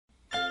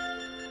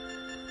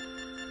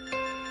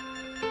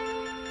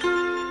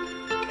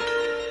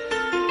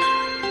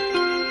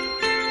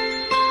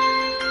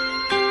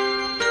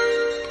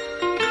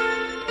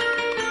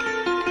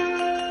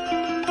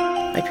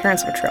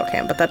parents have a trail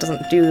cam, but that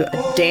doesn't do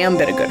a damn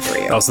bit of good for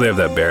you. Also, they have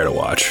that bear to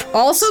watch.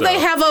 Also, they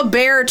have a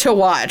bear to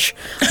watch.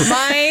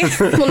 Not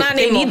anymore.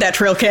 They need that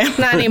trail cam.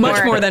 Not anymore.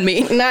 Much more than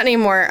me. Not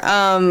anymore.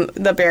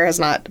 The bear has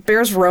not.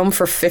 Bears roam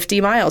for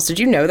 50 miles. Did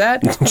you know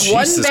that?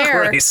 Jesus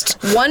Christ.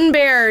 One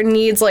bear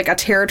needs like a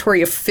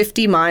territory of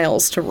 50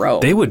 miles to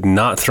roam. They would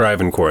not thrive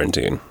in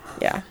quarantine.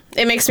 Yeah.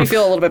 It makes me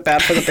feel a little bit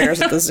bad for the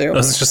bears at the zoo.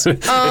 As soon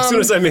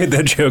as I made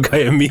that joke,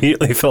 I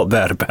immediately felt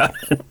bad about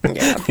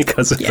it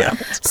because of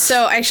that.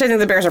 So I actually think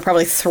the bears are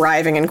probably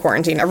thriving in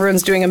quarantine.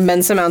 Everyone's doing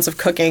immense amounts of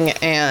cooking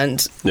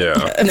and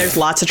And there's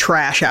lots of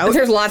trash out.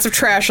 there's lots of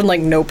trash and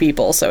like no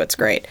people, so it's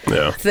great.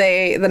 Yeah.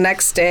 The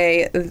next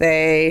day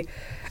they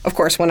of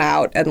course went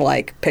out and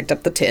like picked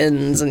up the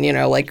tins and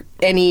like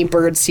any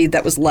bird seed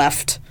that was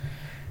left.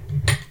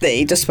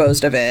 They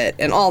disposed of it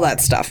and all that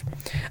stuff.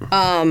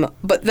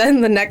 But then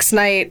the next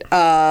night,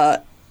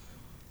 the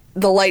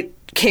light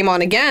came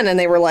on again and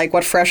they were like,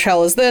 what fresh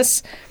hell is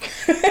this?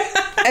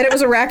 And it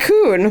was a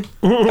raccoon.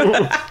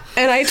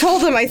 And I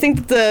told them, I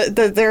think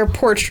that their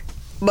porch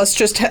must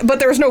just but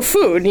there was no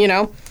food,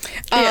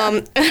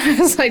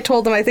 As I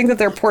told them, I think that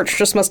their porch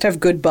just must have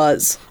good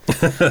buzz.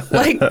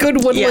 Like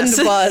good woodland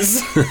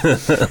buzz.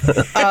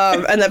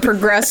 And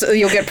that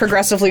you'll get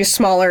progressively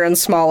smaller and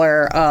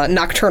smaller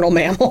nocturnal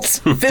mammals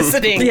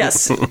visiting.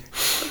 Yes.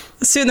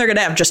 Soon they're going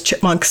to have just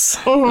chipmunks.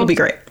 It'll be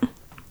great.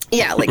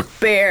 Yeah, like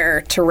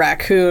bear to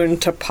raccoon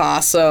to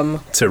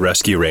possum. To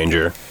rescue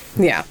ranger.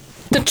 Yeah.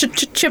 The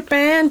Chip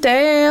and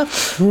Dale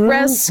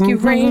Rescue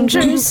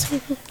Rangers.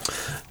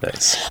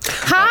 Nice.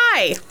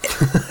 Hi!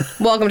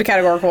 Welcome to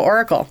Categorical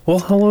Oracle. Well,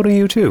 hello to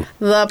you, too.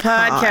 The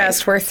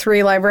podcast where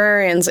three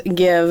librarians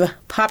give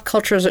pop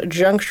culture's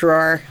junk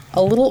drawer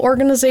a little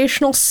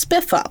organizational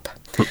spiff up.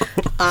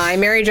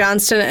 I'm Mary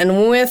Johnston,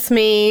 and with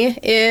me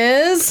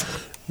is...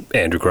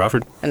 Andrew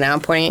Crawford. And now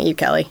I'm pointing at you,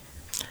 Kelly.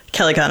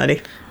 Kelly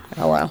Connedy.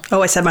 Hello.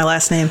 Oh, I said my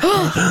last name.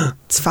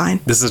 It's fine.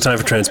 This is a time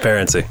for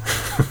transparency.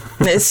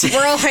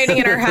 We're all hiding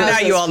in our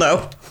houses. Now you all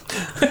know.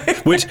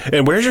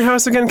 And where's your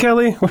house again,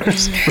 Kelly?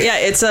 Yeah,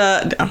 it's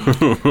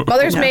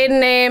Mother's maiden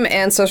name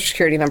and social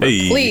security number,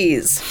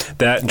 please.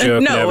 That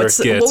joke never gets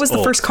what was the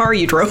old. first car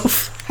you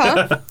drove?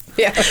 Huh?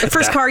 Yeah.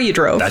 First car you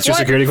drove. That's your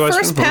security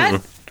question? First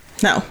pet?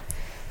 No.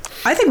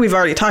 I think we've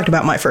already talked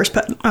about my first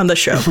pet on this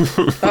show.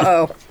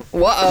 Uh-oh.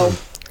 Whoa.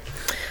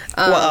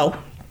 Whoa.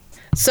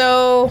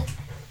 So,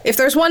 if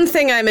there's one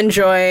thing I'm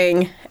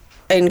enjoying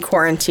in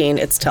quarantine,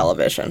 it's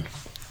television.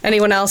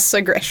 Anyone else?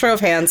 A show of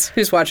hands.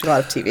 Who's watching a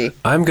lot of TV?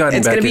 I'm gotten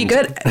It's back gonna be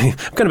good.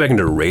 I've gotten back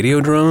into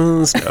radio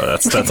drones. No,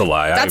 that's a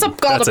lie. That's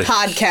called a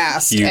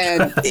podcast. huge-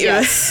 And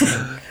yes.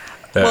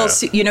 Well,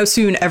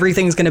 soon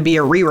everything's going to be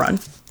a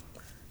rerun.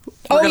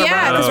 Oh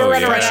yeah, because we're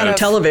running out of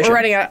television. We're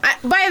running out.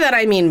 By that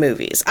I mean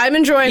movies. I'm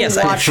enjoying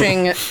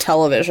watching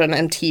television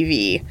and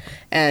TV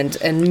and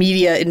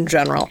media in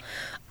general.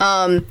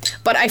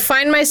 But I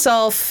find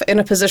myself in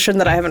a position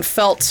that I haven't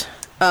felt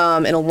in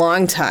a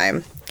long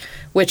time,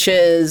 which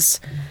is,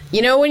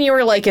 when you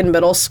were like in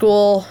middle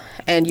school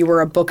and you were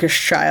a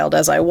bookish child,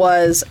 as I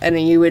was, and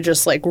you would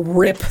just like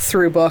rip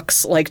through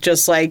books, like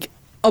just like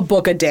a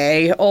book a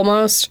day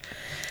almost.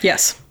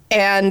 Yes.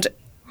 And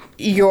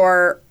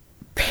your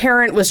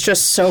parent was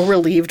just so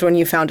relieved when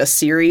you found a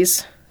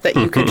series that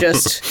you could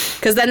just...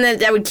 Because then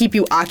that would keep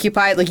you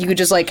occupied. Like, you could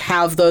just, like,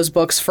 have those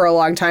books for a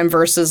long time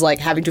versus, like,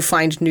 having to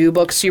find new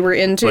books you were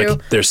into.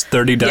 Like, there's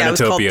 30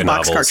 Dinotopia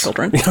novels. Boxcar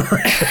Children.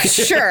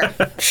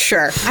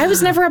 Sure. I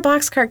was never a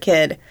Boxcar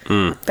kid.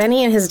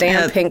 Benny and his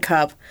damn pink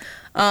cup.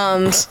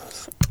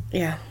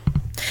 Yeah.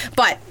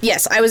 But,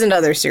 yes, I was into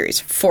other series,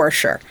 for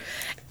sure.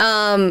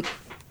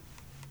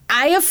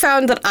 I have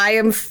found that I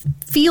am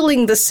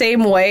feeling the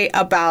same way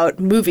about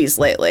movies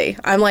lately.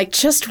 I'm like,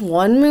 just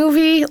one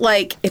movie?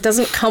 Like, it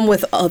doesn't come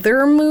with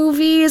other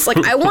movies? Like,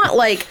 I want,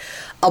 like,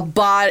 a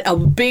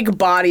big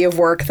body of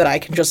work that I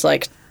can just,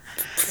 like,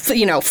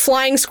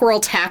 flying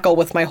squirrel tackle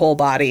with my whole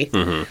body.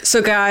 Mm-hmm.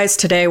 So, guys,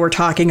 today we're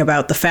talking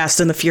about the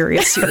Fast and the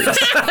Furious series.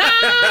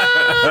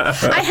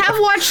 I have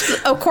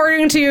watched,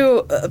 according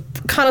to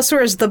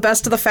connoisseurs, the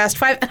best of the Fast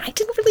Five, and I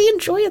didn't really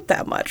enjoy it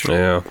that much.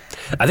 Yeah.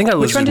 I think I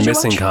was one did you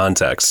missing watch?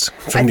 context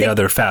from the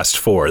other Fast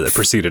Four that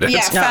preceded it.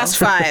 Yeah, Fast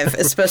Five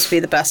is supposed to be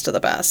the best of the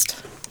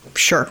best.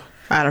 Sure.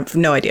 I have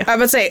no idea. I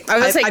would say,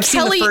 I've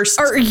Kelly, seen the first...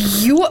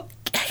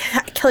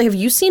 Kelly, have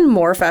you seen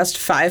more Fast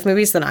Five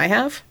movies than I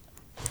have?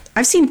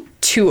 I've seen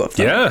 2 of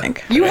them, Yeah. I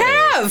think. You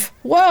have?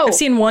 Whoa. I've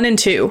seen 1 and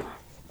 2.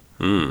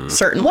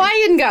 Certainly.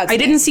 Why in God's I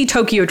didn't see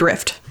Tokyo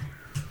Drift.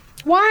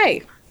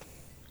 Why?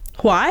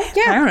 Why?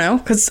 Yeah. I don't know.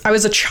 Because I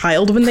was a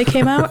child when they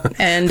came out,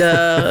 and You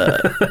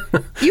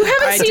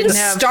haven't seen didn't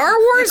have- Star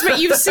Wars, but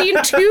you've seen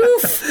 2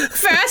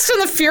 Fast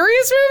and the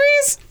Furious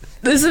movies?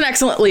 this is an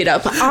excellent lead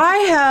up. I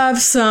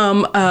have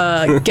some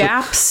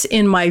gaps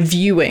in my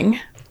viewing,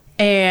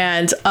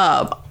 and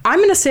I'm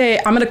going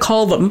to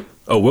call them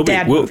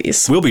dad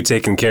movies. We'll be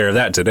taking care of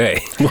that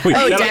today. dad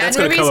That's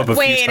gonna come movies? up a few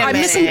Wait a times.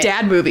 I'm missing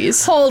dad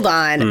movies. Hold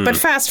on. But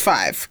Fast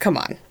 5, come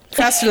on.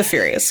 Fast and the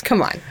Furious,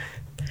 come on.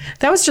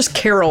 That was just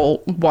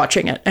Carol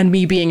watching it and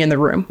me being in the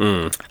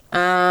room.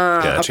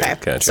 Gotcha. okay.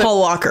 Gotcha. Paul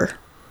Walker.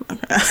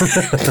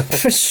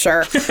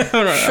 Sure.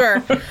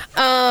 Sure.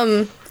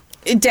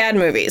 Dad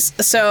movies.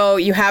 So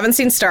you haven't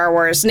seen Star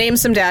Wars. Name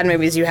some dad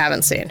movies you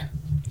haven't seen.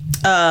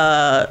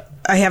 I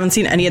haven't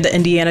seen any of the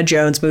Indiana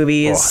Jones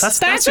movies. Oh, that's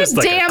That's just a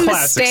like damn a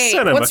classic mistake.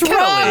 cinema. What's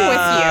wrong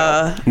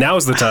with you?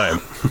 Now's the time.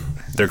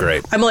 They're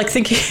great. I'm like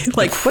thinking,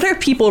 like, what are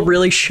people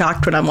really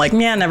shocked when I'm like,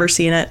 yeah, never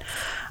seen it.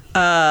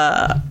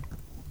 I'm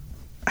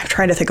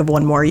trying to think of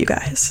one more, you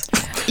guys.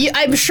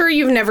 I'm sure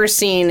you've never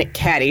seen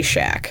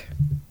Caddyshack.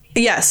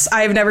 Yes,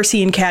 I've never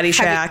seen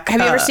Caddyshack. Have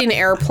you ever seen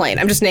Airplane?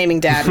 I'm just naming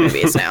dad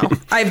movies now.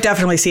 I've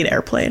definitely seen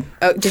Airplane.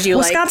 Oh, did you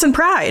Wisconsin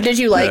Pride. Did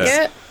you like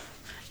Yes. it?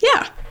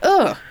 Yeah.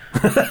 Ugh.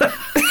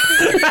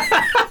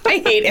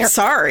 I hate Airplane.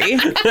 Sorry.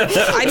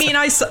 I mean,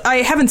 I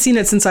haven't seen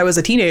it since I was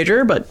a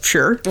teenager, but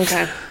sure.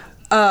 Okay.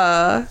 You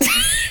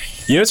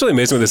know what's really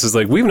amazing with this is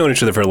like we've known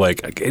each other for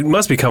like it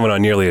must be coming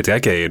on nearly a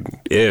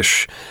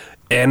decade-ish.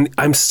 And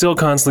I'm still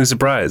constantly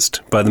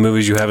surprised by the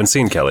movies you haven't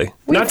seen, Kelly.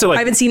 Not to like I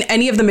haven't seen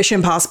any of the Mission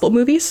Impossible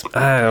movies.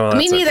 well,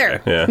 Me that's neither.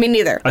 okay. Yeah. Me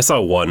neither. I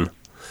saw one.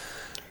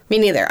 Me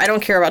neither. I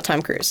don't care about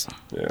Tom Cruise.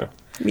 Yeah.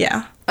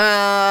 Yeah.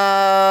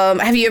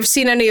 Have you ever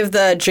seen any of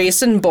the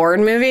Jason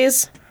Bourne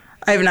movies?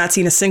 I have not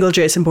seen a single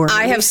Jason Bourne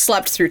movie. I have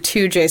slept through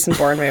 2 Jason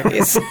Bourne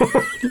movies.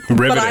 Riveting.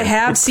 But I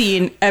have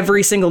seen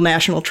every single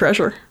National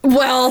Treasure.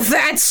 Well,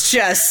 that's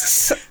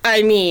just,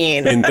 I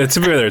mean... And to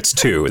be fair, it's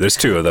 2. There's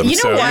 2 of them. You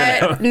know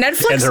what?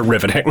 Netflix... And they're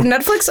riveting.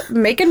 Netflix,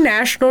 make a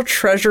National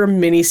Treasure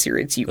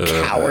miniseries, you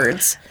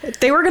cowards.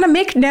 They were going to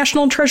make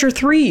National Treasure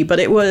 3, but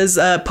it was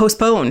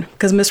postponed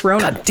because Miss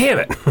Rona. God damn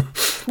it.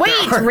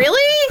 Wait,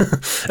 really?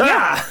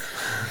 Ah!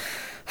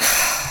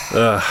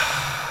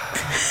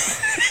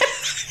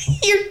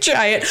 You're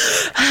giant.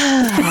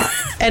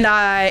 And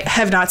I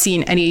have not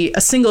seen a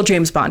single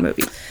James Bond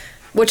movie.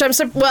 Which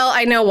well,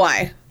 I know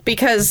why.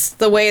 Because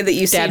the way that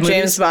you see Dad James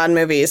movies? Bond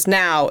movies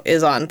now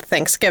is on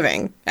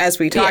Thanksgiving, as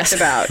we talked Yes.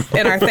 about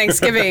in our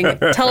Thanksgiving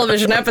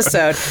television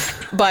episode.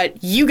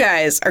 But you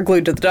guys are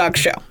glued to the dog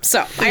show.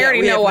 So I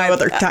already we know have why. No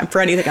other time for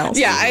anything else.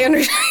 Yeah, I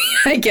understand.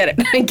 I get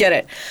it. I get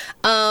it.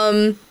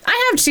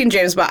 I have seen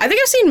James Bond. I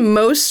think I've seen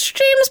most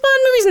James Bond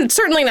movies, and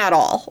certainly not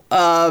all.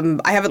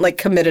 I haven't like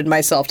committed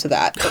myself to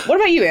that. But what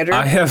about you, Andrew?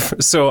 I have.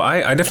 So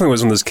I definitely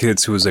was one of those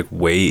kids who was like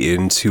way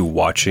into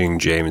watching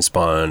James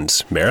Bond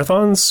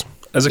marathons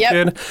as a Yep.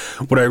 kid.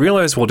 What I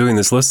realized while doing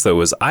this list, though,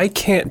 was I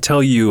can't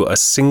tell you a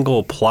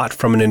single plot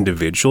from an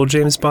individual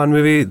James Bond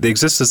movie. They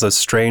exist as a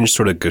strange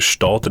sort of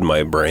gestalt in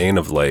my brain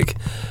of like,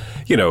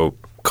 you know,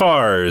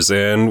 cars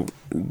and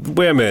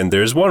women.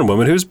 There's one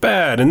woman who's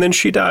bad and then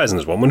she dies, and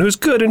there's one woman who's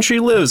good and she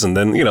lives, and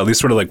then, you know, these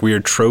sort of like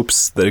weird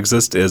tropes that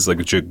exist as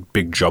like a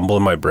big jumble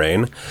in my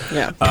brain.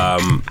 yeah.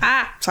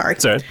 Sorry.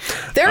 Sorry.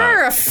 There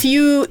are a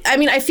few. I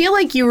mean, I feel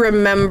like you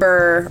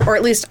remember, or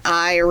at least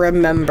I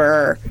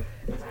remember,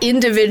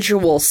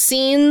 individual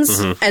scenes,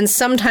 and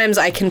sometimes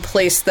I can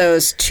place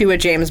those to a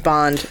James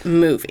Bond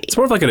movie. It's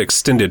more of like an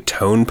extended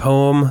tone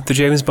poem, the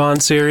James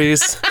Bond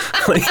series.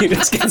 Like you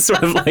just get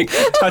sort of like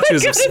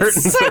touches of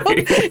certain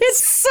things.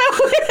 It's so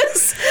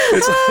is.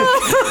 It's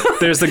like,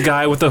 there's the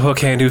guy with the hook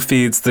hand who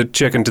feeds the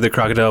chicken to the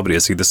crocodile, but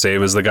is he the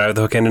same as the guy with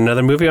the hook hand in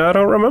another movie? I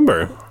don't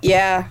remember.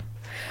 Yeah.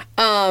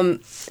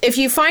 If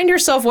you find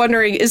yourself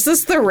wondering, is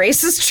this the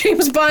racist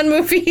James Bond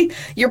movie?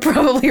 You're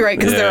probably right,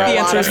 because there are a The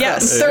lot answer of is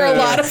yes. them. There are a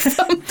lot of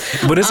them.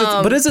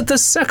 But is it the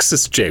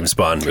sexist James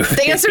Bond movie?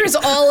 The answer is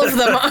all of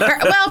them are.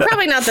 Well,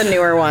 probably not the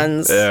newer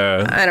ones.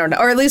 Yeah. I don't know.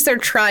 Or at least they're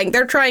trying.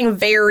 They're trying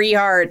very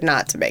hard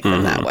not to make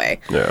them that way.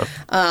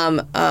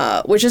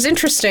 Yeah. Which is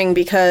interesting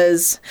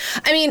because,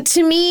 I mean,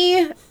 to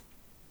me,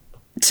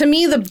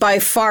 the by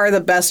far the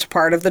best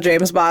part of the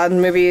James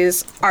Bond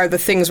movies are the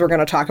things we're going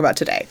to talk about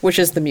today, which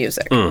is the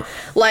music.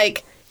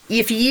 Like,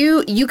 if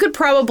you could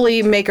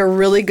probably make a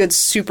really good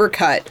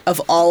supercut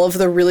of all of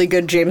the really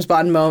good James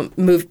Bond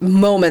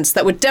moments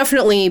that would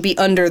definitely be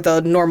under the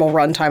normal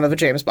runtime of a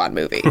James Bond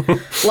movie.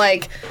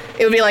 Like,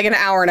 it would be like an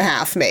hour and a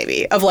half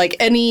maybe of like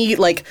any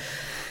like,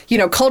 you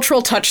know,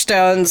 cultural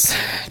touchstones,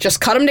 just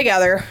cut them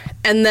together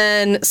and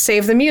then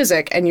save the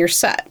music and you're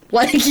set.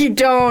 Like you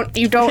don't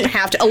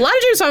have to. A lot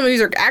of James Bond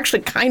movies are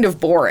actually kind of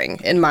boring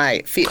in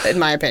my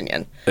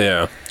opinion.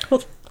 Yeah.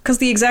 Well, because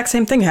the exact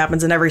same thing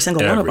happens in every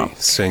single one of them. Every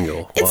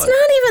single one. It's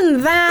not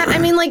even that. I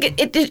mean, like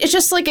it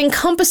just like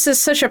encompasses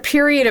such a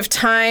period of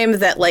time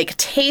that like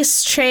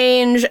tastes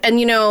change, and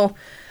you know,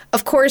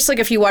 of course, like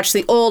if you watch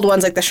the old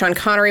ones, like the Sean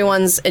Connery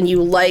ones, and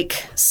you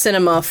like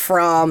cinema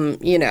from,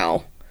 you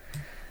know,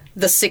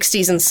 the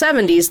 60s and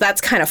 70s,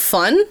 that's kind of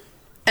fun.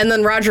 And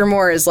then Roger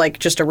Moore is like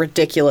just a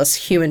ridiculous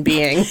human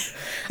being.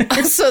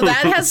 So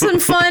that has some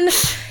fun.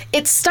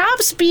 It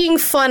stops being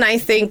fun, I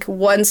think,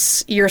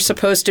 once you're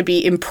supposed to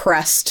be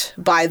impressed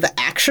by the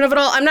action of it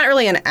all. I'm not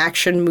really an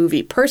action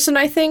movie person,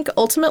 I think,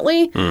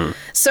 ultimately.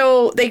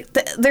 So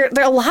they're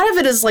a lot of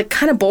it is like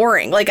kind of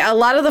boring. Like a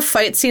lot of the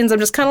fight scenes, I'm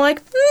just kind of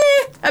like,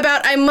 meh,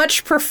 about. I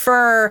much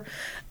prefer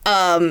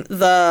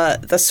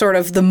the sort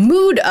of the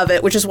mood of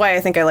it, which is why I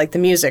think I like the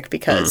music,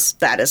 because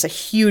that is a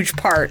huge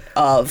part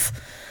of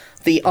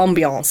the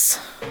ambiance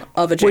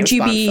of a James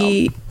Bond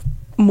film.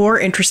 more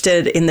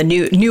interested in the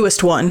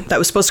newest one that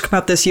was supposed to come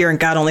out this year, and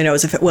God only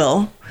knows if it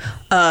will,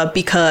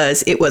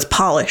 because it was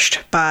polished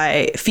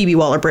by Phoebe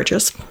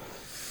Waller-Bridges.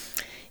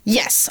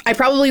 Yes, I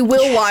probably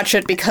will watch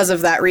it because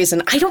of that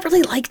reason. I don't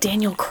really like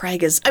Daniel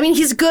Craig as... I mean,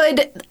 he's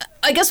good.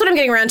 I guess what I'm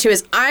getting around to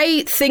is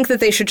I think that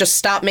they should just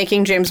stop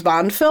making James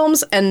Bond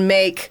films and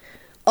make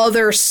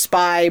other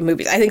spy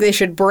movies. I think they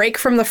should break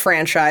from the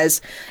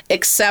franchise,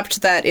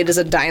 except that it is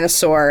a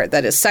dinosaur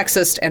that is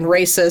sexist and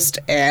racist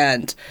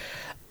and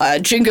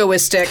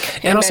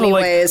jingoistic in also, many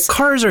like, ways.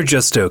 Cars are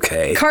just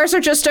okay. Cars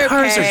are just okay.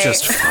 Cars are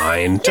just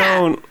fine.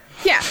 Don't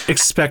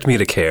expect me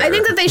to care. I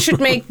think that they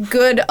should make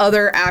good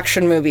other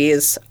action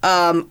movies.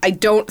 I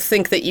don't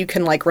think that you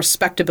can like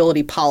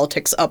respectability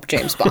politics up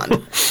James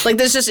Bond. Like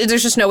there's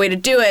just no way to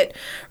do it,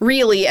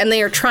 really. And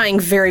they are trying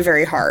very,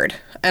 very hard.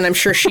 And I'm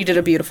sure she did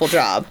a beautiful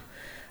job.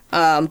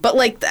 But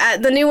like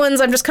the new ones,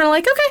 I'm just kind of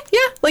like, okay,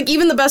 yeah. Like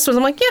even the best ones,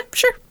 I'm like, yeah,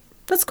 sure,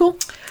 that's cool.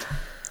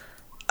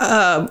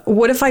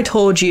 What if I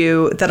told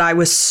you that I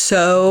was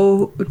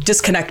so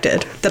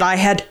disconnected that I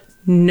had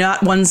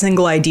not one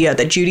single idea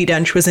that Judi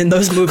Dench was in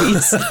those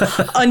movies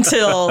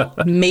until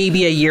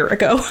maybe a year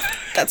ago?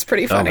 That's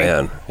pretty funny.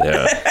 Oh, man.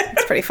 Yeah.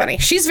 It's pretty funny.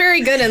 She's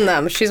very good in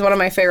them. She's one of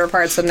my favorite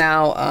parts. And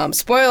now,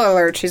 spoiler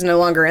alert, she's no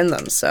longer in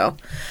them. So,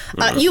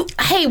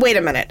 hey, wait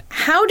a minute.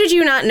 How did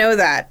you not know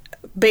that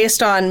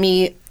based on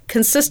me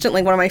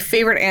consistently, one of my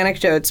favorite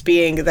anecdotes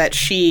being that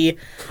she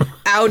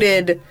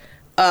outed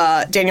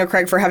Daniel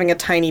Craig for having a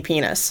tiny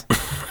penis?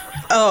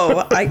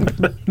 Oh,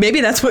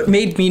 maybe that's what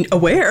made me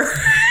aware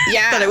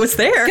that it was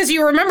there. Because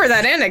you remember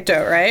that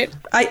anecdote, right?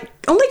 I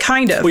only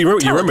kind of. Well, you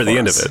remember the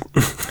end of it.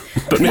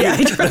 But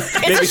maybe,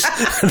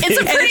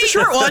 it's a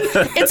short one.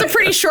 It's a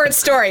pretty short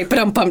story, but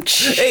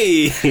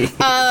Hey.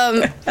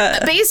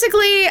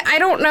 Basically, I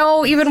don't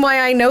know even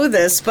why I know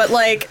this, but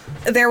like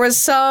there was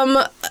some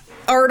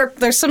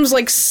there's some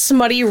like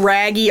smutty,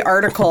 raggy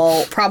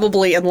article,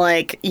 probably in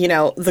like, you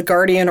know, The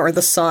Guardian or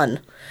The Sun,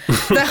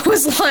 that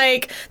was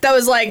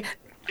like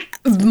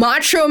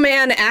macho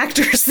man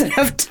actors that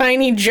have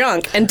tiny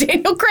junk, and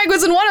Daniel Craig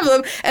was in one of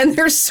them, and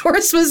their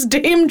source was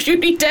Dame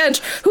Judi Dench,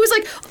 who was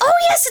like, oh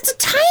yes, it's a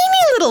tiny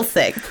little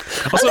thing,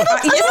 Also, a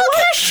little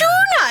cashew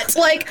nut.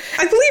 Like,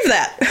 I believe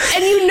that.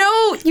 and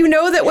you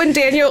know that when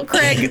Daniel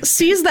Craig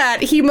sees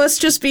that, he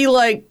must just be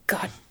like,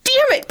 God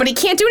damn it, but he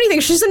can't do anything.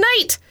 She's a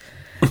knight.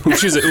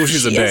 she's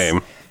a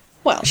dame.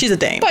 Well, she's a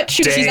dame. But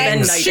she was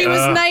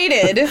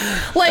knighted.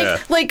 Like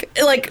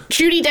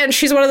Judi Dench,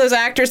 she's one of those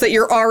actors that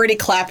you're already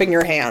clapping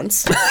your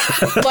hands.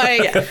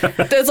 Like,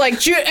 there's like,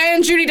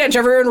 and Judi Dench,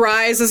 everyone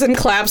rises and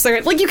claps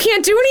their, like, you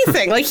can't do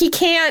anything. Like, he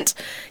can't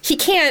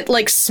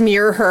like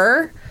smear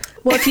her.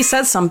 Well, if he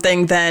says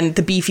something, then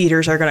the beef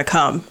eaters are going to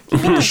come,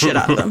 beat the shit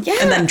out of them,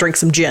 and then drink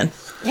some gin.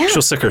 Yeah.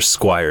 She'll sick her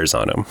squires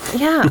on him.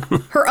 Yeah.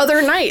 Her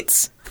other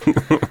knights.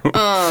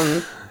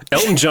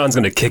 Elton John's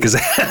going to kick his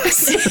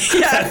ass.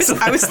 Yeah,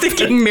 I was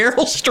thinking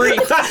Meryl Streep.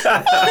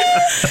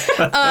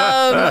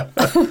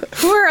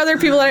 Who are other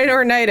people that I know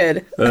are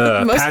knighted?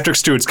 Patrick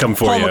Stewart's come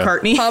for Paul you.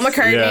 McCartney. Paul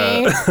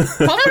McCartney.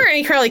 Yeah. Paul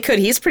McCartney probably could.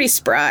 He's pretty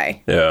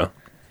spry. Yeah.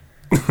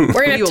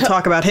 We're gonna We will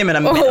talk about him in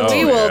a minute.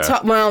 We will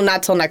talk. Well,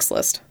 not till next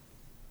list.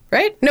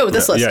 Right? No,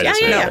 this list.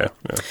 Yeah.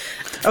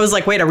 I was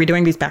like, wait, are we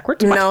doing these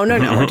backwards? No.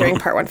 We're doing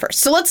part one first.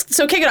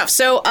 So kick it off.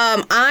 So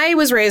I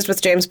was raised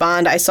with James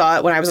Bond. I saw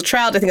it when I was a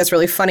child. I think it's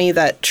really funny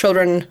that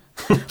children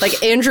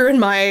like Andrew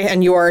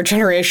and your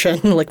generation,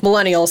 like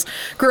millennials,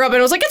 grew up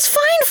and was like, it's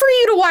fine for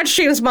you to watch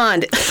James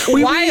Bond.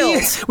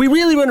 Wild. We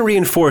really want to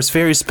reinforce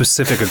very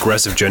specific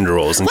aggressive gender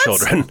roles in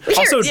children.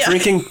 Also,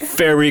 drinking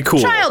very cool.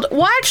 Child,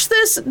 watch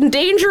this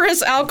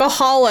dangerous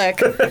alcoholic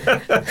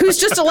who's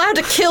just allowed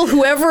to kill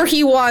whoever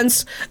he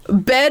wants,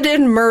 bed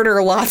and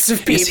murder lots of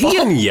people. Is he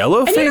in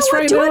Yellowface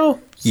right now?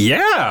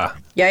 Yeah.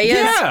 Yeah, he is.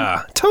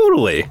 Yeah,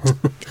 totally.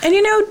 And do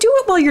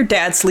it while your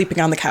dad's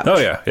sleeping on the couch. Oh,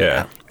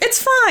 yeah. It's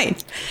fine.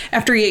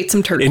 After he ate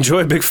some turkey.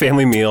 Enjoy a big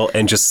family meal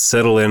and just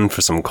settle in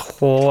for some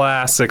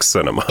classic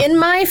cinema. In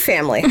my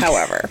family,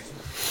 however,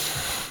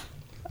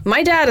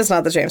 my dad is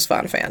not the James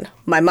Bond fan.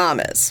 My mom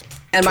is.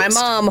 And my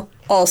mom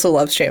also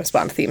loves James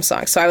Bond theme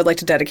songs. So I would like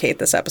to dedicate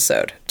this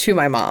episode to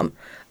my mom.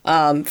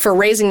 For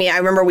raising me. I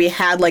remember we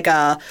had like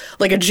a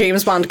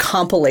James Bond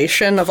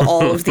compilation of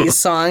all of these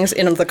songs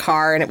in the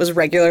car, and it was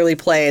regularly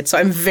played. So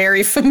I'm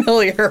very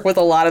familiar with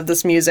a lot of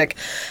this music.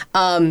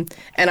 And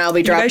I'll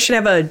be dropping. You guys should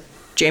have a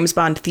James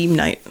Bond theme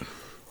night.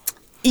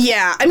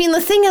 Yeah, I mean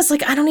the thing is,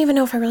 like, I don't even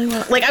know if I really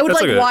want. Like, I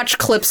would watch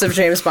clips of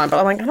James Bond, but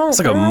I'm like, I don't. It's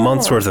like a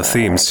month's worth of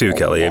themes too,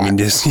 Kelly. I mean,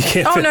 you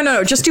can't. Oh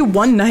no! Just do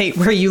one night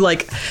where you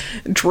like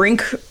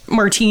drink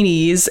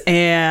martinis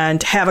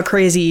and have a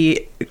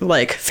crazy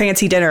like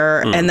fancy dinner,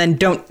 and then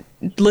don't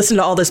listen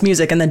to all this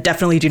music, and then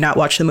definitely do not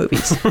watch the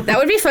movies. That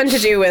would be fun to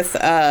do with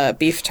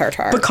beef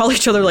tartare. But call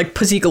each other like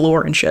Pussy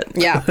Galore and shit.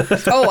 Yeah.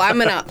 Oh, I'm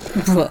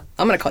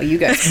gonna call you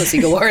guys Pussy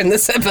Galore in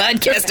this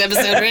podcast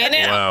episode right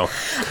now. Wow.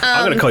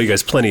 I'm gonna call you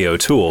guys Plenty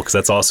O'Toole because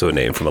that's also a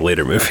name from a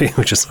later movie,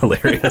 which is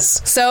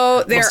hilarious.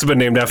 So there must have been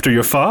named after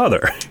your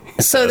father.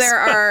 So there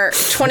are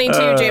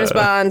 22 James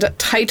Bond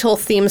title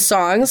theme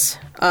songs.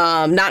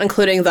 not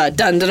including the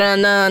dun dun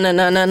dun dun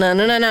dun dun dun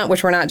dun dun,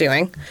 which we're not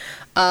doing.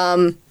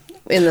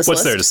 In this What's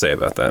list. there to say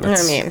about that?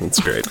 It's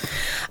great.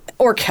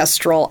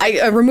 Orchestral.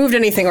 I removed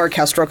anything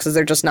orchestral because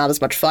they're just not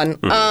as much fun.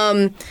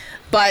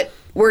 But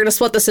we're going to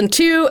split this in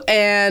two,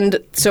 and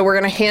so we're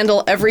going to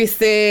handle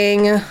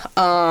everything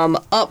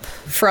up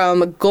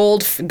from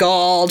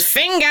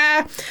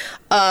Goldfinger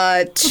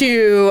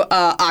to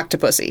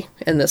Octopussy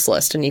in this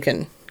list, and you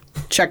can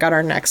check out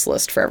our next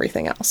list for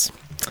everything else.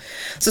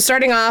 So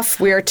starting off,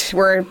 we're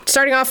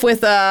starting off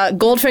with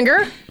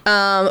Goldfinger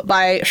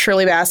by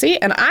Shirley Bassey,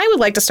 and I would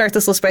like to start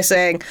this list by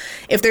saying,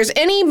 if there's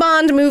any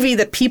Bond movie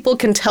that people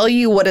can tell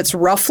you what it's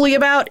roughly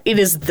about, it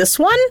is this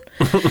one.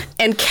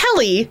 And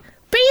Kelly,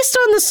 based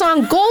on the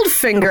song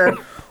Goldfinger, what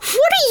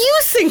do you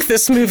think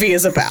this movie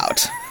is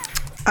about?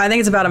 I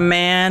think it's about a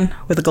man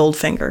with a gold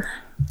finger.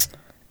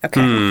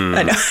 Okay,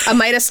 I know. a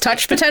Midas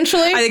touch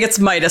potentially. I think it's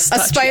Midas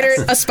touch.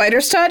 A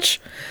spider's touch.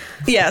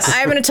 Yes.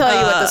 I'm going to tell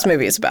you what this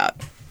movie is about.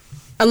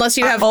 Unless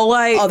you have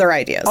other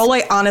ideas. All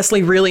I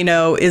honestly really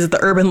know is the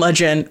urban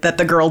legend that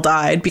the girl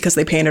died because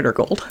they painted her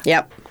gold.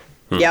 Yep.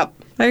 Yep.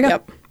 There you go.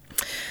 Yep.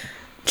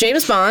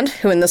 James Bond,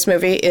 who in this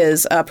movie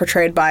is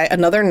portrayed by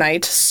another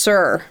knight,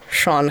 Sir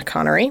Sean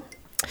Connery,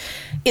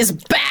 is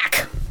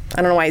back.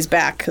 I don't know why he's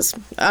back, because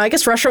I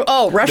guess Russia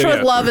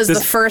with Love is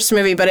the first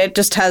movie, but it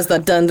just has the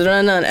dun dun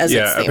dun dun as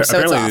its theme, so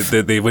it's off.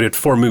 They waited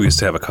 4 movies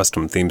to have a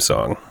custom theme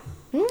song.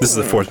 This is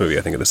the 4th movie,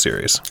 I think, of the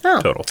series.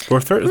 Total.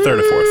 Or third or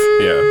 4th,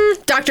 yeah.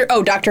 Dr.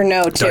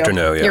 No, too. Dr.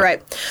 No, yeah. You're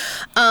right.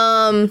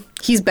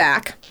 He's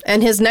back,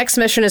 and his next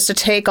mission is to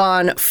take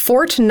on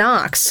Fort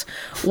Knox,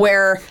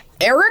 where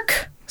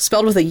Eric,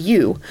 spelled with a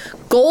U,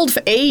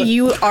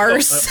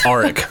 A-U-R-C.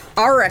 Auric.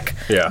 Auric.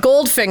 Yeah.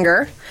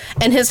 Goldfinger,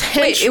 and his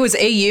Wait, it was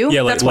A-U?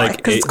 Yeah, That's why,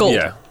 because it's gold.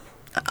 Yeah.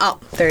 Oh,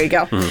 there you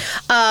go.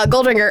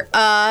 Goldfinger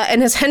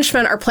and his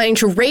henchmen are planning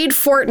to raid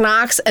Fort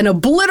Knox and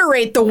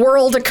obliterate the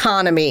world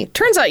economy.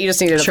 Turns out you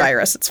just needed a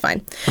virus. It's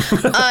fine.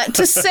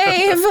 To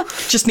save...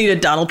 Just needed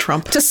Donald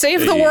Trump. To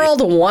save the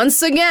world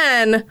once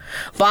again,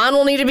 Bond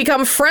will need to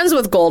become friends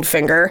with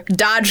Goldfinger,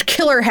 dodge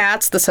killer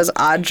hats. This has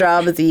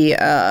Oddjob, the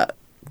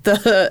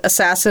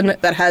assassin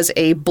that has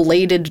a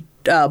bladed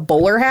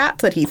bowler hat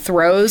that he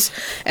throws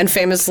and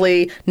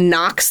famously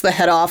knocks the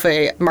head off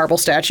a marble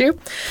statue.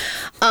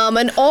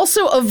 And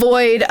also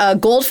avoid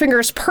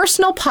Goldfinger's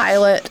personal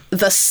pilot,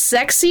 the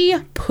sexy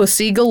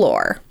Pussy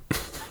Galore.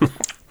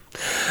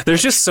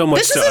 There's just so much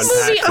This to is a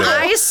movie unpack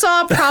there. I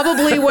saw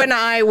probably when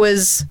I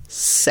was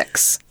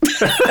 6. And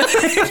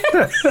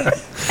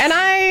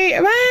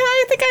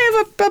I think I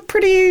have a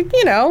pretty,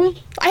 I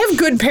have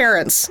good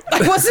parents.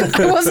 I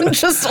wasn't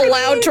just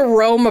allowed to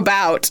roam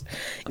about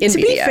in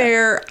media. To be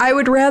fair, I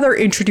would rather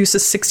introduce a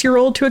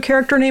 6-year-old to a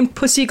character named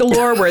Pussy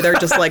Galore where they're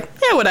just like,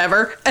 yeah,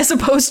 whatever, as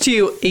opposed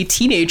to a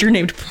teenager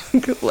named,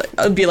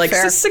 I'd be like,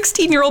 Fair. this is a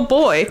 16-year-old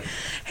boy.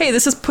 Hey,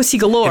 this is Pussy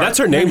Galore. Hey, that's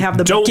her And name. have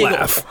the Don't giggle.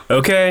 laugh.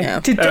 Okay?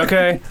 Yeah.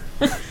 Okay?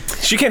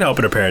 She can't help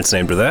it her parents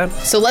named her that.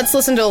 So let's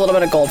listen to a little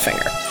bit of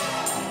Goldfinger.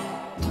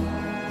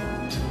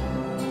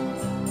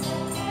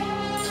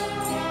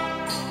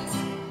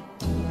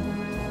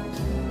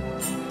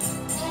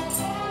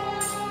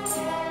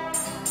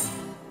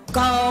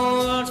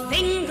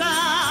 Goldfinger,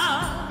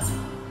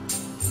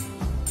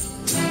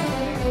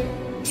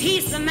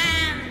 he's the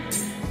man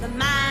with the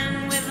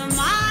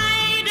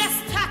Midas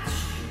touch,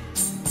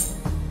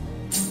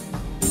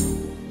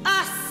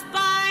 a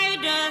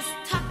spider's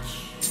touch.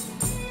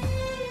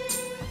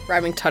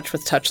 Rhyming touch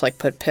with touch like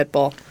put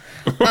Pitbull.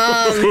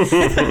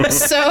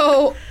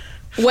 So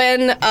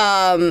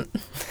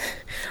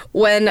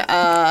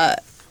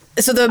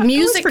so the I always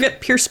music...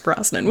 forget Pierce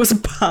Brosnan was a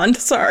Bond.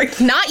 Sorry.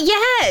 Not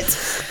yet.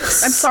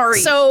 I'm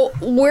sorry. So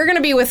we're going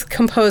to be with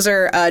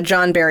composer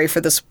John Barry for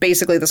this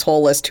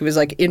whole list, who is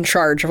like in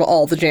charge of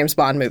all the James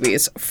Bond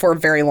movies for a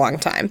very long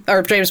time,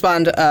 or James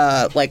Bond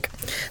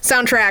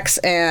soundtracks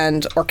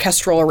and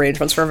orchestral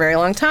arrangements for a very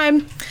long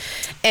time.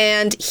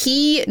 And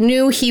he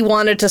knew he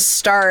wanted to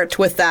start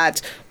with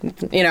that,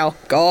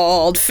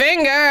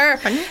 Goldfinger.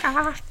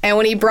 And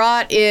when he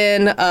brought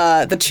in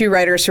the 2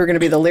 writers who were going to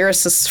be the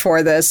lyricists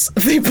for this,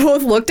 they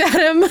both looked at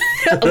him,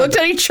 looked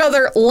at each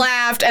other,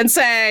 laughed, and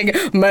sang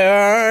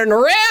Moon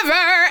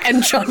River.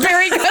 And John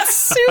Barry got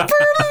super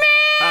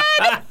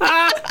mad.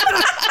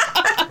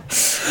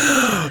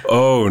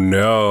 Oh,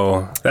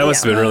 no. That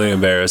must have been really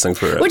embarrassing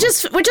for him. Which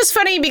is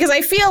funny because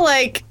I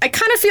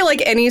kind of feel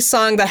like any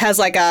song that has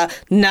like a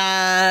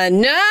na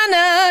na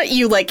na,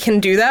 you like can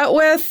do that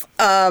with.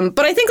 But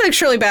I think like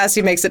Shirley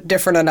Bassey makes it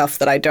different enough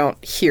that I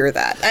don't hear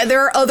that.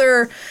 There are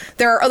other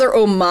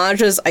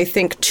homages, I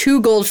think,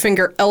 to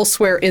Goldfinger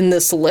elsewhere in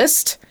this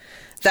list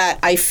that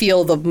I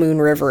feel the Moon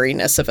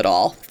Riveriness of it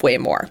all way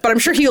more. But I'm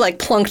sure he like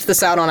plunked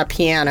this out on a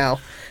piano.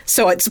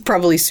 So it's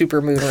probably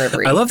super Moon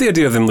River-y. I love the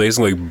idea of them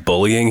basically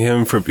bullying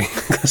him for being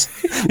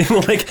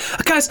like,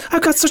 guys,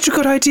 I've got such a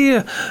good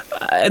idea.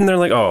 And they're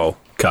like, oh,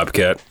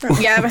 copycat.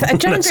 Yeah, but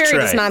John Nice Barry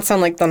try. does not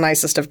sound like the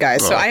nicest of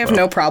guys, so I have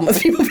no problem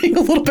with people being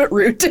a little bit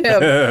rude to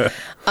him.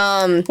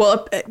 I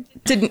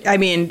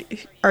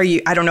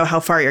don't know how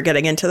far you're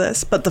getting into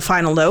this, but the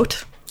final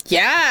note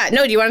Yeah.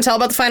 No, do you want to tell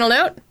about the final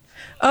note?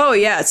 Oh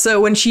yeah.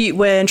 So when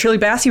Shirley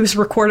Bassey was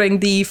recording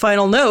the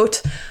final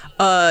note,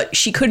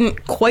 she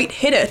couldn't quite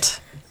hit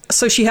it.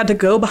 So she had to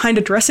go behind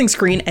a dressing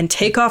screen and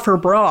take off her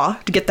bra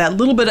to get that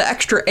little bit of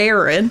extra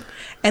air in.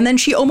 And then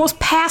she almost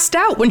passed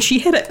out when she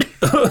hit it.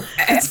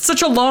 It's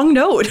such a long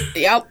note.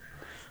 Yep.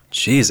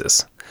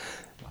 Jesus.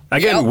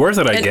 Again, Yep. worth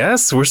it, I And-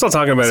 guess. We're still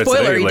talking about it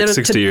Spoiler, today, he like did it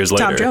 60 to years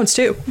later. Tom Jones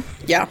too.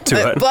 Yeah. To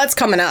what? But that's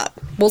coming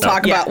up. We'll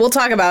talk yeah.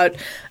 about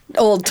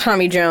old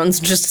Tommy Jones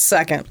in just a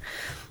second.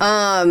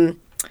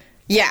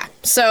 Yeah.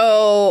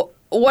 So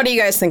what do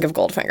you guys think of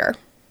Goldfinger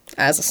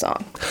as a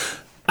song?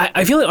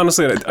 I feel like,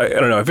 honestly, I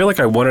don't know. I feel like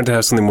I wanted to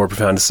have something more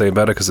profound to say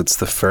about it because it's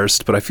the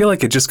first, but I feel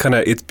like it just kind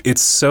of,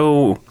 it's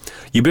so,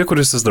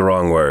 ubiquitous is the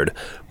wrong word,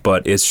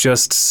 but it's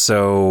just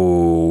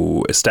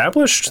so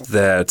established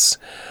that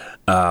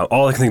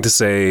all I can think to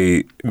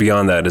say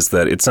beyond that is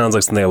that it sounds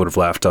like something I would have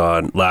laughed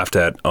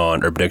at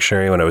on Urban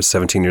Dictionary when I was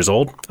 17 years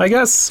old, I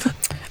guess.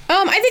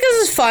 I think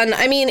this is fun.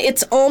 I mean,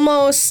 it's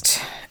almost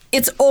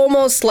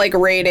like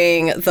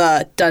rating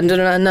the dun dun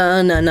dun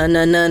dun dun dun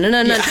dun dun dun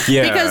dun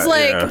Yeah, because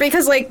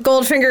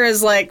Goldfinger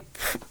is like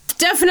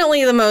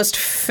definitely the most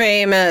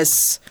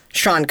famous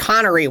Sean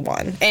Connery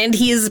one, and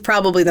he's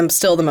probably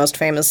still the most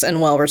famous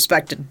and well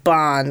respected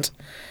Bond.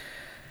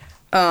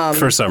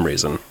 For some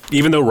reason.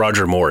 Even though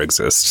Roger Moore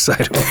exists. I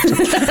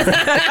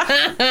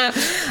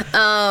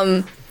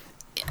don't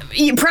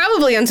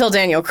Probably until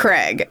Daniel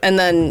Craig, and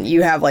then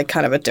you have like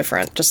kind of a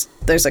different, just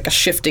there's like a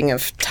shifting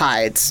of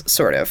tides,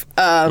 sort of.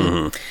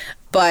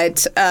 But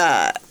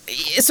so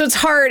it's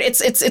hard.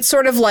 It's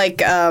sort of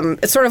like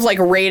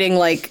rating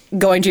like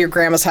going to your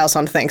grandma's house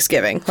on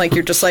Thanksgiving. Like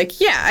you're just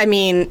like, yeah, I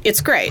mean,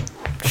 it's great,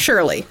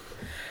 Shirley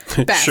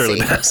Bassey. Shirley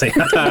Bassey.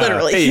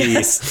 Literally.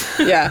 Hey.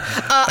 Yeah.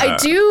 I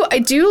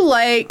do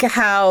like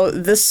how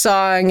this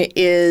song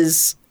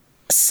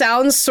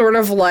sounds sort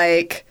of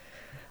like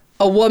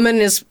a woman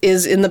is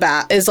in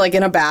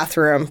a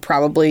bathroom,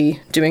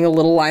 probably doing a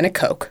little line of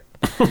coke,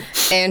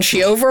 and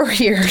she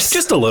overhears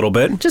Just a little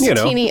bit. just you a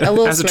know, teeny, a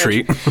little as a smidge.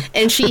 treat.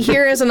 And she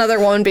hears another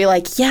woman be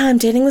like, "Yeah, I'm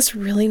dating this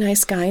really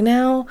nice guy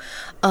now.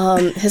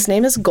 His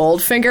name is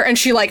Goldfinger," and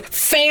she like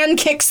fan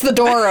kicks the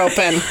door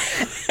open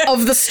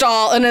of the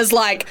stall and is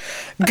like,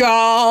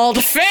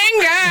 "Goldfinger,"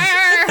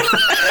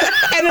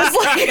 and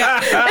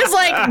it's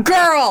like,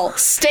 girl,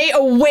 stay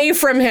away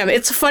from him.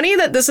 It's funny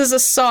that this is a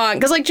song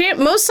because like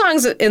most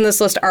songs in this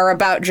list are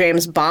about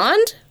James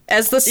Bond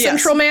as the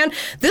central man.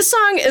 This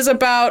song is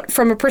about,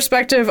 from a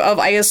perspective of,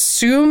 I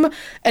assume,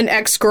 an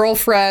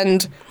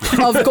ex-girlfriend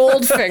of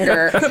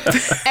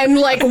Goldfinger, and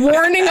like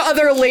warning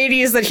other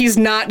ladies that he's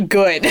not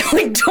good.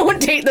 Like, don't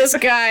date this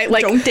guy.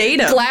 Like, Don't date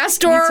him.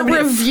 Glassdoor Somebody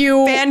to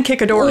review fan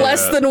kick a door.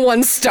 less than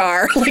 1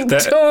 star. Like,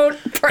 don't.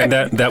 And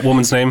that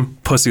woman's name,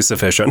 Pussy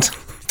Sufficient.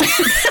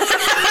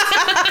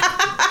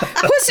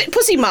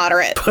 Pussy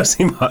moderate.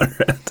 Pussy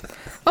Moderate.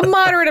 A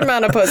moderate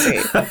amount of pussy.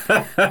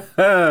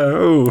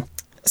 Oh.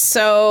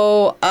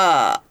 So,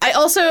 I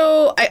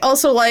also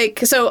like,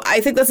 so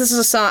I think this is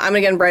a song, I'm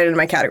again right into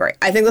my category.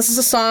 I think this is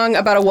a song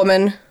about a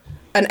woman,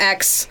 an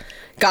ex,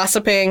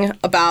 gossiping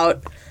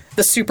about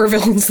the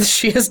supervillains that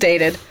she has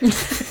dated.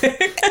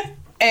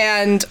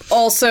 And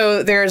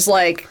also there's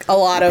like a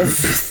lot of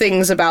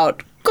things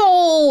about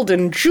gold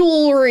and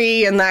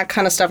jewelry and that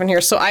kind of stuff in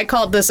here. So I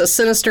called this a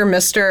Sinister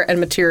Mister and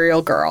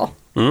Material Girl.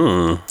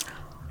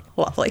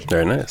 Lovely.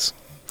 Very nice.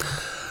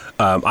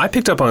 I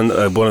picked up on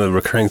one of the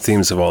recurring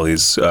themes of all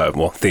these,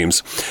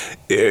 themes.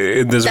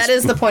 That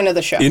is the point of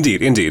the show.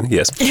 Indeed,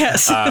 yes.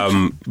 Yes.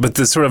 But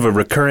there's sort of a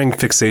recurring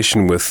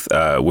fixation with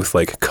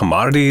like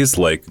commodities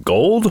like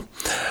gold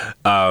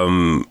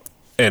and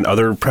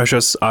other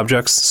precious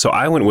objects. So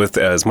I went with,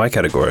 as my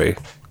category,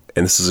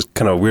 and this is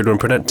kind of a weird one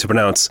to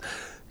pronounce,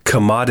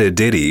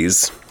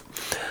 commodities.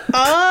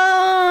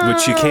 Oh.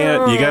 Which you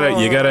can't,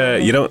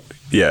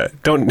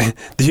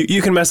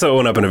 you can mess that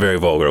one up in a very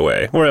vulgar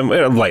way, or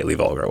a lightly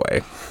vulgar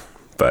way.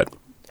 But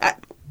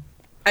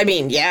I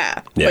mean,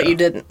 yeah, but you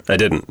didn't. I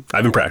didn't.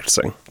 I've been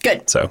practicing.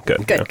 Good. So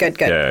good. Good.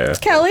 Yeah.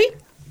 Kelly?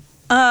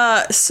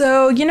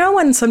 So, you know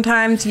when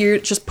sometimes you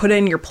just put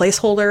in your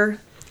placeholder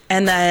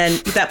and then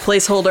that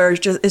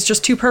placeholder is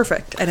just too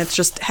perfect and it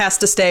just has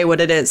to stay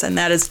what it is, and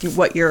that is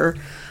what your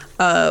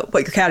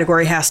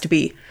category has to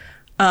be.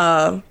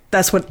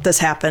 That's what this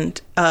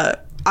happened.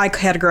 I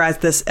categorized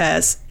this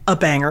as a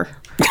banger.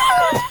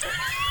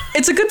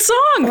 It's a good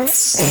song.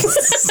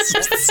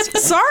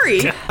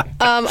 Sorry.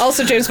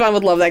 Also, James Bond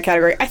would love that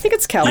category. I think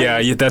it's Kelly.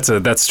 Yeah,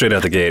 that's straight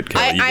out the gate.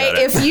 Kelly, you got it.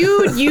 If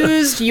you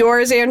used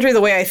yours, Andrew, the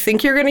way I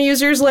think you're going to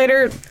use yours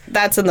later,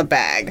 that's in the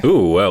bag.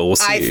 Ooh, well, we'll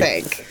see. I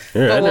think.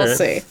 All right, But we'll all right.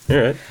 see.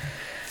 All right.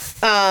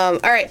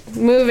 All right,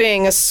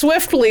 moving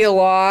swiftly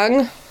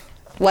along,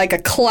 like a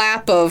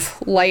clap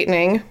of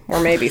lightning, or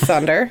maybe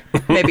thunder.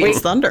 Maybe it's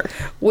thunder.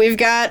 We've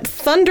got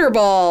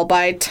Thunderball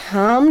by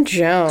Tom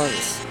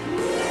Jones.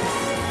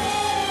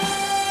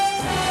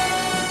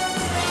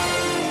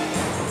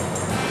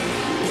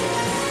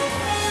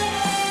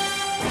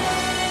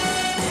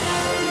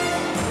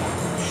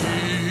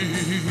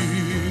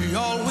 He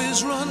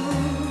always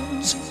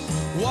runs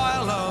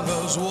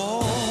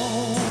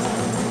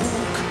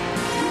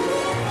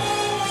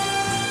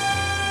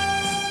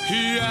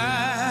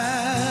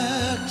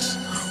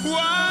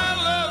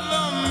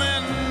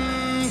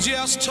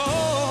just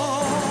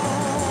talk.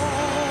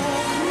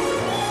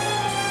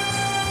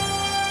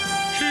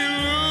 He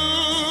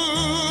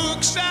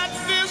looks at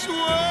this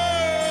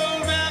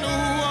world and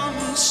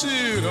wants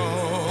it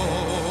all.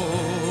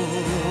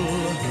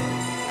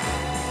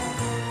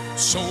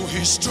 So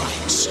he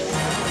strikes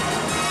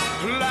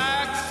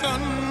like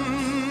thunderbolt.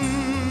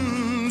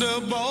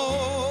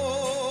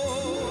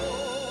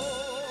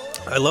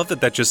 I love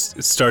that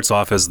just starts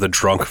off as the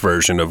drunk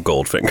version of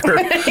Goldfinger.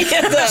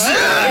 That's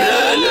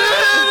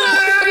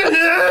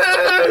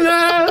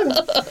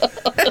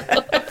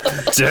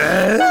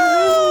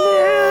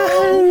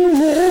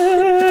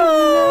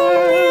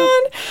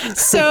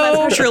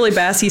how Shirley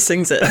Bassey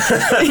sings it.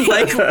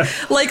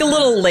 like a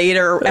little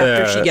later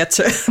after she gets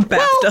her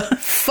BAFTA.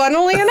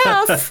 Funnily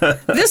enough,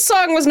 this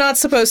song was not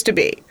supposed to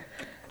be.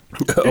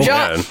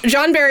 Man.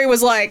 John Barry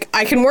was like,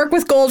 I can work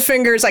with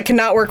Goldfingers, I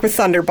cannot work with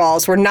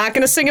Thunderballs. We're not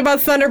going to sing about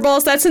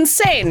Thunderballs. That's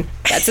insane.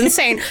 That's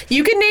insane.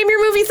 You can name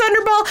your movie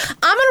Thunderball.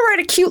 I'm going to write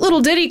a cute little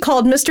ditty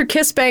called Mr.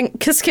 Kiss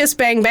Kiss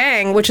Bang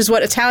Bang, which is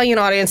what Italian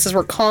audiences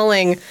were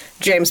calling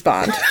James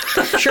Bond.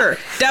 Sure.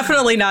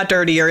 Definitely not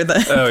dirtier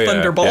than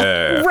Thunderball.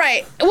 Yeah.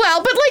 Right.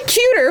 Well, but like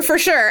cuter for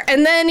sure.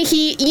 And then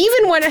he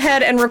even went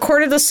ahead and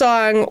recorded the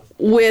song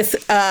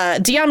with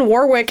Dionne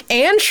Warwick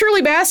and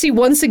Shirley Bassey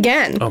once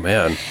again. Oh,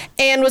 man.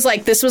 And was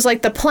like, this was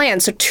like the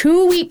plan. So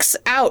 2 weeks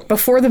out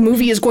before the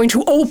movie is going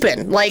to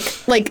open,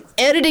 like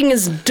editing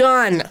is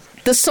done.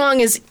 The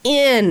song is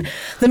in.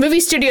 The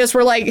movie studios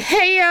were like,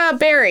 hey,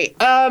 Barry,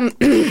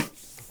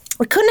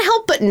 we couldn't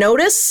help but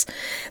notice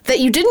that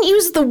you didn't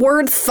use the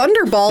word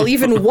Thunderball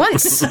even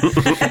once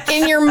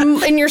in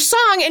your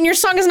song, and your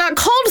song is not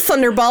called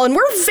Thunderball, and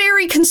we're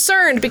very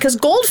concerned because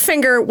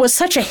Goldfinger was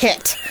such a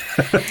hit.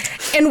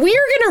 And we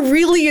are going to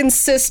really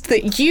insist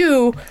that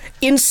you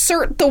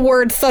insert the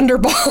word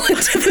Thunderball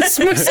into this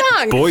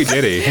song. Boy,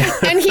 did he.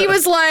 And he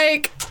was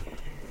like,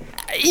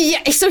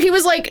 yeah, so he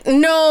was like,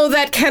 no,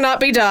 that cannot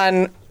be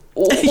done.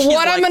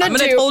 What I'm going to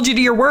do... hold you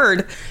to your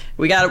word.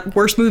 We got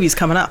worse movies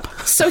coming up.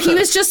 So he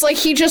was just like,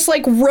 he just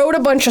like wrote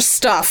a bunch of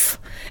stuff.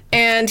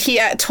 And he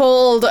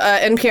told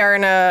NPR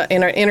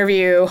in an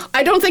interview,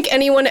 I don't think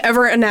anyone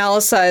ever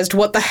analyzed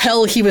what the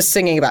hell he was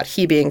singing about,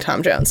 he being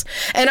Tom Jones.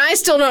 And I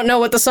still don't know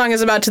what the song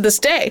is about to this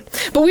day.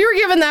 But we were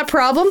given that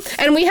problem,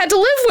 and we had to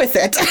live with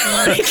it.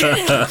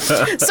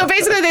 So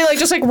basically, they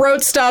just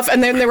wrote stuff,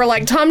 and then they were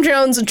like, Tom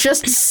Jones,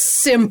 just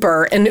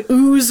simper and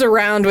ooze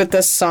around with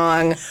this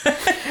song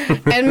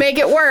and make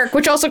it work,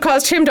 which also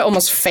caused him to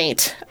almost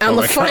faint on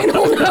the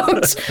final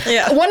note.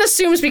 Yeah. One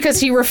assumes because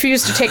he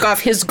refused to take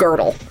off his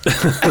girdle.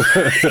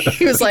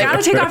 He was like,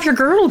 gotta take off your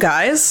girdle,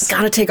 guys.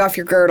 Gotta take off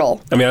your girdle.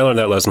 I mean, I learned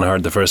that lesson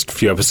hard the first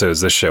few episodes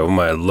of this show.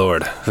 My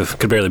lord,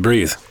 could barely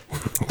breathe.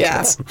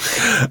 Yeah.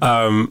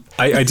 I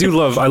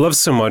love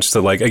so much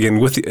that, again,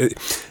 with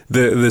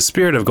the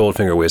spirit of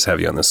Goldfinger weighs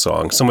heavy on this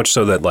song, so much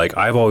so that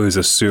I've always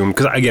assumed,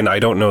 because again, I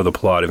don't know the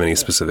plot of any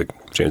specific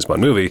James Bond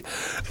movie,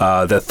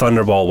 that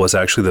Thunderball was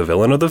actually the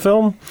villain of the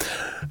film,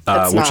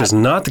 which is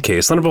not the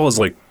case. Thunderball is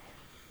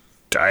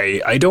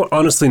I don't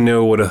honestly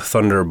know what a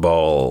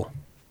Thunderball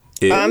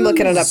is. I'm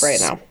looking it up right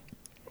now.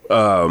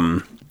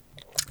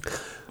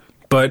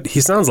 But he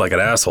sounds like an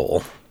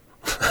asshole.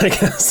 I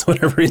guess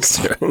whatever he's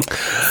doing.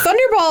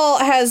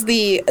 Thunderball has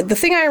the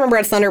thing I remember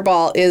at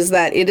Thunderball is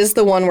that it is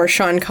the one where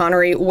Sean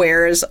Connery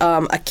wears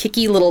a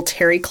kicky little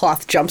terry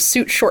cloth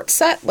jumpsuit short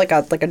set, like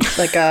a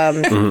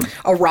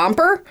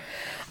romper,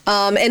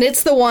 and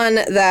it's the one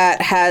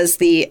that has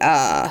the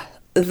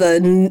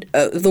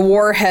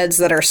warheads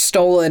that are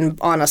stolen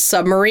on a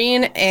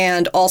submarine,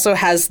 and also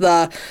has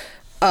the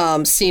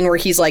scene where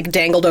he's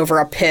dangled over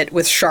a pit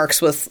with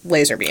sharks with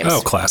laser beams.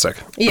 Oh, classic.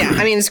 Yeah,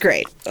 I mean, it's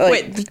great.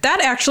 Wait,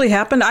 that actually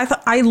happened?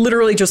 I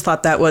literally just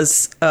thought that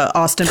was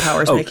Austin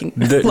Powers making...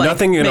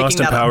 nothing in making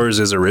Austin Powers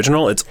is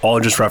original. It's all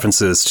just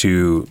references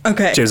to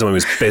James Bond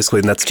movies, basically,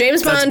 and that's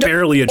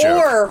barely a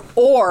joke.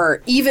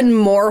 Or even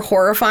more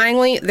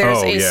horrifyingly,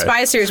 there's a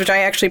spy series, which I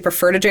actually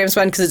prefer to James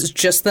Bond because it's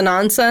just the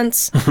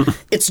nonsense.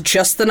 It's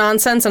just the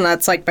nonsense, and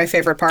that's my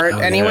favorite part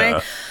anyway.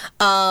 Yeah.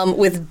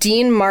 With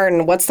Dean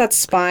Martin, what's that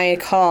spy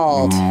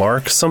called?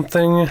 Mark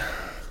something?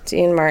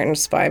 Dean Martin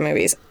spy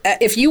movies.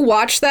 If you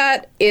watch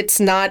that, it's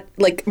not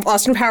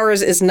Austin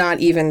Powers is not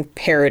even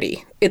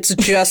parody. It's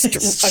just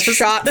a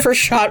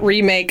shot-for-shot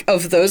remake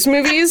of those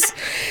movies,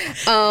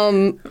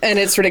 and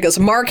it's ridiculous.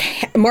 Mark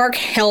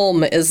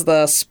Helm is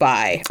the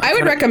spy. I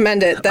would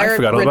recommend it. I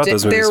forgot all about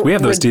those movies. We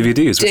have those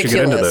DVDs. We should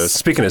get into those.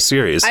 Speaking of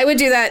series, I would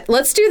do that.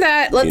 Let's do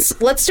that.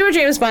 Let's do a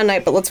James Bond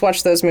night, but let's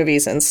watch those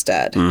movies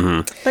instead.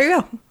 Mm-hmm. There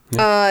you go.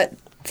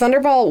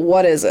 Thunderball.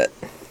 What is it?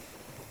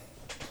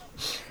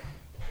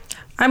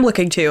 I'm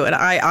looking too, and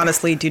I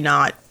honestly do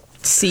not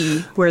see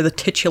where the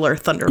titular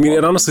Thunderball... I mean,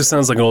 it honestly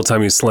sounds like an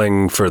old-timey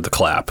slang for the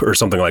clap or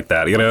something like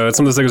that. You know, it's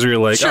some of those things where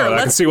you're like, sure, I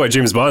can see why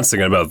James Bond's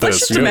singing about this.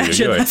 Let's just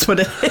imagine that's what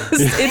it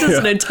is. It is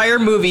an entire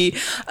movie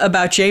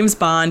about James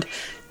Bond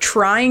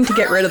trying to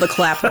get rid of the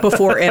clap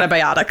before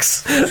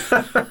antibiotics.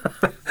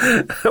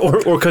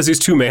 Or because he's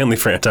too manly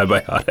for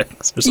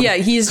antibiotics. Or something. Yeah,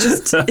 he's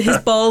just, his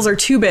balls are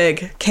too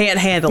big, can't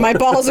handle My it.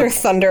 balls are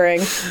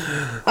thundering.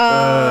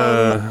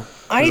 I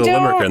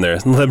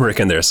There's a limerick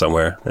in there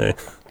somewhere. Hey.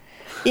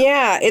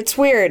 Yeah, it's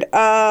weird.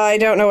 I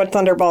don't know what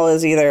Thunderball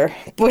is either.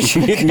 Which,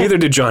 Neither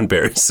did John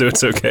Barry, so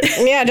it's okay.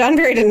 yeah, John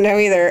Barry didn't know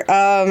either.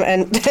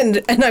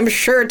 And I'm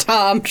sure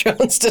Tom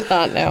Jones did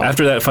not know.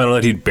 After that final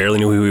night, he barely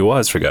knew who he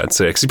was, for God's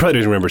sakes. He probably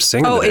didn't remember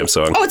singing the damn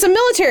song. Oh, it's a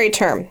military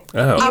term.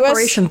 Oh. US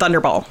Operation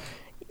Thunderball.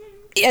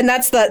 And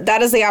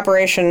that is the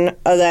operation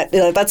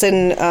that's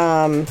in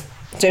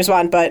James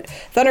Bond. But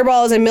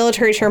Thunderball is a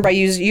military term by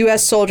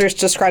U.S. soldiers to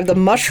describe the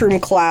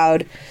mushroom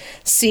cloud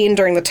seen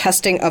during the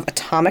testing of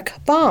atomic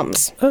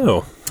bombs.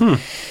 Oh.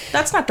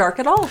 That's not dark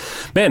at all.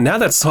 Man, now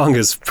that song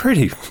is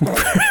pretty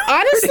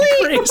Honestly,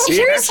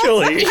 crazy,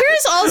 actually.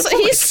 here's also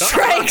he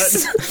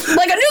strikes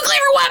like a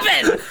nuclear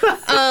weapon.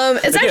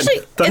 It's Again, actually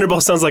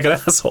Thunderball sounds like an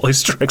asshole. He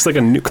strikes like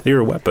a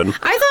nuclear weapon.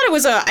 I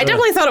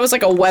definitely thought it was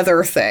like a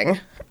weather thing.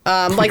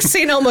 Like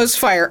St. Elmo's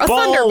fire, a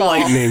Ball thunderball.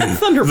 Lightning,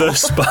 the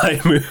spy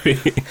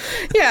movie.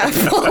 Yeah,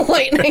 ball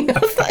lightning.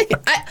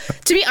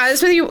 To be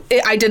honest with you,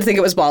 I did think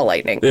it was ball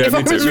lightning. Yeah, if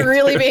I me too, was me too.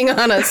 really being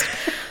honest.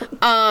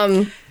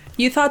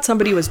 You thought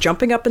somebody was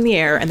jumping up in the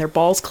air and their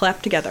balls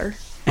clapped together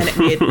and it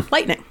made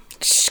lightning.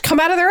 Just come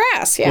out of their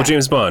ass. Yeah. Well,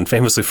 James Bond,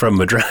 famously from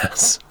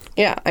Madras.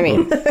 Yeah, I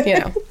mean, you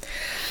know.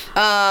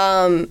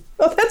 Oh,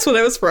 that's what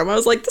I was from. I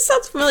was like, this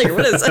sounds familiar.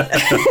 What is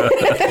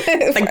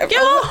it? Like,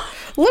 yeah.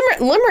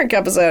 Limerick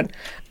episode.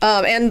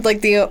 And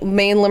like the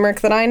main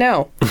limerick that I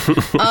know.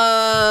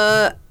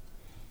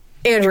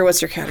 Andrew,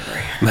 what's your category?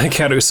 My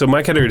category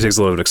takes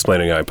a little bit of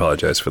explaining. I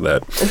apologize for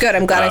that. Good,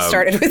 I'm glad I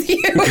started with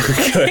you.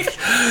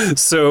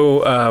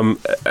 So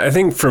I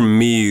think for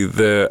me,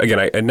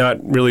 I'm not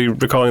really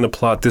recalling the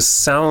plot. This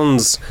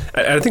sounds,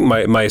 I think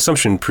my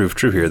assumption proved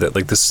true here, that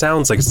like this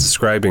sounds like it's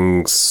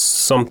describing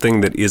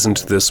something that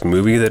isn't this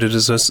movie that it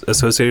is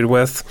associated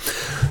with.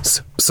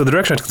 So the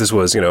direction I took this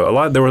was,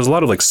 there was a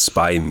lot of like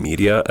spy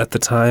media at the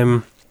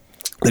time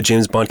that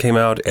James Bond came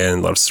out, and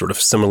a lot of sort of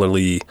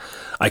similarly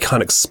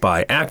iconic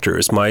spy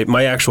actors.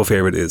 My actual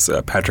favorite is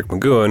Patrick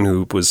McGoohan,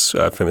 who was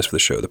famous for the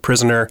show The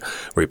Prisoner,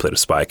 where he played a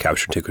spy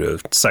captured to a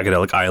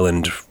psychedelic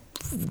island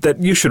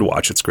that you should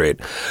watch. It's great.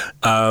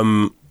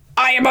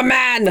 I am a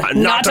man,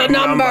 not a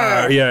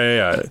number.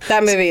 Yeah.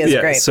 That movie is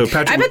great. So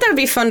Patrick, I bet that would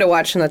be fun to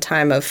watch in the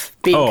time of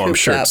being cooped I'm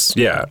sure. up.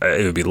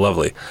 It would be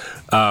lovely.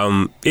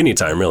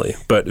 Anytime, really.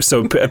 But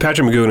so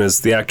Patrick McGoohan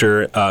is the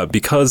actor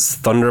because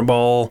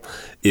Thunderball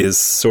is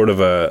sort of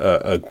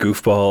a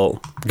goof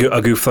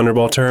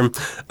Thunderball term.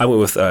 I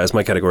went with as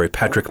my category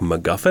Patrick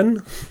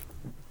MacGuffin.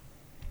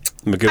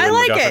 I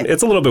like it.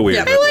 It's a little bit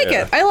weird.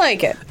 Yeah, I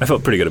like it. I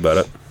felt pretty good about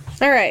it.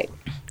 All right.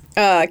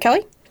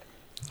 Kelly?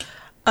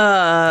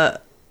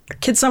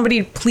 Could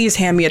somebody please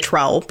hand me a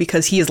trowel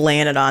because he is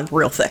laying it on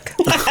real thick.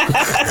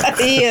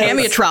 He is. Hand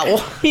me a trowel.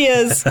 He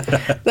is.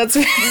 That's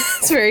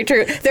very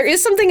true. There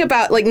is something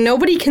about, like,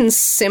 nobody can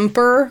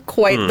simper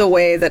quite the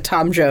way that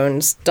Tom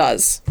Jones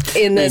does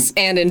in this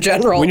and in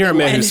general. When you're a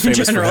man who's in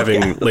famous general, for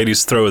having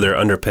ladies throw their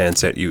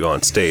underpants at you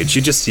on stage,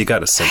 you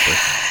gotta simper.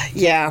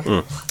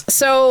 Yeah.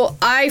 So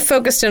I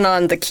focused in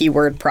on the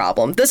keyword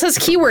problem. This has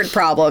keyword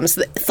problems.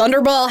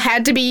 Thunderball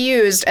had to be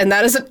used, and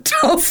that is a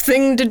tough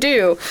thing to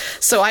do.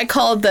 So I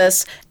called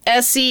this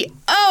SE.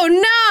 Oh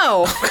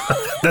no!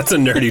 That's a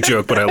nerdy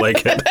joke, but I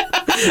like it.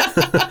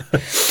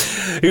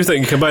 Here's the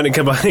thing: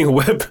 combining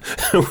web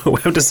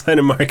design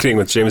and marketing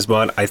with James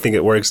Bond. I think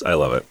it works. I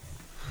love it.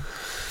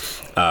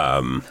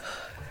 I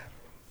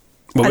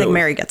think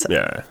Mary gets it.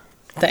 Yeah.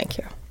 Thank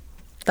you.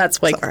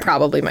 That's like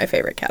probably my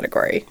favorite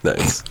category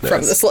Nice.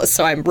 from this list.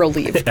 So I'm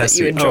relieved that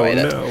you enjoyed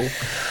it. No.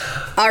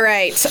 All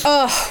right.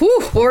 Well,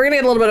 we're going to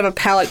get a little bit of a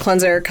palate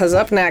cleanser because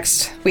up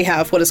next we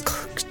have what is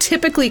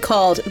typically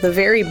called the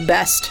very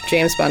best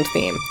James Bond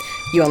theme.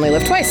 You Only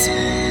Live Twice.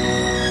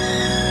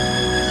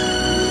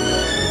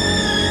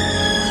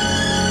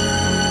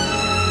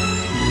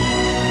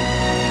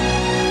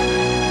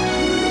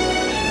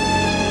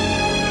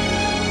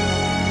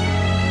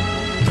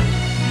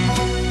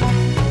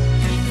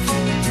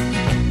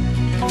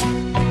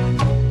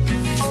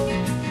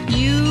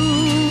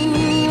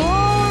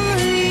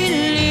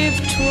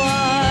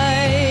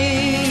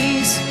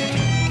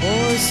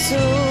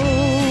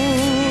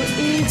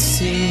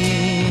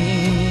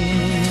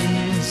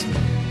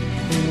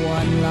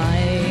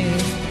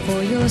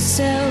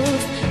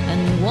 Yourself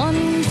and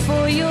one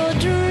for your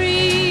dreams.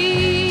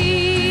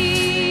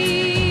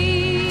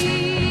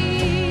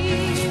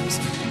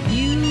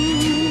 You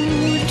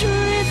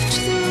drift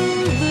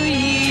through the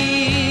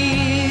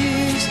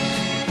years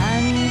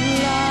and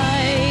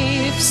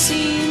life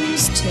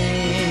seems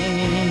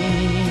tame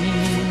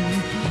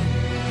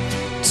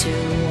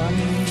till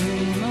one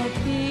dream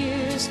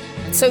appears.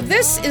 So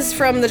this is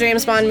from the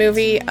James Bond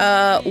movie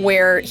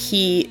where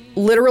he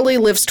literally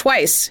lives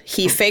twice.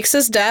 He fakes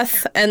his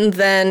death and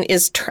then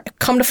is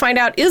come to find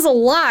out is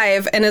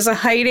alive and is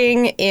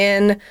hiding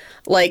in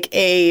like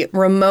a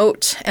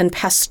remote and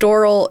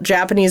pastoral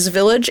Japanese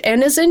village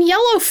and is in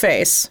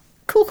yellowface.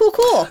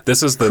 Cool.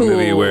 This is the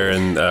movie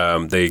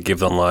wherein they give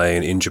the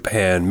line, in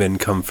Japan, men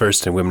come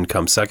first and women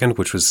come second,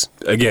 which was,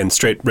 again,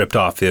 straight ripped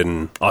off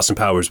in Austin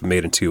Powers, but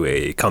made into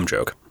a cum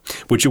joke.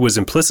 Which it was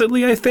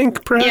implicitly, I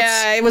think, perhaps.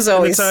 Yeah, it was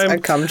always a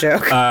cum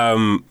joke.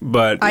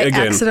 But I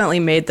again, accidentally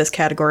made this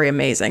category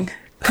amazing.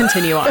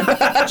 Continue on.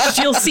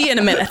 You'll see in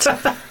a minute.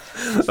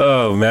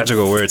 oh,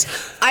 magical words.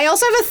 I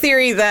also have a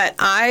theory that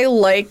I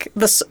like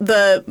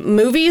the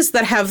movies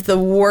that have the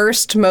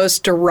worst,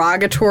 most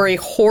derogatory,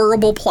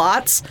 horrible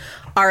plots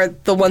are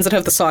the ones that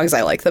have the songs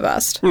I like the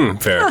best.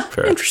 Fair.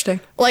 Interesting.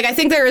 Like, I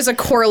think there is a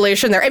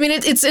correlation there. I mean,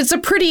 it's a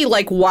pretty,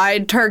 like,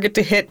 wide target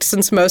to hit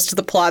since most of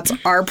the plots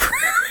are,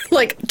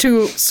 like,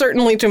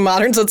 certainly to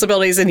modern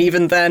sensibilities and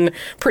even then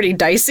pretty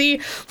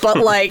dicey. But,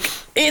 like,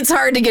 it's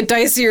hard to get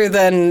dicier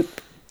than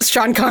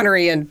Sean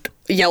Connery and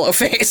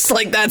Yellowface.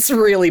 Like, that's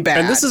really bad.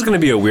 And this is going to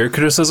be a weird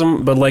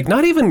criticism, but, like,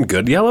 not even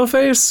good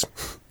Yellowface.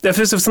 If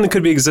something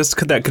could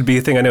that could be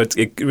a thing. I know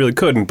it really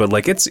couldn't, but,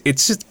 like, it's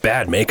just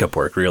bad makeup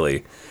work,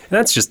 really. And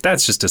that's just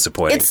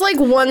disappointing. It's like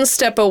one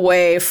step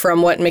away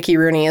from what Mickey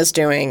Rooney is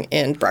doing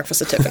in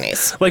Breakfast at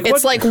Tiffany's.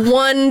 It's like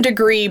 1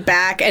 degree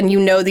back, and you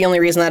know the only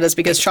reason that is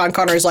because Sean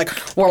Connery's like,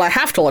 well, I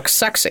have to look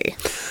sexy.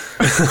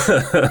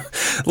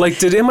 Like,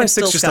 did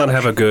MI6 just not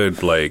have a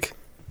good, like,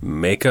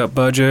 makeup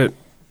budget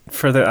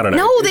for that? I don't know.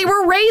 No, they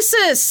were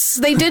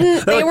racists. They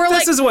didn't. They were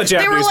this like, is what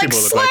Japanese they were like,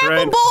 people look like, slap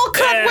right? a bowl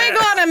cut wig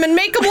on him and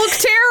make him look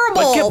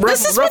terrible.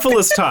 Like, ruffle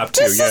his top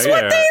too. This is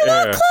what they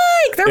look like.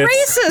 They're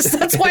racist.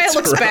 That's why it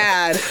looks rough.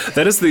 bad.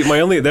 That is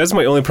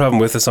my only problem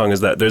with the song is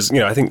that there's,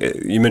 I think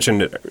you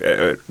mentioned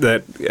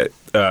that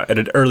at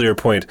an earlier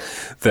point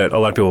that a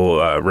lot of people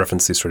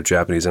reference the sort of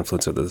Japanese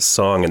influence of the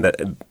song, and that,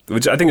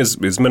 which I think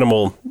is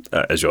minimal,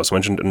 as you also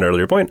mentioned at an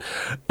earlier point.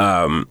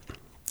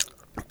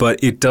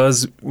 But it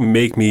does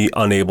make me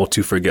unable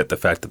to forget the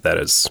fact that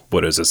is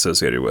what is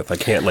associated with. I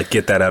can't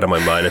get that out of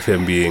my mind of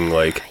him being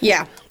like.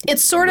 Yeah,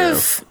 it's sort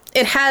of.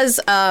 It has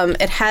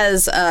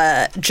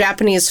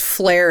Japanese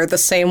flair the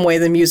same way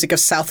the music of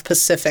South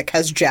Pacific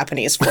has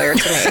Japanese flair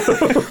to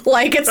me.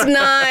 Like, it's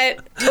not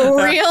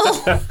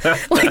real.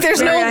 Like,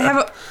 there's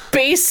no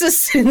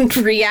basis in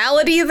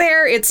reality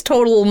there. It's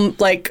total,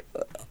 like,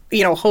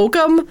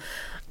 hokum.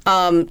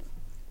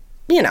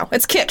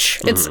 It's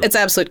kitsch. It's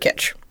absolute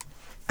kitsch.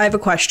 I have a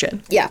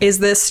question. Yeah. Is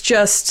this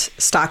just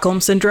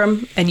Stockholm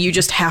Syndrome and you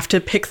just have to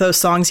pick those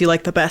songs you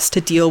like the best to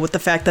deal with the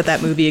fact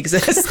that movie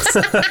exists?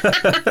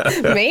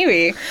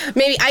 Maybe.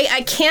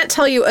 I can't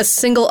tell you a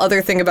single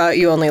other thing about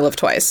You Only Live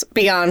Twice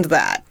beyond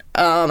that.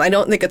 I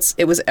don't think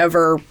it was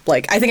ever,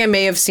 like, I think I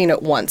may have seen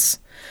it once.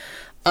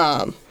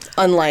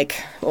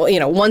 Unlike,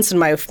 once in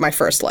my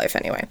first life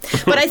anyway.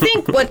 But I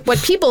think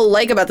what people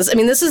like about this, I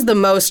mean, this is the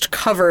most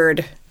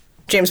covered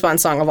James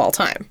Bond song of all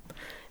time.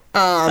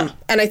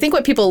 And I think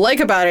what people like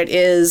about it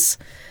is,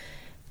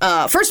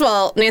 first of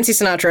all, Nancy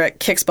Sinatra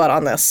kicks butt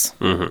on this.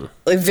 Mm-hmm.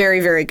 Like,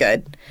 very, very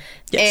good.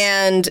 Yes.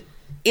 And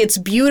it's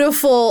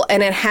beautiful,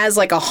 and it has,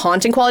 like, a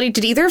haunting quality.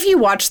 Did either of you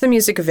watch the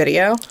music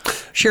video?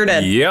 Sure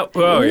did. Yep.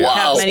 Oh, yeah.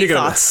 Have many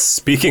thoughts.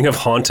 Speaking of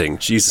haunting,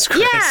 Jesus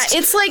Christ. Yeah,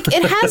 it's like, it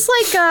definitely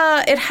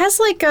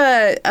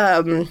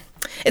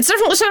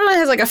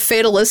has like a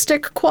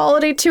fatalistic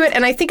quality to it,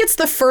 and I think it's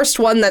the first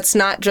one that's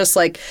not just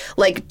like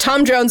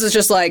Tom Jones is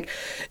just like,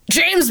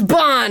 James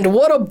Bond,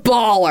 what a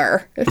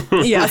baller.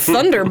 Yeah. A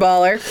thunder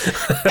baller.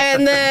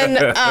 And then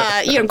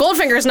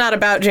Goldfinger is not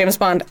about James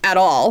Bond at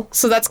all,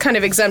 so that's kind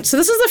of exempt. So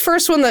this is the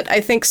first one that I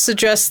think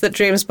suggests that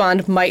James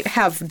Bond might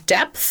have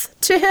depth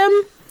to him,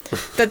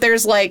 that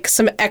there's like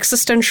some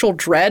existential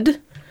dread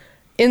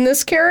in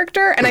this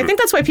character, and I think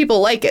that's why people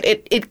like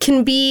it. It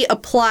can be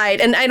applied,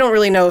 and I don't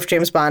really know if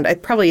James Bond,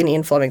 probably in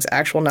Ian Fleming's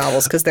actual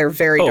novels, because they're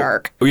very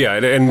dark. Yeah,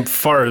 and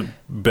far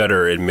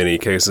better in many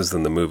cases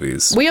than the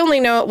movies. We only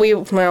know,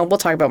 we'll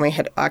talk about when we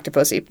hit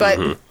Octopussy,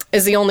 but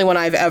is the only one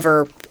I've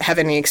ever have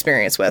any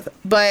experience with.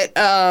 But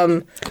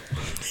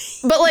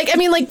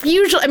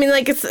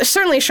it's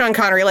certainly Sean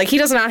Connery, like, he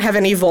does not have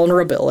any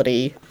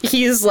vulnerability.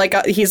 He's like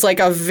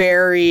a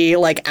very,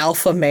 like,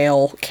 alpha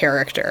male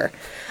character.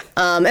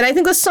 And I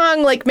think this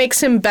song, like,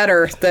 makes him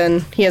better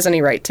than he has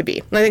any right to be.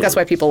 And I think that's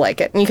why people like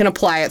it. And you can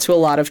apply it to a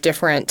lot of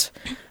different,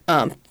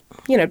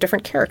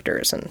 different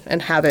characters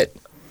and have it.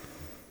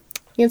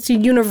 It's a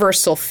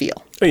universal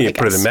feel. You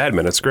put it in Mad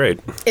Men, it's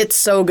great. It's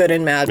so good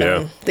in Mad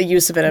Men. Yeah. The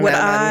use of it in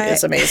Mad Men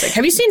is amazing.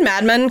 Have you seen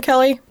Mad Men,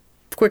 Kelly?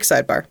 Quick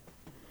sidebar.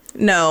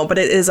 No, but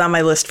it is on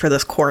my list for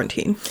this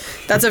quarantine.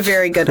 That's a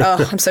very good.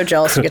 Oh, I'm so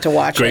jealous you get to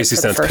watch Gracie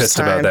it. Gracie sounds pissed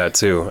about that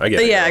too. I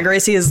get it. Yeah,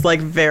 Gracie is like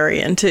very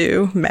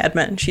into Mad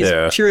Men. She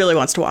really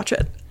wants to watch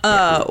it.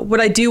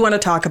 What I do want to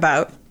talk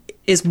about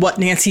is what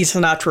Nancy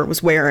Sinatra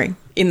was wearing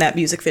in that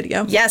music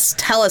video. Yes,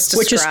 tell us.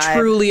 Which is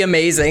truly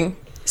amazing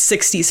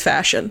 60s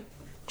fashion.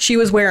 She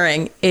was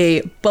wearing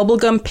a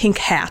bubblegum pink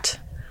hat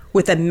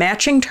with a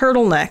matching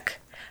turtleneck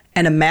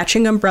and a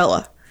matching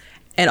umbrella.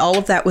 And all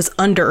of that was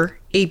under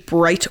a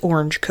bright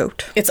orange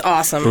coat. It's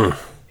awesome.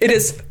 It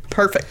is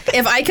perfect.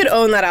 If I could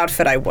own that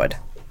outfit, I would.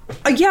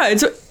 Yeah,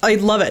 I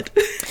love it.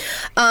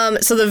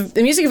 So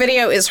the music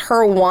video is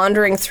her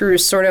wandering through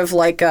sort of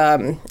like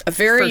a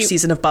very... First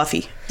season of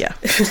Buffy. Yeah.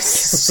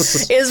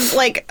 is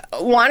like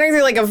wandering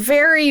through like a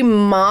very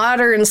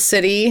modern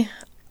city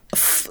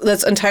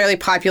that's entirely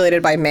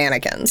populated by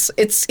mannequins.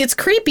 It's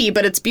creepy,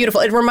 but it's beautiful.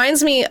 It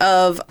reminds me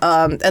of,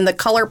 and the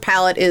color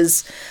palette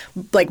is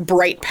like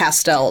bright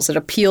pastels. It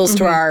appeals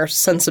to our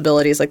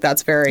sensibilities. Like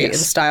that's very in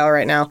style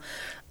right now.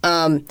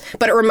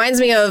 But it reminds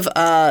me of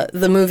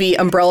the movie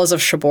Umbrellas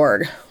of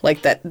Cherbourg.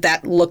 Like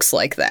that looks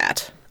like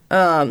that.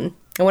 I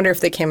wonder if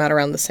they came out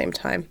around the same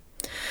time.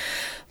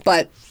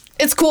 But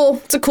it's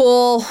cool. It's a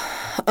cool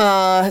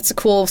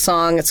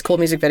song. It's a cool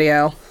music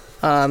video.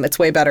 It's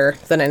way better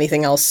than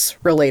anything else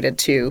related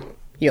to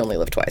You Only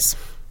Live Twice.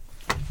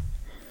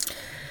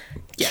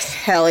 Yes.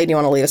 Kelly, do you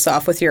want to lead us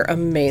off with your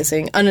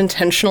amazing,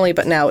 unintentionally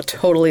but now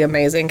totally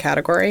amazing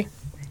category?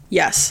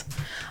 Yes.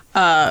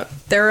 There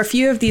are a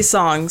few of these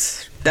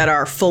songs that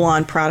are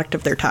full-on product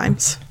of their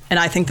times, and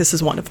I think this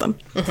is one of them.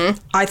 Mm-hmm.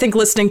 I think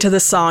listening to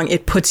this song,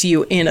 it puts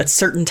you in a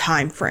certain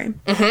time frame.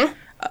 Mm-hmm.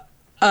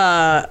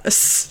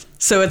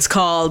 So it's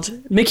called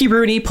Mickey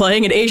Rooney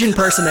playing an Asian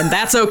person, and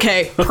that's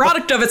okay.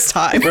 Product of its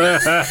time.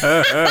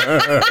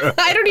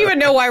 I don't even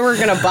know why we're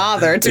going to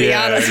bother, to be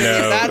honest with you.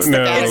 That's the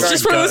category. It's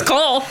just what it was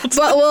called.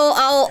 But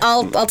well,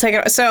 I'll take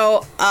it.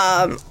 So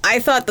I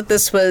thought that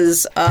this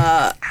was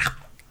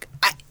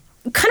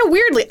kind of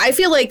weirdly. I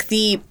feel like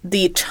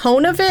the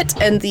tone of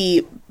it and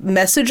the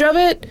message of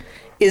it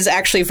is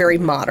actually very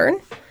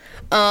modern.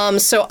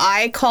 So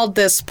I called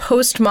this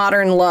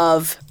Postmodern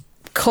Love,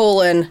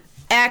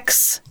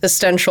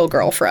 ex-essential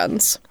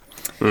girlfriends.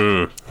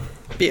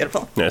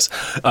 Beautiful. Yes.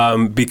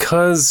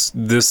 Because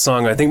this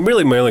song, I think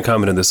really my only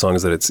comment on this song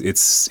is that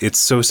it's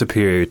so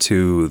superior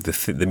to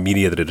the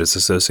media that it is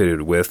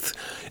associated with,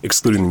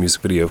 excluding the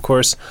music video, of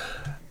course,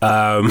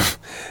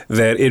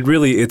 that it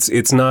really,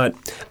 it's not,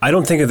 I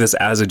don't think of this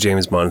as a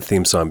James Bond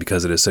theme song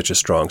because it is such a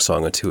strong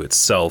song unto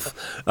itself.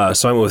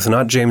 So I went with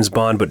not James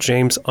Bond, but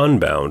James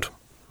Unbound.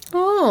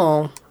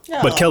 Oh.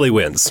 But Kelly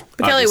wins.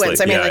 But Kelly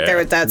wins. I mean,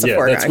 that's a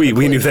foregone.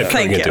 We knew that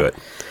going into it.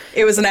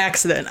 It was an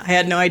accident. I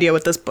had no idea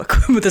what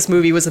this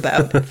movie was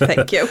about.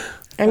 Thank you.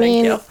 I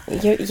mean,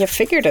 you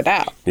figured it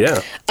out.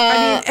 Yeah.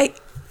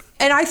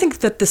 I think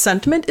that the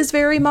sentiment is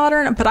very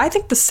modern, but I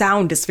think the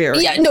sound is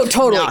very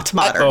totally not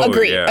modern.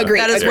 Agree.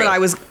 That is what I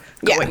was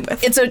going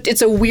with.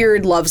 It's a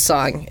weird love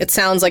song. It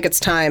sounds like it's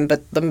time,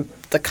 but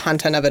the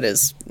content of it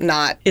is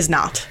not.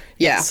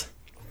 Yeah. Yes.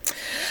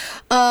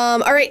 All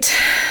right.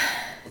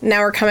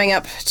 Now we're coming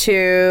up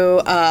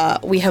to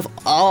We Have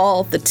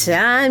All the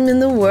Time in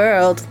the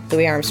World,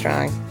 Louis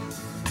Armstrong.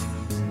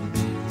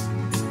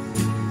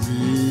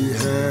 We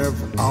have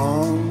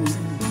all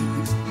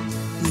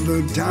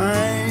the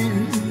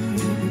time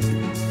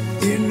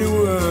in the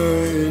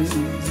world,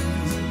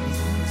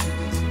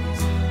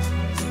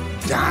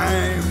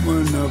 time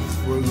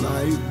enough for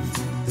life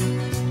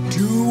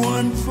to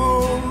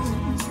unfold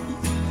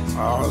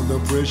all the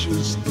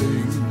precious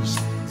things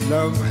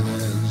love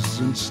has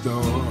in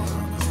store.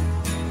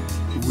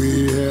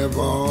 We have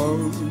all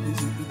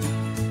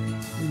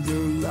the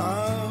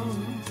love.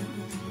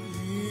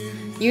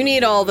 You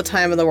need all the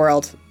time in the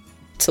world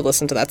to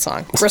listen to that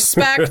song.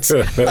 Respect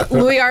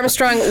Louis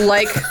Armstrong,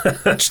 like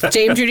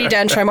Dame Judi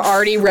Dench. I'm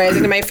already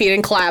rising to my feet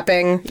and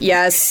clapping.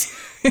 Yes,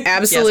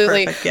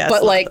 absolutely. Yes, yes,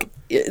 but like,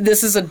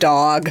 this is a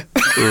dog.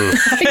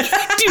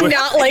 I do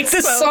not like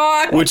this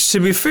song. Which,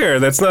 to be fair,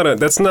 that's not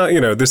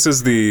this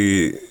is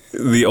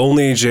the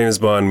only James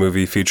Bond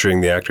movie featuring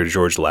the actor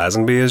George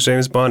Lazenby as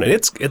James Bond, and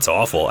it's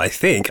awful, I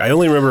think. I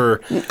only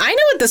remember... I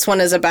know what this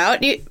one is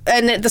about,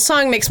 and the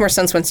song makes more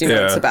sense once you know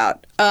what it's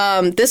about.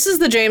 This is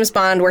the James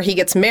Bond where he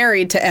gets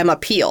married to Emma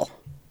Peel.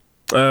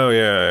 Oh,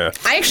 yeah.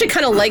 I actually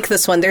kind of like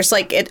this one. There's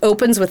it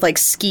opens with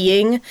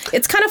skiing.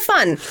 It's kind of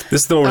fun.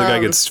 This is the one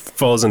where the guy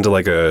falls into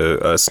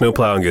a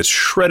snowplow and gets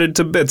shredded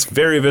to bits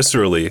very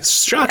viscerally.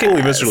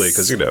 Shockingly viscerally,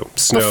 because,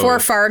 snow. Before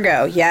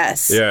Fargo,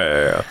 yes.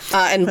 Yeah.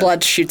 And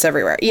blood shoots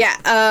everywhere. Yeah.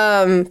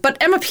 But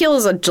Emma Peel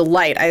is a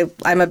delight.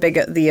 I'm a big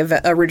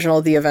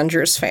original The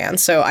Avengers fan,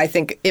 so I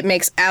think it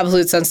makes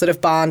absolute sense that if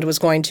Bond was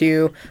going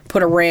to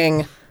put a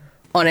ring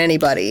on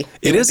anybody,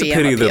 it is a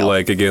pity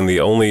that, again, the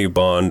only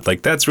Bond,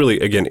 that's really,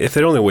 again, if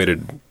they'd only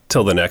waited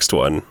till the next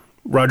one,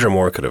 Roger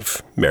Moore could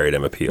have married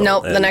Emma Peel.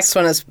 No, the next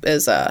one is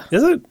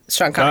it?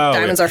 Sean Connery.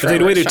 Diamonds Are Forever. If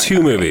they'd waited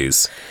 2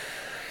 movies.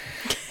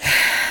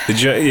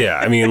 Yeah,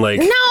 I mean,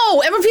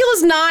 No, Emma Peel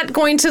is not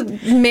going to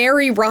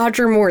marry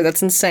Roger Moore.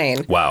 That's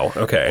insane. Wow,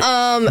 okay.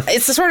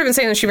 It's sort of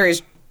insane that she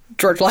marries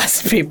George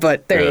Lazenby,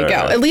 but there you go.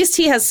 At least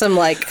he has some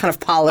kind of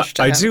polish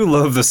to him. I do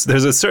love this.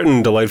 There's a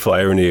certain delightful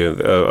irony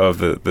of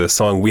the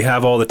song. We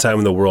have all the time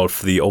in the world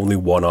for the only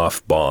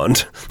one-off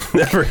Bond.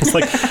 It's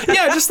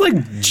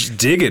just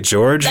dig it,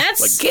 George.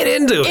 Get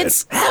into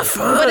it. Have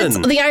fun. But it's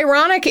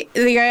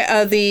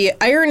the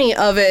irony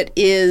of it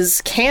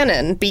is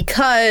canon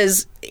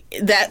because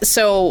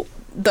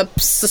the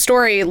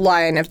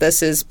storyline of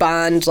this is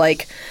Bond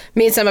like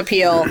meets Emma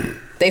Peel.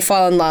 They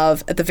fall in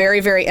love. At the very,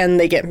 very end,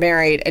 they get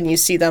married, and you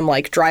see them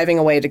like driving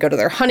away to go to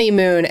their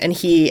honeymoon. And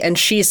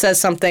she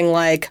says something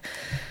like,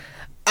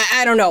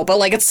 I don't know, but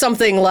like it's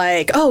something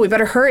like, "Oh, we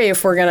better hurry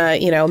if we're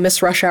gonna,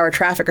 miss rush hour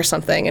traffic or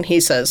something." And he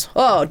says,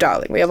 "Oh,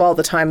 darling, we have all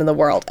the time in the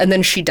world." And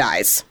then she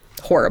dies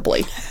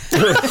horribly.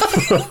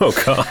 Oh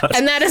God!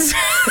 And that is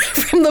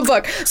from the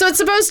book. So it's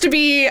supposed to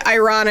be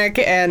ironic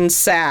and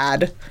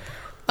sad.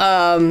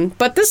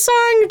 But this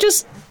song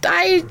just.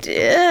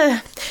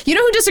 You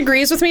know who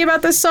disagrees with me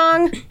about this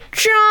song?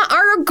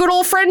 Our good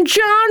old friend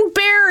John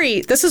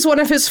Barry. This is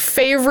one of his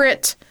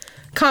favorite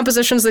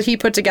compositions that he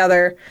put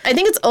together. I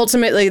think it's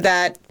ultimately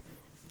that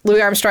Louis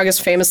Armstrong is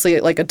famously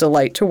like a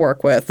delight to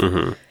work with,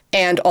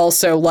 and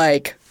also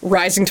like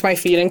rising to my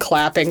feet and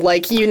clapping,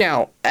 like It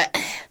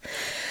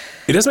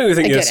does make me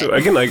think,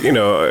 again, like,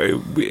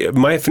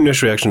 my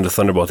initial reaction to the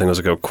Thunderball thing was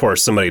like, of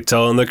course, somebody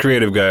telling the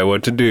creative guy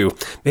what to do.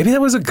 Maybe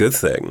that was a good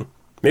thing.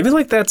 Maybe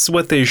like that's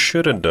what they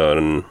should have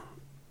done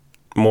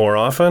more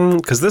often,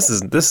 because this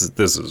is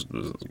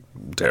a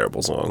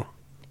terrible song.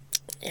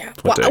 Yeah.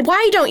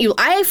 Why don't you?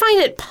 I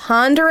find it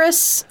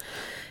ponderous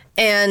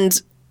and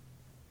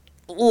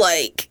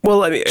like.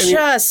 Well, I mean,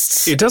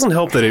 it doesn't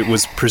help that it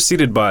was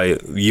preceded by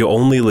 "You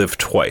Only Live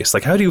Twice."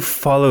 Like, how do you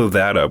follow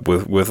that up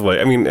with like?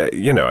 I mean,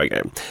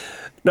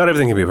 not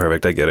everything can be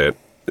perfect. I get it,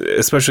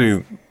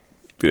 especially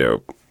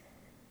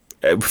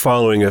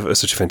following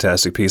such a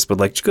fantastic piece, but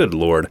like, good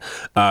Lord.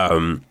 I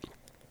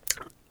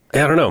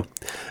don't know.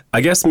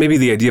 I guess maybe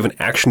the idea of an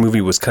action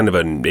movie was kind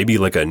of maybe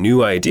like a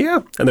new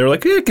idea, and they were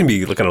like, it can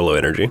be like kind of low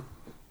energy,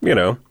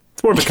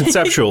 It's more of a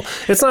conceptual.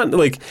 It's not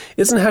like, it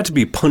doesn't have to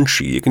be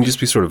punchy. It can just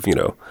be sort of,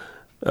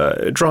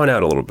 drawn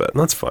out a little bit, and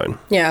that's fine.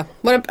 Yeah.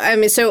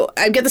 So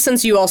I get the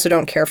sense you also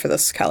don't care for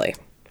this, Kelly.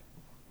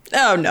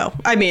 Oh, no.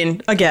 I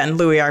mean, again,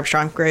 Louis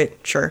Armstrong,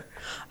 great, sure.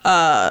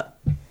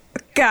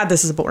 God,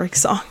 this is a boring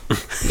song.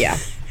 Yeah.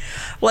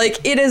 Like,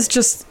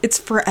 it's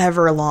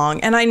forever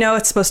long. And I know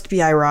it's supposed to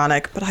be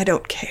ironic, but I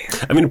don't care.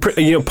 I mean,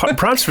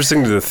 props for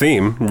singing to the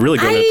theme. Really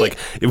good. Like,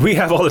 if we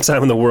have all the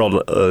time in the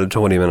world,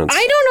 20 minutes.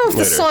 I don't know if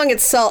the song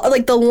itself,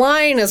 like, the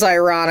line is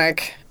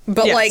ironic.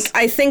 But, Yes. like,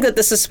 I think that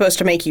this is supposed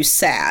to make you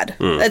sad.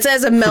 It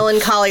has a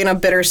melancholy and a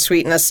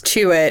bittersweetness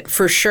to it,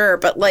 for sure.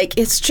 But, like,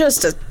 it's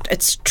just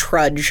it's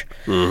trudge.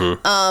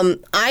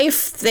 I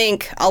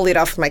think, I'll lead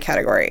off with my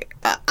category.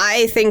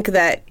 I think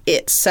that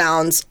it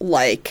sounds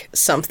like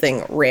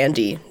something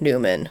Randy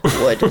Newman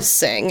would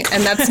sing.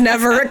 And that's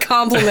never a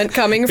compliment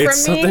coming from me.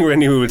 It's something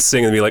Randy would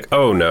sing and be like,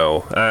 oh,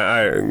 no.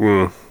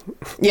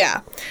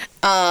 Yeah.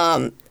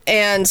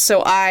 And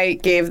so I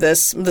gave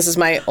this is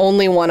my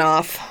only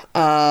one-off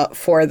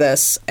for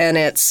this, and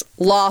it's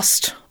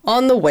Lost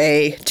on the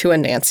Way to a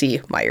Nancy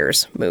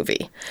Meyers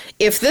movie.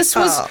 If this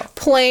was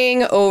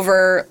playing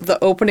over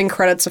the opening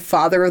credits of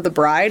Father of the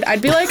Bride,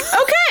 I'd be like,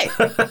 okay,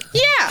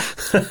 yeah,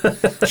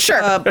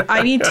 sure.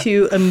 I need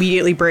to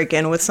immediately break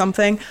in with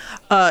something.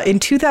 In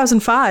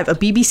 2005, a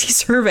BBC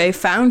survey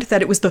found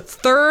that it was the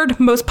third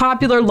most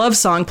popular love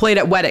song played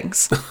at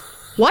weddings.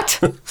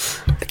 What?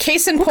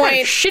 Case in What point,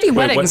 kind of shitty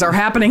weddings are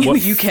happening in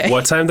the UK?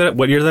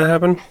 What year did that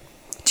happen?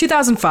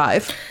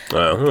 2005.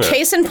 Oh, yeah.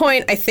 Case in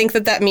point, I think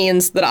that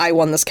means that I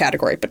won this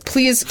category, but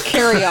please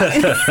carry on.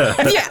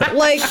 Yeah,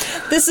 like,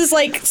 this is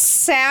like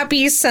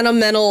sappy,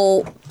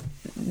 sentimental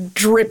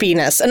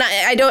drippiness. And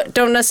I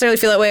don't necessarily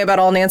feel that way about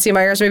all Nancy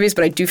Meyers movies,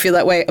 but I do feel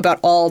that way about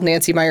all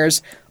Nancy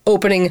Meyers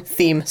opening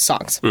theme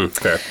songs.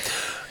 Fair.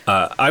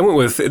 I went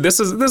with,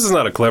 this is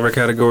not a clever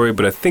category,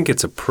 but I think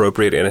it's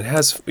appropriate, and it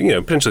has,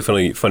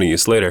 potentially funny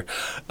use later.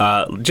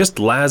 Just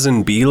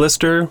Lazenby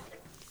B-lister.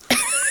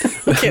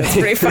 Okay, that's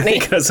pretty funny.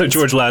 Because of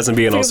George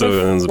Lazenby, and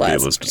also it's a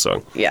B-lister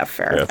song. Yeah,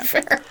 fair.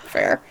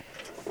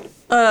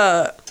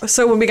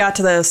 So when we got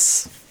to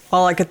this,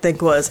 all I could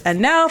think was,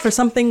 and now for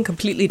something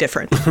completely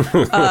different.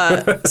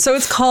 So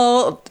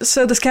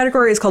this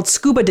category is called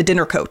Scuba to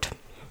Dinner Coat.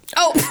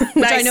 Oh, nice.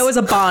 Which I know is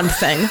a Bond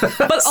thing,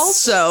 but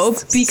also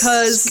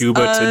because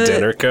Scuba to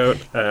dinner coat.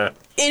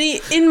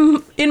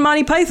 In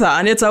Monty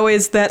Python, it's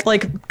always that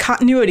like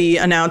continuity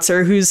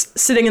announcer who's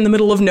sitting in the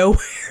middle of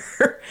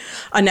nowhere,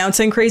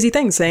 announcing crazy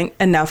things, saying,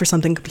 "And now for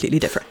something completely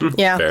different."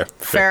 Yeah,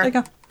 fair.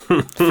 There you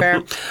go.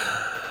 Fair.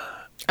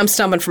 I'm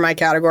stumbling for my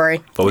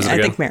category. What was it I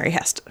again? think Mary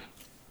has to.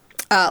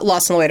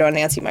 Lost on the Way to a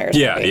Nancy Meyers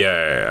movie.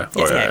 Yeah.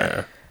 Oh,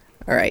 yeah.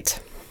 All right.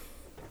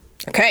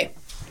 Okay,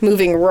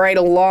 moving right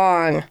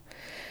along.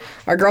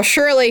 Our girl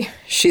Shirley,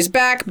 she's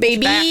back,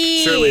 baby.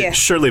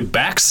 Shirley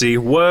Baxi.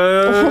 What?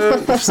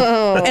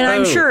 And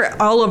I'm sure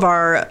all of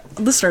our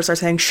listeners are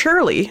saying,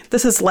 Shirley,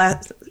 this is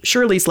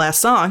Shirley's last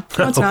song.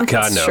 No, it's not.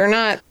 God, no. Sure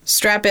not.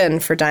 Strap in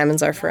for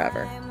Diamonds Are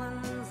Forever.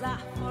 Diamonds are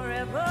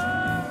forever.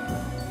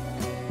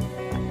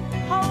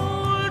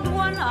 Hold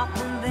one up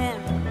and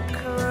then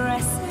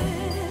caress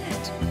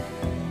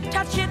it.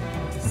 Touch it,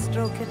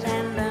 stroke it,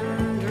 and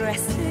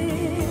undress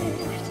it.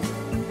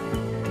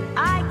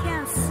 I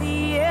can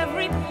see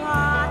every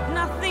part,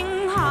 nothing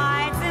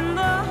hides in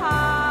the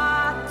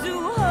heart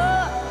to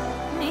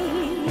hurt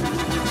me.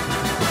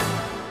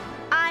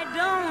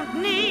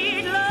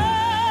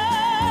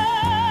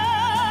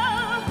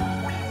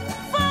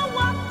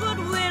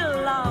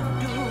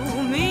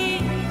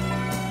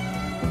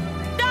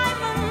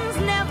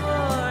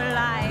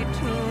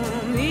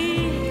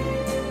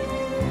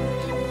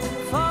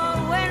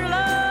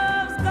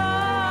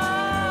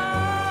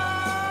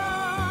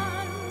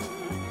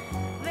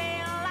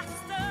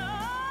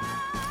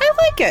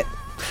 like it.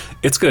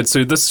 It's good.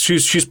 So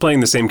she's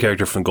playing the same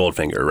character from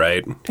Goldfinger,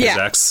 right? His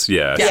Yeah. ex?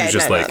 Yeah. Yeah, She's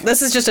just no. like...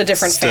 This is just a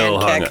different fan still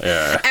hung- kick.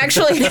 yeah.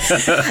 Actually,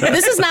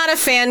 this is not a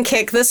fan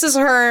kick. This is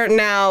her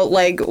now,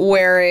 like,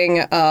 wearing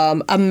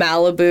a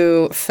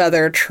Malibu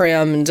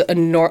feather-trimmed,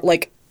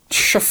 like,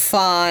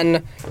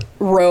 chiffon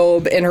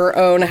robe in her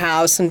own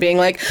house and being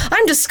like,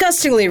 I'm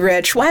disgustingly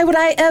rich. Why would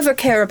I ever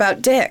care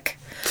about dick?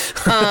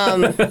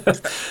 I'm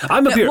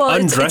up here Well,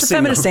 undressing... it's a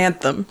feminist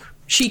anthem.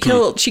 She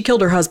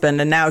killed her husband,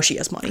 and now she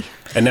has money.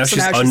 And now So she's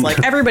now she's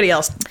like, everybody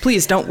else,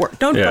 please don't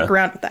Yeah. fuck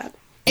around with that.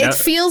 It Yeah.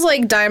 feels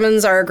like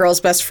diamonds are a girl's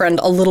best friend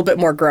a little bit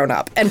more grown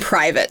up and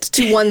private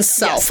to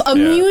oneself.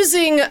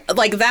 Amusing,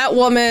 like that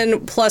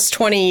woman plus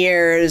 20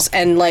 years,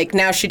 and like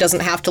now she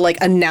doesn't have to like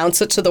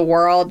announce it to the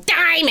world.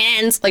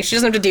 Diamonds! Like she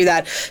doesn't have to do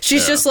that.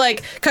 She's just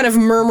like kind of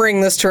murmuring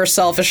this to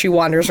herself as she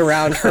wanders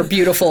around her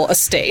beautiful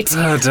estate.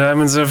 Oh,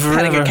 diamonds are forever.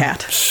 Petting a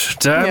cat.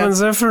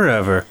 Diamonds are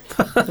forever.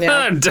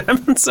 Yeah.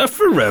 Diamonds are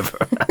forever.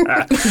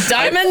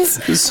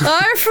 Diamonds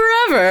are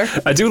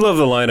forever. I do love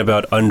the line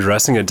about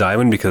undressing a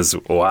diamond because,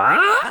 what?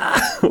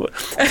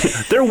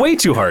 They're way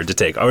too hard to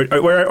take.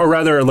 Or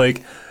rather,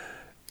 like,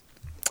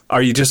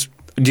 are you just...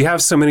 Do you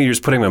have so many you're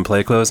just putting them in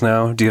play clothes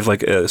now? Do you have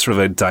like a sort of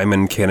a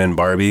diamond cannon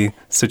Barbie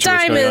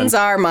situation Diamonds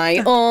going on? are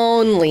my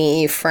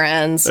only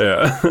friends.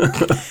 Yeah.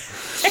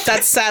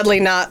 That's sadly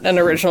not an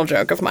original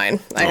joke of mine.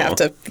 I have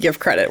to give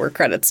credit where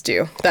credit's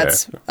due.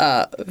 That's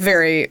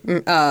very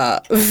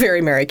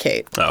Mary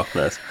Kate. Oh,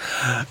 nice.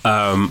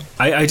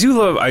 I do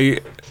love... I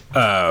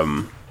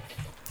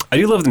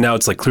do love that now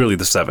it's like clearly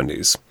the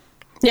 70s.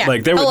 Yeah.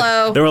 Like they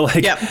Hello. were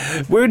like,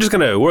 Yep. we're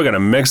gonna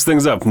mix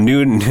things up.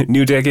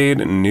 New decade,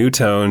 new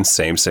tone,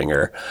 same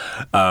singer.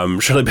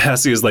 Shirley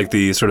Bassey is like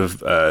the sort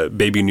of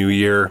baby New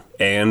Year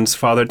and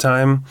Father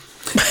Time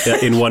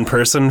in one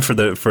person for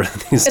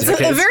these It's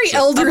decades. a very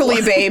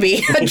elderly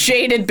baby, a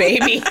jaded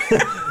baby.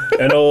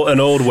 an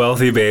old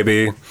wealthy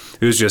baby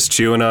who's just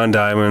chewing on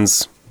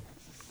diamonds,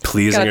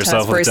 pleasing Got a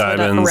yourself with bracelet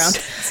diamonds.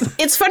 around.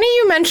 It's funny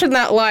you mentioned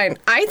that line.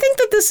 I think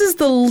that this is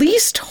the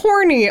least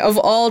horny of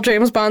all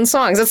James Bond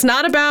songs. It's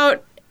not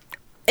about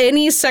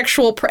any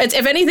sexual...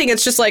 if anything,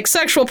 it's just like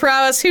sexual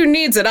prowess. Who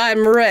needs it?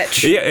 I'm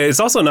rich. Yeah, it's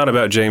also not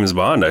about James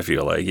Bond, I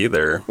feel like,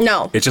 either.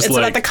 No, It's just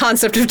about like... the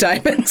concept of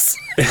diamonds.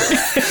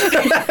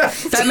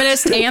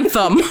 Feminist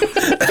anthem.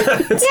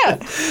 Yeah.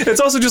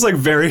 It's also just like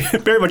very,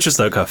 very much just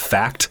like a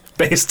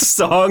fact-based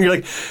song. You're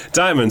like,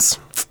 diamonds,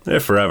 they're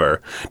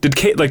forever. Did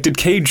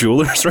Kay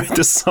Jewelers write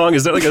this song?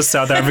 Is there like a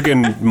South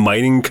African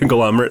mining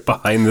conglomerate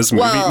behind this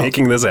movie Well,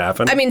 making this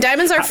happen? I mean,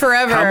 diamonds are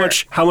forever.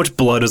 How much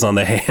blood is on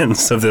the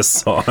hands of this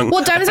song?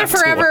 Well, Diamonds Are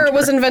Forever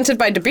was invented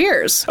by De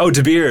Beers. Oh,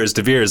 De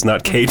Beers,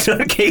 not Kay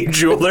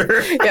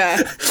Jeweler.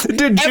 Yeah.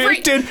 Did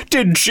Every-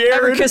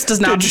 Jared? Kiss does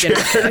not begin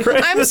with Jared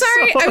write I'm this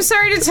sorry. song? I'm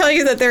sorry to tell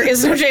you that there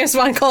is no James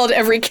Bond called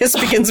Every Kiss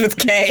Begins with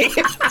K.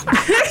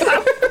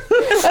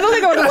 I don't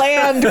think it would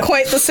land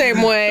quite the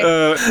same way.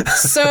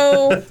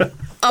 So,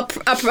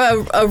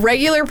 a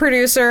regular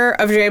producer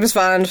of James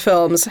Bond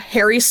films,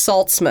 Harry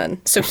Saltzman.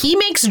 So he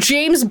makes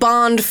James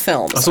Bond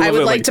films. Also I love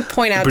would that, like to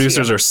point out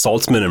producers to you. are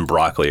Saltzman and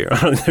Broccoli.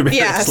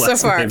 Yeah, so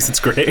last far. names. It's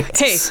great.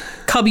 Hey,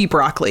 Cubby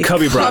Broccoli.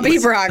 Cubby Broccoli.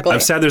 Cubby Broccoli. I'm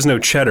sad there's no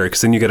cheddar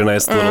because then you get a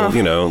nice little,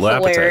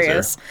 appetizer.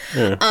 Hilarious.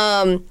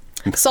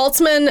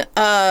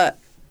 Saltzman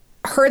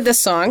heard this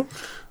song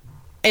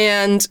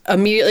and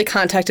immediately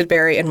contacted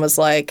Barry and was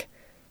like,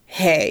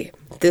 hey,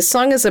 this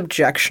song is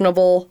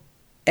objectionable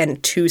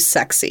and too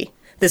sexy.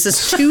 This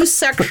is too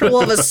sexual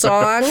of a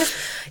song.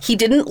 He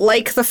didn't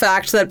like the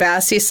fact that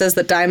Bassey says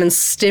that diamonds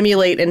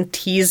stimulate and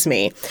tease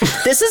me.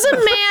 This is a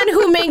man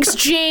who makes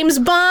James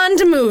Bond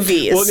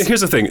movies. Well,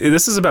 here's the thing.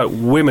 This is about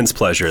women's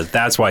pleasure.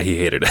 That's why he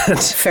hated it.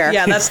 Fair.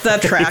 Yeah,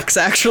 that tracks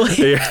actually.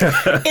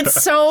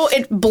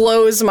 It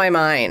blows my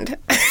mind.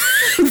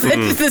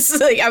 This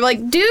is like, I'm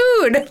like,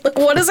 dude,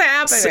 what is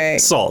happening?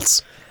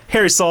 Salts.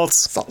 Harry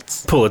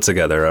Salts. Pull it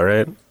together, all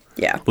right?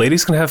 Yeah.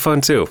 Ladies can have fun,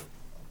 too.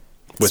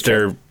 With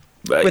their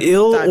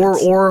ill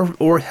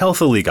or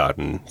healthily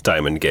gotten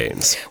diamond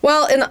gains.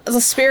 Well, in the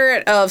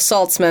spirit of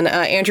Saltzman,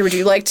 Andrew, would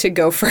you like to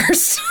go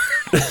first?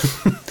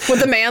 Would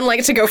the man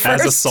like to go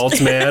first? As a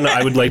salt man,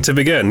 I would like to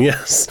begin,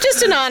 yes.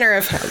 Just in honor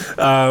of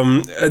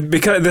him.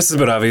 Because this is a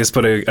bit obvious,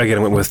 but again,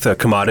 I went with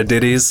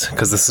Commodities,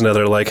 because this is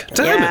another, like,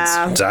 diamonds.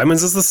 Yeah.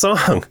 Diamonds is the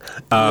song.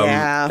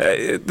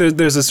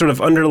 There's a sort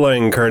of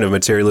underlying current of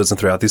materialism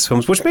throughout these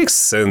films, which makes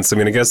sense. I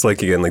mean, I guess,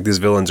 like, again, like, these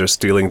villains are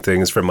stealing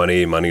things for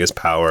money. Money is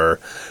power.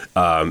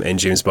 And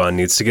James Bond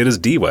needs to get his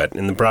D wet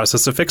in the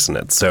process of fixing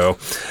it. So,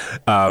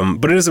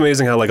 but it is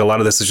amazing how, like, a lot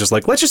of this is just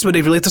like, let's just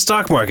manipulate the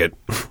stock market.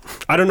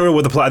 I don't know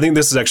what the plot. I think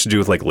this is actually to do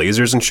with like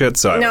lasers and shit.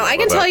 So No, I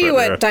can tell you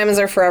what Diamonds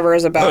Are Forever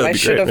is about. Oh, that'd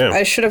be great, yeah.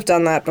 I should have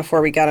done that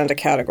before we got into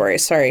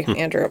categories. Sorry,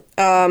 Andrew.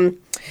 Diamonds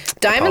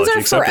Apology Are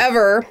accepted.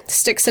 Forever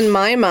sticks in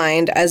my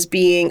mind as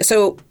being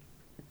so.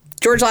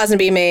 George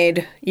Lazenby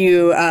made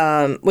you.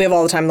 We Have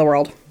All the Time in the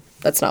World.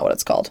 That's not what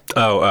it's called.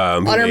 Oh,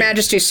 On Her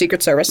Majesty's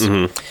Secret Service.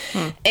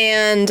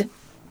 And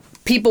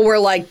people were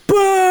like,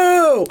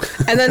 boo!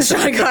 And then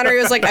Sean Connery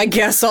was like, I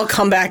guess I'll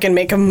come back and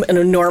make him an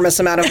enormous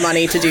amount of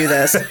money to do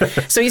this.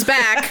 So he's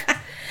back.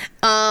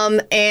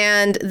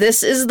 And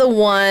this is the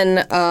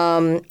one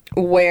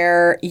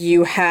where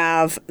you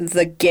have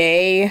the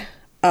gay...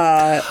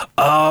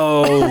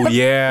 Oh,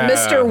 yeah.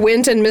 Mr.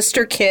 Wint and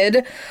Mr.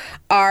 Kidd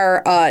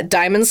are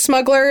diamond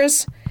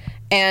smugglers,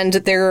 and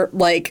they're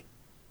like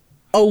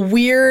a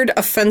weird,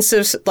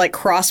 offensive like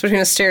cross between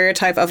a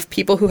stereotype of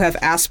people who have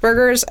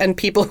Asperger's and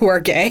people who are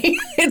gay.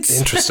 It's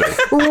Interesting.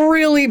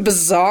 really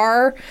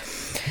bizarre.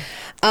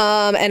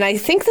 And I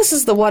think this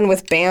is the one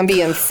with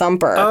Bambi and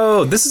Thumper.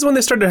 Oh, this is when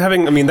they started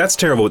having, I mean, that's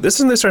terrible. This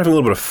is when they started having a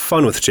little bit of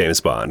fun with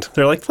James Bond.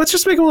 They're like, let's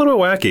just make him a little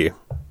bit wacky.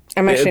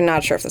 I'm actually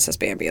not sure if this is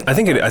Bambi and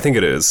Thumper. I think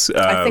it is.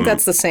 I think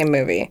that's the same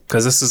movie.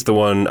 Because this is the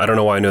one, I don't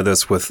know why I know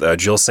this, with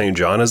Jill St.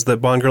 John as the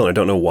Bond girl, and I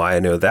don't know why I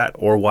know that,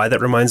 or why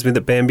that reminds me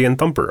that Bambi and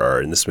Thumper are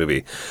in this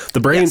movie. The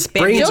brains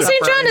Bambi Jill and are... St.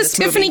 Thumper John in is this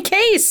Tiffany movie.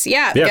 Case.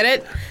 Yeah, Yeah. get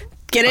it?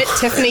 Get it?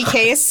 Tiffany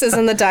Case is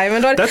in the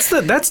diamond one. That's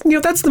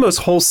the most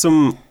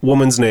wholesome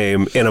woman's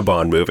name in a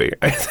Bond movie,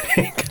 I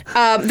think.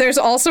 There's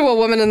also a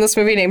woman in this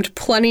movie named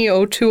Plenty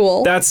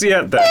O'Toole.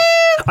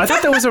 I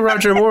thought that was a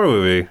Roger Moore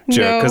movie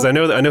joke, because I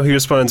know he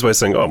responds by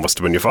saying, "Oh, it must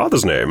have been your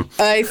father's name."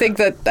 I think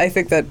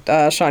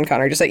that Sean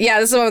Connery just said, yeah,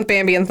 this is the one with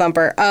Bambi and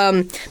Thumper.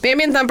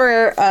 Bambi and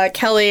Thumper,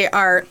 Kelly,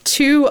 are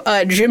two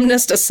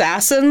gymnast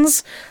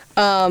assassins.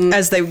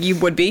 As you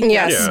would be.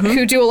 Yes, Yeah.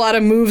 who do a lot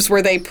of moves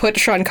where they put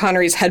Sean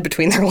Connery's head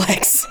between their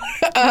legs.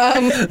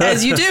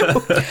 As you do.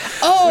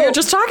 We were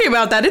just talking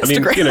about that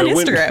Instagram. you know, on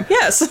when- Instagram.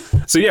 Yes.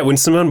 So yeah, when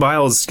Simone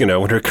Biles,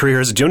 when her career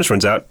as a gymnast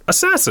runs out,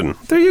 assassin.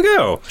 There you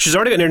go. She's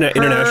already got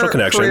international Her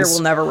connections. career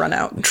will never run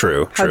out.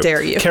 True. How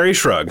dare you. Carrie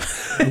Shrug.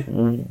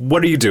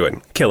 What are you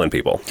doing? Killing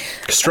people.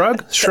 Shrug?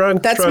 That's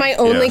Shrug? my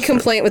only Yeah.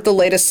 complaint with the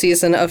latest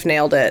season of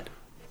Nailed It.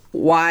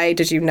 Why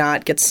did you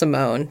not get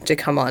Simone to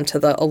come on to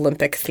the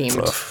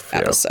Olympic-themed yeah.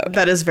 episode?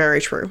 That is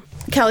very true.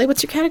 Kelly,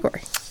 what's your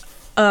category?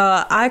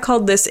 I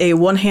called this a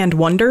one-hand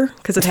wonder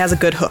because it has a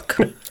good hook.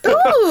 And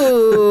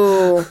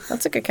Ooh,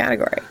 that's a good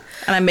category.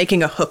 I'm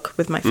making a hook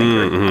with my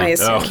finger. I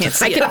assume. Oh. Can't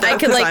see I it, could, though,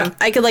 'cause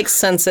I could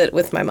sense it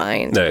with my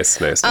mind. Nice.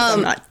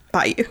 I'm not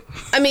by you.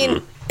 I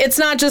mean, it's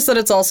not just that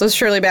it's also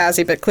Shirley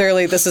Bassey, but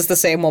clearly this is the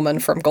same woman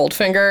from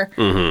Goldfinger.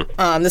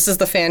 Mm-hmm. This is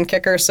the fan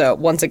kicker. So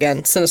once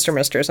again, Sinister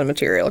Misters and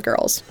Material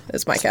Girls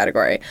is my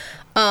category.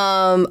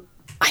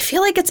 I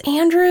feel like it's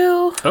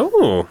Andrew.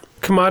 Oh,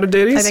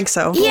 commodities? I think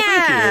so. Yeah.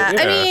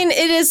 Yeah. I mean,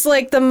 it is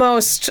like the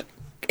most.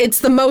 It's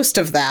the most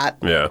of that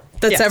Yeah.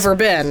 that's Yes. ever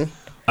been.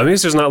 I mean,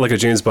 there's not like a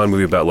James Bond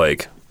movie about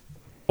like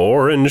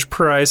orange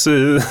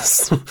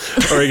prices or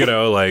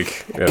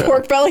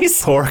Pork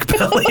bellies. pork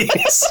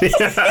bellies. Yeah.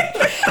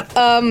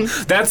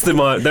 That's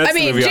the that's I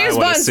mean, the movie James I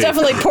want to Bond's see.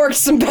 definitely porked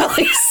some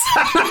bellies.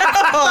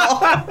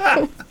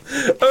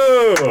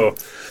 Oh,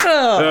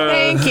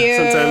 Thank you.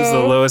 sometimes the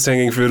lowest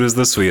hanging fruit is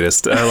the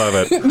sweetest. I love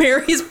it.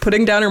 Mary's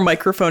putting down her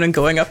microphone and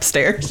going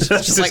upstairs. She's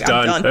just like,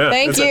 done. I'm done. Yeah.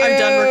 Thank you. I'm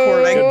done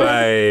recording.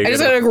 Goodbye. I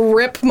just had to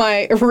rip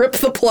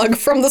the plug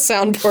from the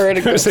soundboard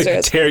and go Just like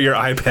upstairs. tear your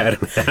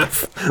iPad in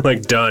half.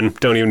 Like done.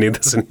 Don't even need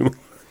this anymore.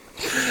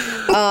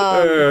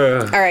 All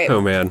right.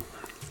 Oh man.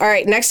 All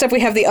right. Next up, we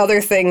have the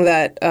other thing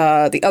that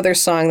the other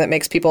song that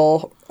makes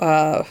people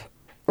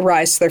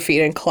rise to their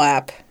feet and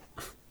clap.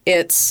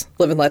 It's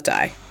 "Live and Let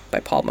Die" by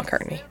Paul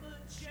McCartney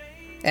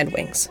and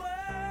Wings. world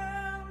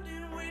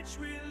in which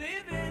we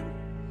live in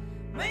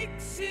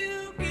makes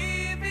you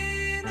give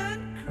in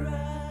and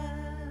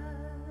cry.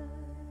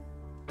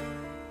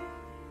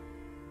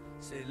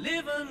 Say,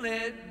 live and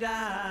let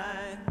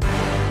die.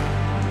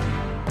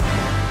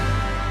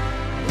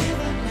 Live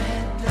and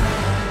let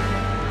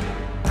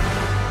die.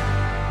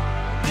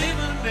 Live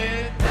and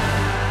let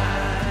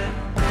die.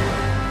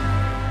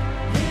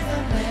 Live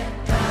and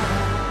let die.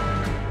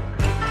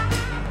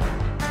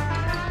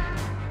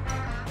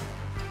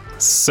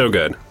 So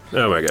good.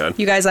 Oh my god.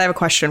 You guys, I have a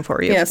question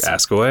for you. Yes.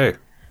 Ask away.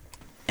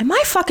 Am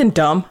I fucking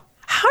dumb?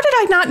 How did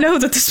I not know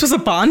that this was a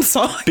Bond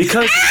song?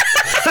 Because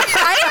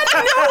I had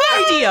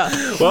no idea.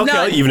 well, None.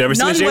 Kelly, you've never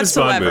seen a None James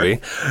Bond whatsoever.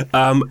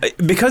 movie.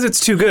 Because it's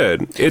too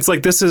good. It's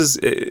like this is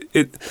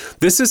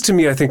to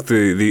me, I think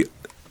the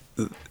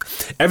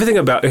everything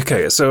about.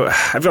 Okay, so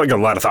I feel like a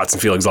lot of thoughts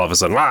and feelings all of a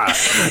sudden.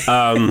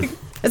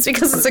 It's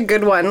because it's a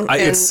good one. and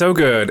It's so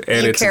good,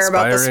 and you it's care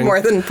inspiring. about this more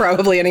than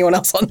probably anyone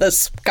else on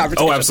this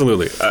conversation. Oh,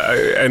 absolutely,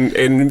 and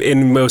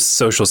in most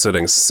social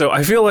settings. So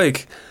I feel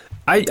like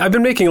I've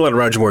been making a lot of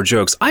Roger Moore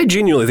jokes. I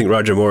genuinely think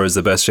Roger Moore is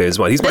the best James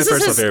Bond. He's my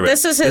personal favorite.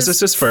 This is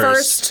his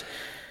first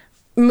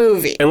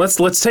movie. And let's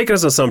take it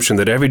as an assumption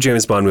that every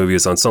James Bond movie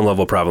is on some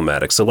level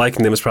problematic. So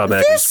liking them is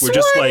problematic. This we're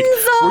just one, like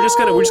we're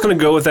just gonna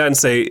go with that and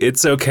say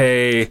it's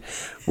okay.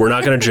 We're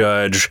not gonna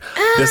judge.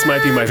 This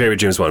might be my favorite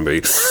James Bond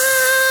movie.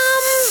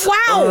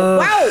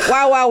 Wow.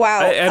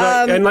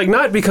 And like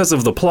not because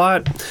of the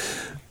plot,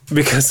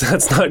 because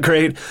that's not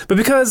great, but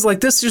because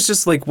like this is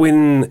just like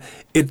when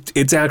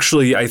it's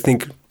actually, I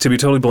think, to be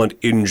totally blunt,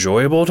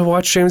 enjoyable to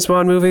watch James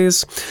Bond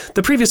movies.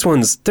 The previous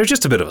ones, they're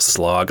just a bit of a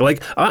slog.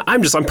 Like,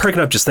 I'm perking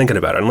up just thinking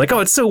about it. I'm like, oh,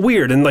 it's so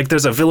weird. And like,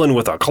 there's a villain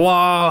with a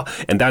claw,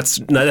 and that's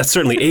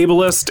certainly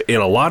ableist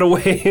in a lot of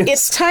ways.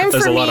 It's time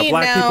There's for a lot me of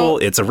black now people.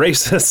 It's a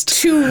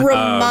racist. to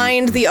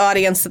remind the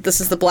audience that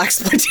this is the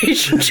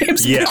blaxploitation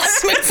James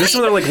Yes. Bond movie. This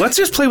one, they're like, let's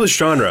just play with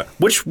genre.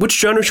 Which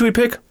genre should we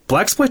pick?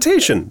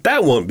 Blaxploitation.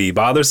 That won't be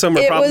bothersome or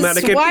It was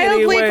problematic in any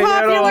wildly way at all.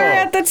 popular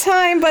at the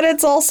time, but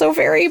it's also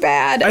very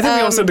bad. I think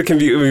we also have to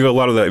conview a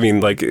lot of that. I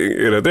mean, like,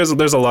 you know,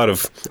 there's a lot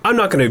of. I'm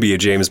not going to be a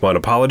James Bond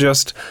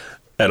apologist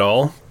at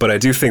all, but I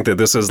do think that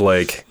this is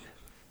like,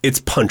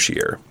 it's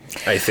punchier.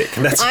 I think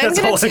that's I'm all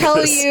going to I'm tell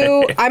gonna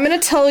you. say. I'm going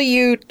to tell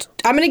you.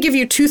 I'm going to give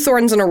you 2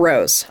 thorns and a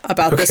rose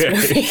about this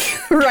movie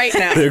right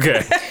now.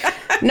 Okay.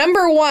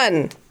 Number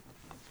 1,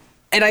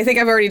 and I think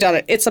I've already done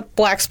it. It's a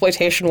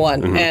blaxploitation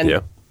one, and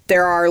yeah.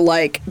 there are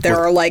like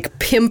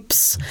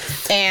pimps,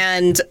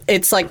 and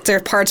it's like there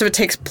parts of it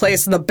takes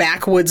place in the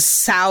backwoods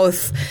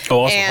South.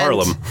 Oh, also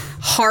and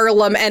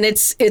Harlem, and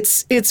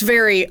it's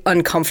very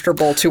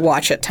uncomfortable to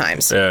watch at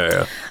times.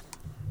 Yeah.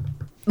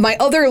 My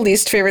other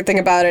least favorite thing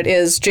about it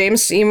is Jane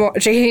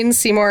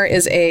Seymour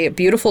is a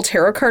beautiful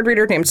tarot card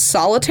reader named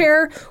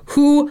Solitaire,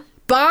 who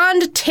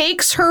Bond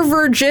takes her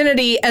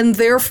virginity, and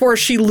therefore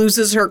she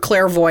loses her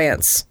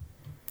clairvoyance.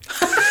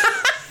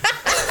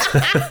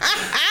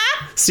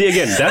 See,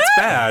 again, that's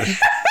bad,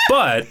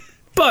 but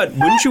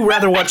wouldn't you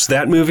rather watch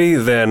that movie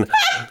than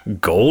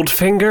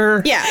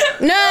Goldfinger? Yeah.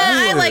 No,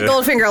 I like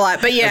Goldfinger a lot,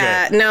 but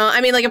yeah, Okay. no,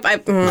 I mean, like, if I,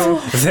 but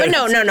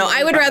no,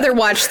 I would rather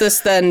watch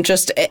this than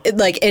just,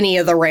 like, any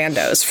of the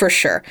randos, for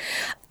sure.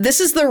 This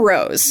is the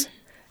Rose.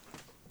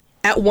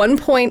 At one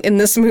point in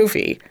this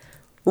movie,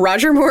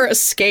 Roger Moore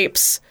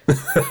escapes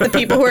the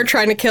people who are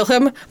trying to kill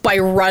him by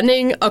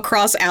running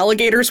across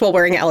alligators while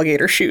wearing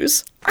alligator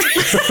shoes.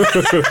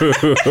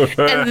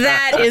 And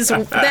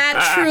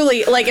that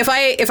truly, like, if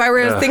I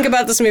were to think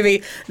about this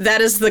movie,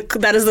 that is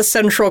the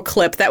central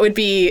clip. That would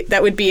be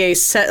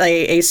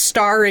a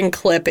starring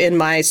clip in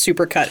my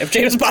supercut of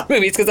James Bond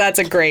movies, because that's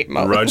a great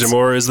moment. Roger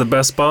Moore is the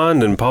best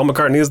Bond, and Paul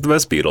McCartney is the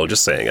best Beatle.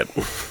 Just saying it.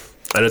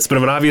 And it's a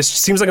bit of an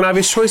seems like an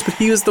obvious choice, but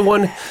he was the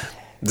one.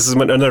 This is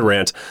another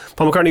rant.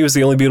 Paul McCartney was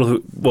the only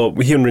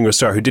Beatle he and Ringo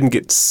Starr, who didn't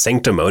get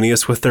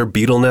sanctimonious with their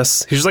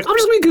Beatleness. He's just like, I'm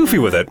just going to be goofy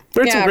with it.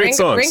 They had some great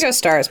songs. Ringo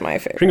Starr is my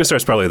favorite. Ringo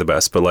Starr's probably the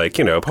best, but like,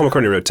 you know, Paul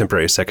McCartney wrote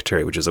Temporary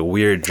Secretary, which is a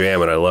weird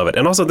jam, and I love it.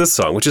 And also this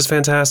song, which is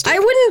fantastic. I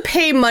wouldn't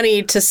pay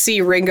money to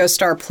see Ringo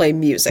Starr play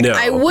music. No,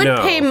 I would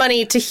no. pay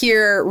money to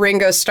hear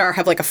Ringo Starr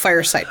have like a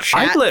fireside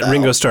chat. I'd let though.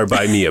 Ringo Starr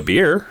buy me a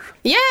beer.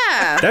 Yeah.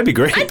 That'd be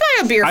great. I'd buy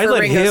a beer for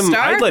Ringo Starr.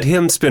 I'd let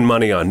him spend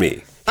money on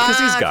me. Because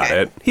he's got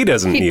okay. it. He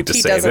doesn't need to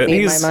he save doesn't it.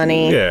 need my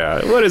money.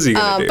 Yeah, what is he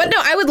going to do? But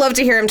no, I would love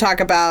to hear him talk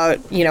about,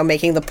 you know,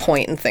 making the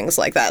point and things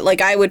like that.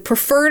 Like, I would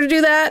prefer to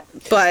do that,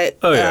 but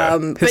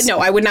but no,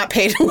 I would not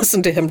pay to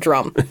listen to him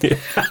drum.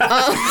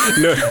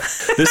 No,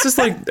 this is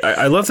like,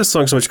 I love this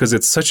song so much because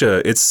it's such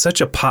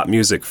a pop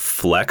music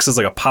flex. It's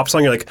like a pop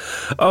song. You're like,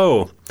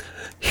 oh,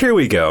 here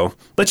we go.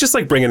 Let's just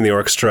like bring in the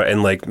orchestra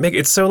and like make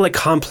it so like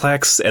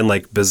complex and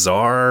like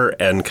bizarre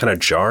and kind of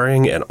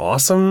jarring and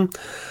awesome.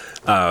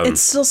 It's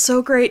still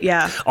so great,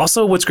 yeah.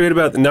 Also, what's great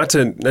about, not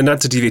to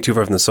deviate too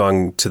far from the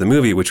song to the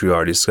movie, which we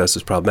already discussed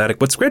is problematic,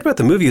 what's great about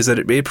the movie is that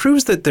it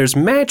proves that there's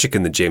magic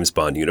in the James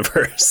Bond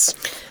universe.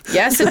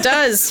 Yes, it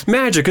does.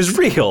 Magic is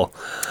real.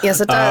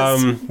 Yes, it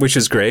does. Which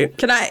is great.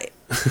 Can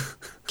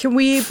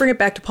we bring it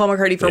back to Paul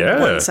McCartney for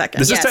 1 second?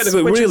 This Yes, is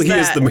technically, which really,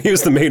 is he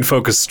is the main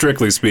focus,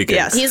 strictly speaking.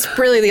 Yes. He's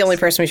really the only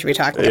person we should be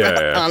talking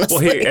about,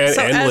 honestly. Well, and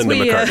as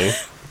Linda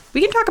McCartney.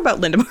 We can talk about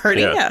Linda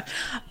McCartney,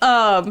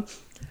 yeah.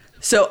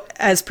 So,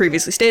 as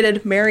previously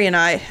stated, Mary and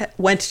I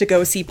went to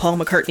go see Paul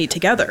McCartney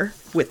together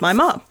with my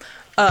mom.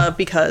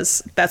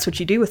 Because that's what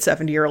you do with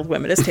 70-year-old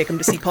women, is take them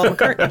to see Paul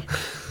McCartney.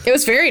 It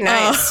was very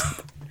nice.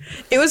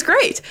 It was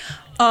great.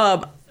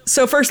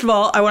 So first of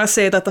all, I want to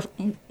say that the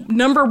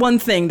number one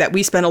thing that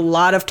we spent a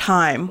lot of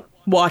time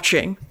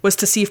watching was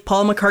to see if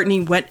Paul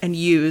McCartney went and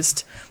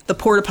used the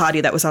porta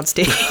potty that was on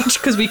stage,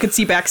 because we could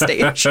see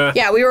backstage.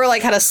 Yeah, we were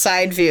like had a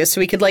side view,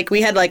 so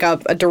we had like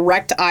a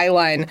direct eye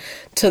line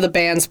to the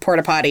band's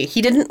porta potty.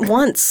 He didn't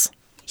once.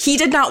 He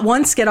did not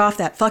once get off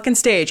that fucking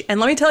stage. And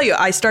let me tell you,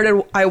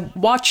 I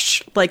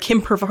watched like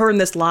him perform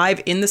this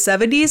live in the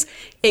 70s,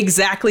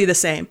 exactly the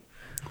same.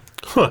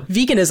 Huh.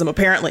 Veganism,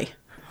 apparently.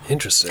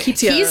 Interesting.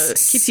 Keeps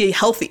you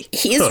healthy.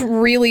 He's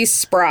really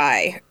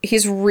spry.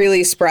 He's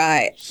really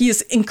spry.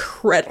 He's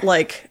incredible.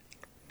 Like,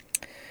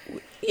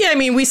 yeah, I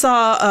mean, we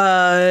saw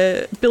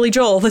Billy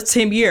Joel the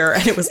same year,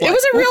 and it was like... It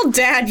was a real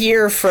dad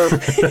year for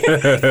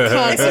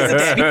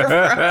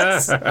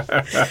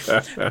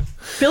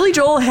Billy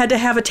Joel had to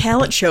have a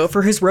talent show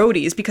for his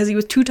roadies because he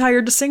was too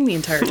tired to sing the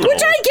entire time.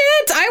 Which I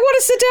get. I want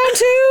to sit down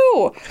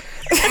too.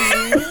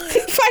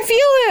 If I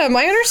feel him,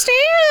 I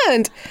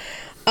understand.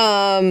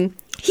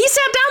 He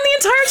sat down the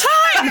entire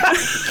time.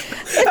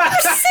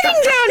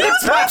 Sitting down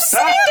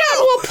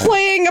while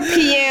playing a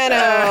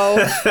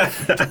piano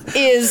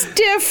is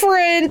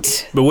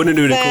different. But wouldn't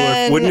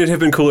it have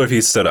been cooler if he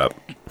stood up?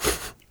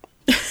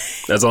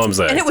 That's all I'm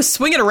saying. And it was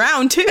swinging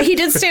around too. He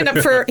did stand up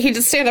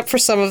for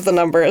some of the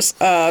numbers,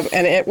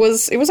 and it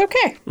was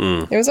okay.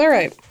 It was all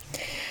right.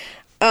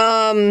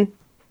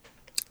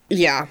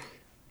 Yeah.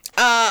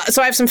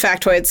 So I have some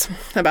factoids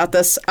about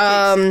this.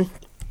 Paul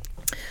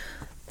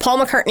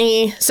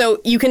McCartney.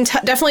 So you can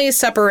definitely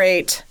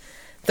separate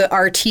the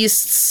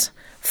artistes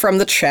from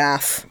the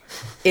chaff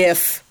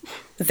if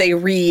they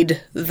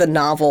read the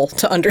novel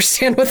to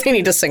understand what they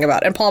need to sing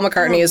about, and Paul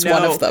McCartney is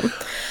one of them.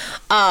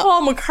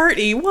 Paul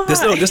McCartney, why?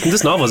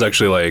 This novel is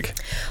actually like...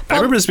 I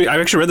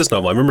actually read this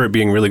novel. I remember it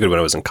being really good when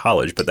I was in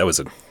college, but that was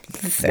a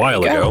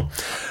while ago.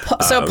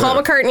 So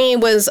Paul McCartney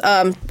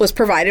was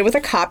provided with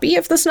a copy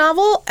of this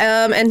novel,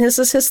 and this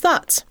is his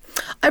thoughts.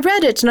 I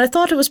read it, and I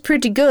thought it was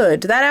pretty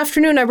good. That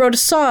afternoon, I wrote a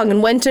song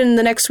and went in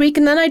the next week,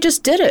 and then I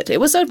just did it. It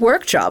was a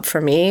work job for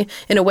me,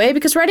 in a way,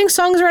 because writing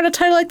songs around a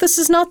title like this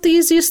is not the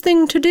easiest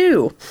thing to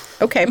do.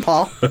 Okay,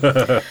 Paul.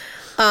 The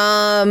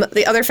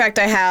other fact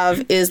I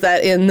have is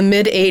that in the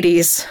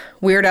mid-'80s,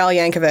 Weird Al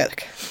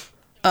Yankovic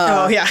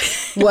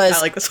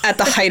was like this one. at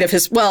the height of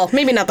his... Well,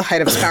 maybe not the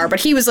height of his power, but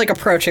he was, like,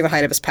 approaching the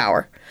height of his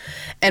power.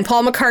 And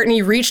Paul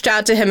McCartney reached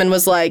out to him and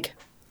was like...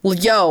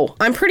 Yo,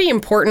 I'm pretty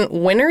important.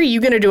 When are you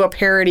going to do a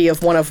parody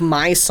of one of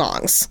my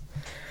songs?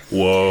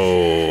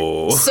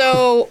 Whoa.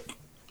 So,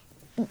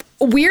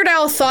 Weird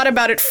Al thought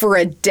about it for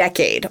a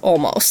decade,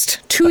 almost.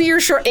 2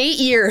 years short, 8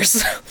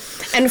 years.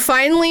 And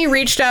finally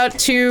reached out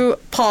to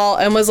Paul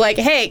and was like,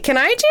 hey, can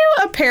I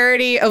do a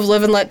parody of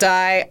Live and Let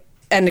Die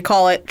and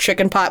call it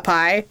Chicken Pot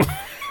Pie?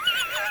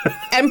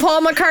 And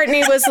Paul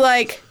McCartney was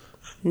like,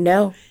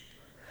 no.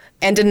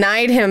 And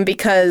denied him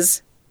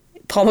because...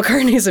 Paul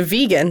McCartney is a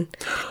vegan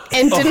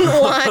and didn't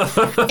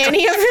want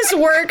any of his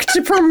work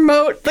to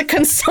promote the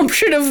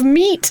consumption of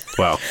meat.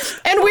 Wow.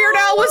 And Weird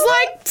Al was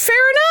like, fair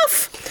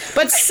enough.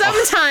 But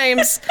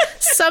sometimes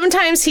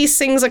he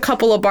sings a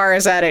couple of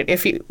bars at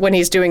it when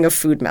he's doing a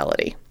food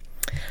melody.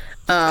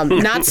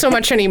 Not so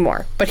much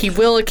anymore, but he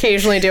will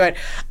occasionally do it.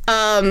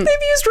 They've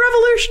used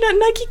Revolution at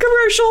Nike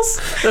commercials.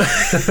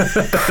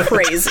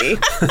 Crazy.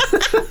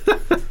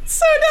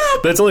 So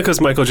dumb. That's only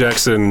because Michael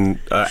Jackson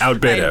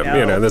outbid him,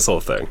 you know, this whole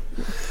thing.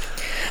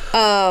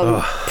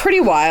 Pretty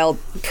wild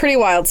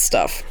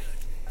stuff.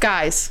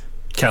 Guys,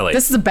 Kelly.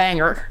 this is a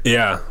banger.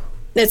 Yeah.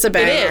 It's a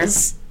banger. It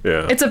is.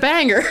 Yeah. It's a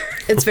banger.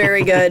 It's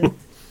very good.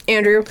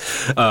 Andrew?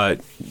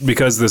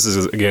 Because this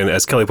is, again,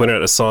 as Kelly pointed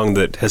out, a song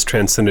that has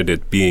transcended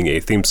it being a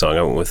theme song,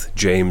 I went with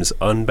James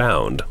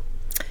Unbound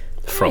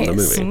from the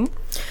Nice. movie.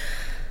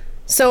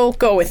 So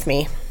go with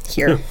me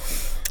here.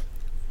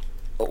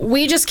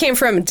 We just came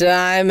from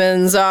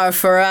Diamonds Are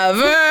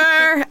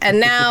Forever, and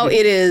now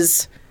it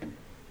is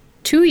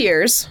 2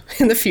 years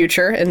in the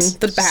future, in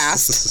the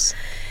past,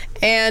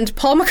 and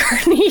Paul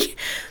McCartney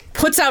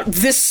puts out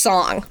this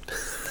song.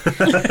 And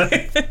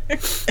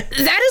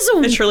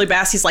Shirley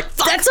Bassey's like,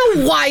 fuck. That's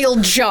a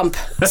wild jump.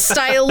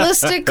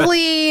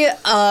 Stylistically,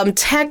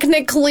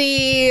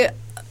 technically,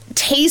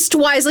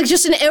 taste-wise, like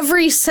just in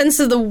every sense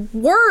of the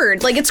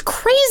word. Like, it's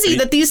crazy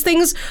that these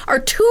things are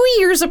 2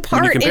 years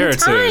apart When you compare in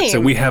time. it to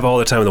We Have All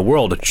the Time in the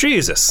World,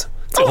 Jesus,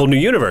 it's a whole new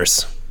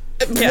universe.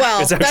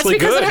 Well, It's that's actually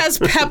because good. it has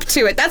pep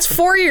to it. That's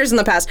 4 years in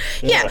the past.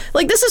 Yeah,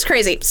 like this is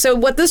crazy. So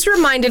what this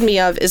reminded me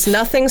of is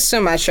nothing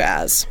so much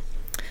as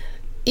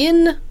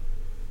in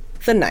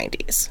the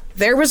 90s,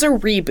 there was a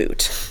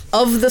reboot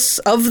of the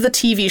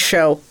TV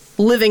show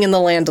Living in the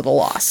Land of the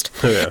Lost.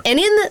 Yeah. And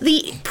in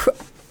the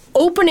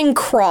opening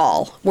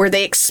crawl where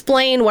they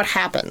explain what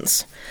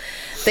happens,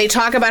 they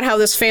talk about how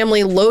this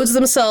family loads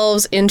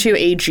themselves into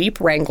a Jeep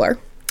Wrangler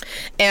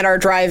and are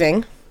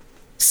driving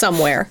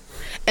somewhere.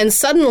 And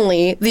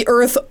suddenly the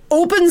earth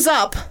opens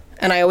up,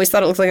 and I always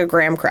thought it looked like a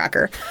graham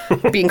cracker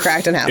being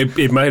cracked in half.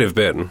 It might have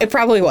been. It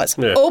probably was.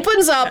 Yeah.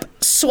 Opens up,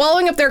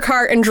 swallowing up their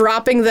car and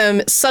dropping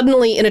them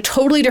suddenly in a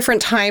totally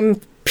different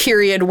time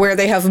period where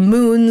they have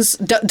moons,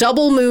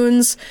 double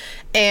moons,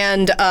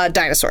 and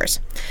dinosaurs.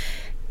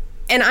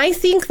 And I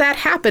think that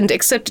happened,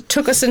 except it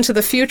took us into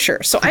the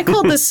future. So I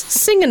call this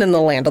Singing in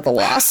the Land of the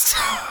Lost.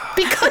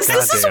 Because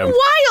this is Goddamn.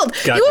 wild.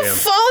 You Goddamn. have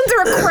fallen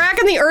through a crack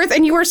in the earth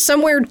and you are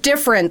somewhere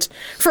different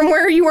from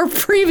where you were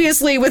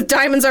previously with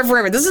Diamonds Are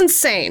Forever. This is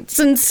insane. It's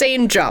an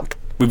insane jump.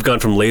 We've gone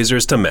from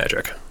lasers to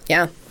magic.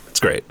 Yeah. It's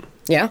great.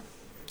 Yeah.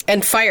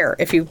 And fire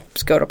if you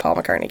go to a Paul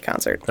McCartney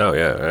concert. Oh,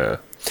 yeah.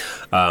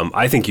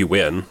 I think you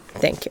win,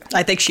 Thank you.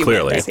 I think she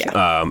clearly. wins.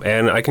 Yeah.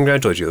 And I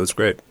congratulate you. That's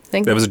great.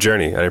 Thank that you. was a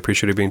journey. I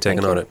appreciate you being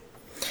taken on it.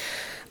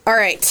 All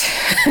right.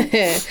 You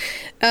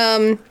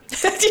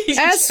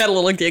just had a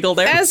little giggle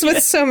there. As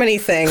with so many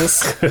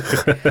things,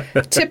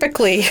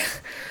 typically,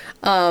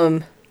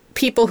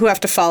 people who have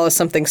to follow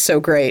something so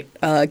great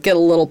get a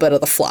little bit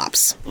of the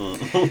flops.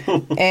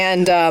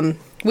 And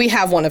we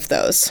have one of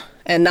those.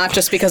 And not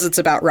just because it's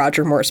about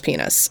Roger Moore's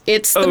penis.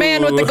 It's The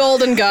Man with the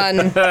Golden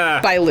Gun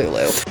by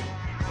Lulu.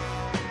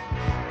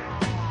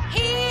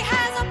 He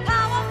has a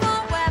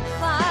powerful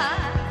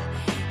weapon.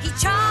 He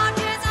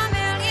charges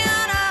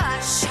 1,000,000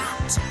 a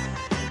shot.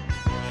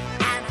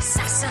 An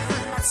assassin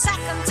that's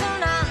second to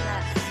none.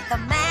 The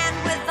man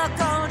with the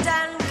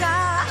golden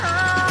gun.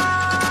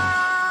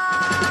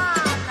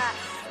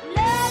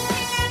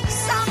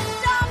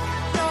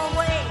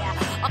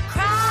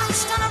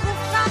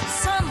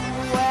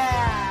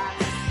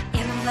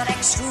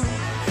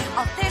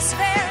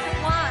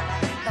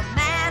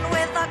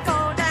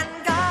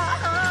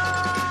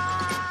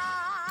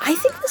 I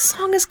think the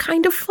song is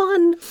kind of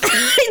fun. It's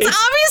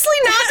obviously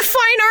not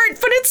fine art,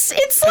 but it's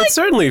like It's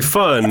certainly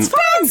fun.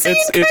 bouncy and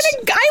I like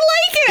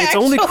it. Its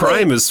actually. only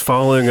crime is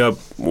following up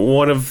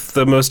one of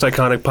the most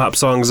iconic pop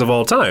songs of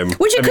all time.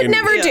 which it could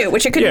never do.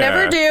 Which it could Yeah.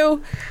 never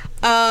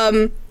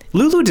do.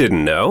 Lulu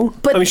didn't know.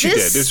 But I mean, she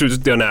this- did. This was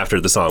done after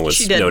the song was,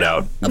 She did no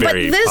know. doubt,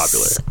 very but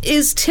this popular.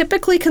 is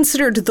typically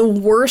considered the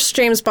worst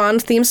James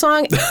Bond theme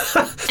song,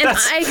 and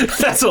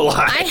That's a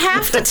lie. I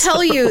have to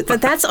tell you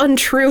that that's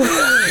untrue.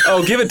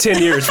 Oh, give it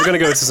 10 years. We're going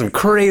to go to some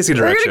crazy We're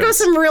directions. gonna go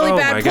some really Oh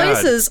bad my God.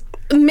 places.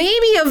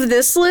 Maybe of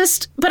this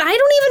list, but I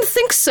don't even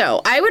think so.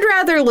 I would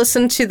rather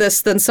listen to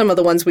this than some of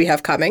the ones we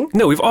have coming.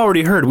 No, we've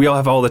already heard We All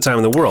Have All the Time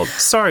in the World.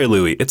 Sorry,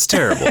 Louis. It's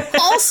terrible.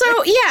 Also,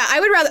 yeah,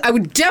 I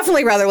would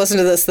definitely rather listen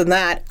to this than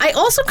that. I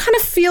also kind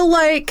of feel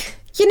like,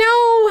 you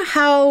know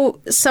how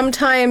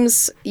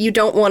sometimes you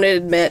don't want to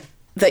admit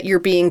that you're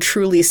being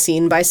truly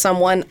seen by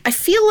someone? I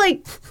feel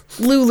like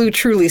Lulu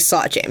truly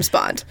saw James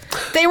Bond.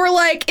 They were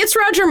like, it's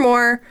Roger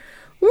Moore.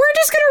 We're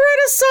just going to write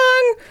a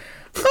song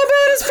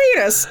about his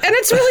penis, and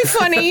it's really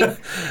funny, and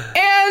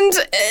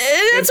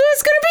that's what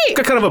it's gonna be.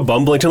 Got kind of a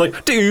bumbling tone,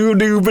 like do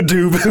do ba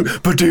do ba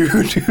do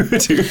do do.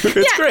 It's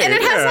Yeah, great. and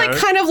it has yeah. like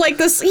kind of like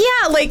this.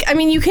 Yeah, like I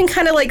mean, you can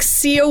kind of like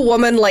see a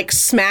woman like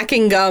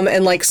smacking gum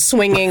and like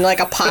swinging like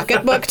a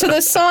pocketbook to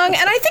this song,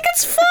 and I think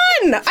it's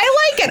fun.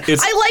 I like it.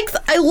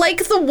 I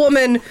like the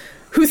woman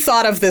who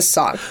thought of this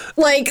song.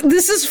 Like,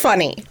 this is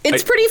funny.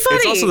 It's pretty funny.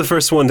 It's also the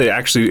first one to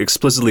actually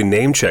explicitly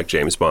name check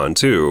James Bond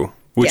too,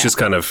 which Yeah. is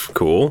kind of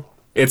cool.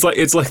 It's like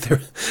they're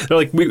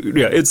like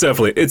it's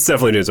definitely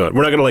James Bond.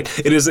 We're not gonna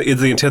it's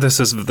the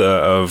antithesis of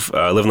Live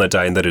and Let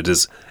Die in that it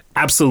is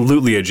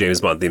absolutely a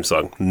James Bond theme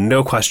song,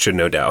 no question,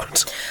 no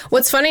doubt.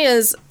 What's funny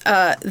is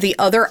the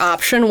other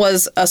option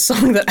was a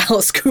song that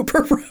Alice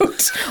Cooper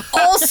wrote,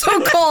 also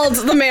called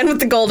 "The Man with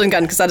the Golden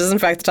Gun," because that is in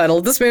fact the title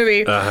of this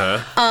movie.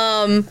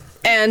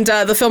 And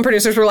the film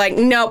producers were like,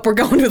 "Nope, we're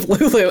going with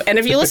Lulu." And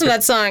if you listen to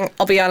that song,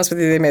 I'll be honest with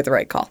you, they made the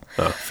right call.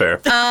 Oh, fair.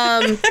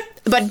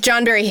 But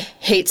John Barry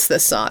hates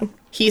this song.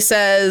 He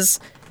says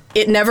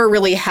it never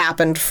really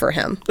happened for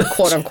him,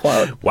 quote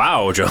unquote.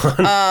 Wow,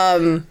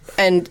 John.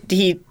 And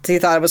he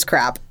thought it was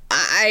crap.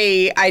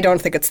 I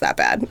don't think it's that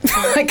bad.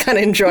 I kind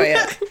of enjoy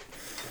it.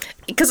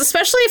 Because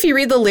especially if you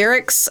read the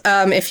lyrics,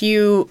 if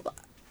you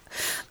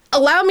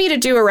allow me to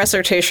do a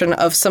recitation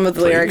of some of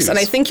the lyrics, and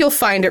I think you'll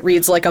find it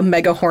reads like a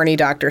mega horny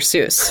Dr.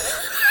 Seuss.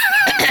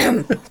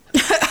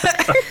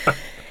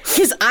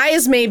 His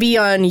eyes may be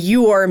on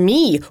you or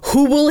me.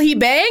 Who will he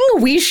bang?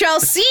 We shall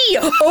see.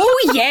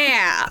 Oh,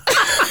 yeah.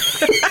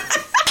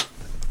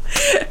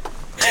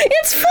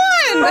 It's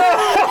fun.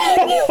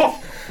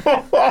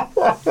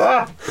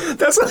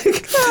 That's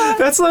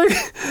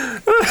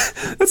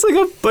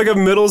like a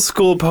middle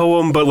school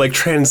poem, but like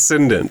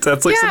transcendent.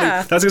 That's like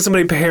Yeah. that's like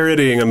somebody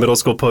parodying a middle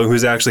school poem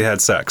who's actually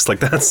had sex. Like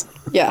that's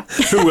Yeah.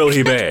 who will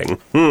he bang?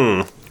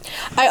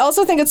 I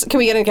also think it's. Can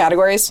we get in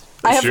categories?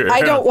 Sure.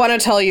 I don't want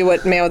to tell you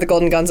what Man with the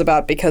Golden Gun's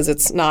about because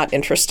it's not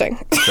interesting.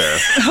 Fair.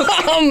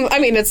 I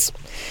mean, it's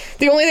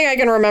the only thing I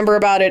can remember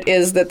about it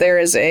is that there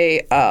is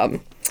a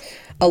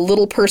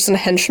little person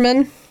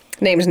henchman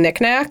named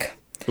Knick-Knack.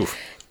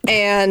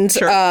 And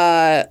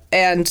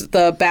and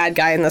the bad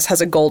guy in this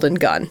has a golden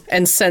gun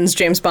and sends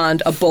James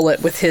Bond a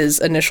bullet with his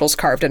initials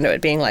carved into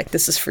it, being like,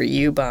 "This is for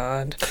you,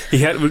 Bond."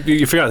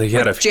 You forgot that he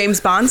had a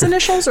James Bond's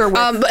initials or with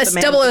But it's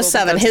the man with the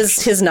 007, golden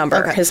his number,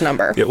 Okay. his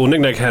number. Yeah, well,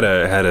 Knick-Knack had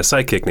a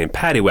sidekick named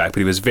Paddywhack, but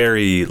he was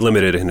very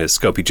limited in his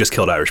scope. He just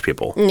killed Irish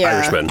people. Yeah.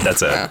 Irishmen,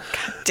 that's it.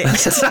 Damn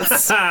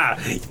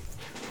it.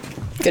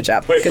 Good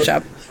job, good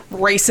job.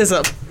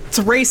 Racism. It's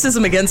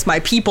racism against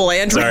my people,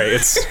 Andrew. Sorry,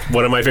 it's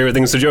one of my favorite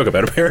things to joke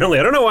about, apparently.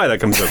 I don't know why that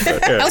comes up.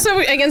 But, yeah. Also,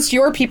 against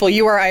your people,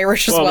 you are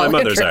Irish as Well, well. my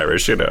mother's Andrew.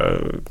 Irish, you know.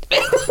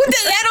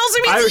 That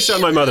also means Irish on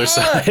my mother's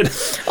side.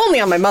 only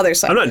on my mother's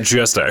side. I'm not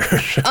just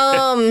Irish.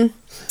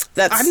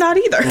 That's I'm not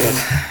either.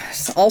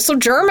 also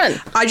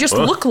German. I just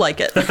look like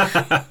it.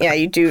 Yeah,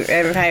 you do.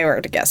 If I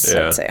were to guess,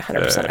 Yeah, I'd say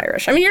 100%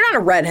 Irish. I mean, you're not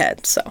a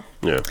redhead, so.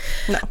 Yeah.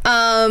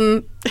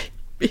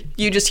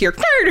 You just hear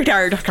every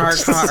time I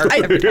talk.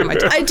 I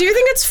do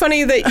think it's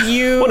funny that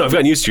you. Well, no, I've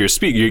gotten used to your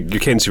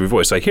cadence of your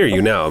voice. I hear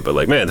you now, but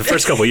like, man, the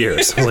first couple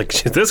years, I was like,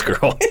 shit, this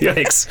girl,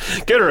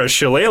 yikes. Get her a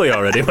shillelagh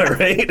already, am I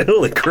right?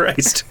 Holy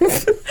Christ.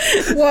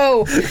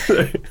 Whoa.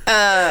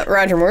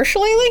 Roger Moore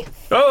shillelagh?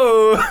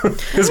 Oh,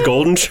 his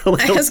golden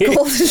shillelagh. His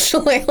golden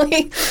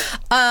shillelagh.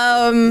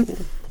 I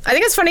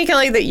think it's funny,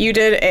 Kelly, that you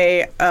did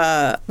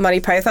a Monty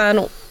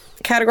Python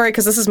category,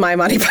 because this is my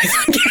Monty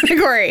Python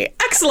category.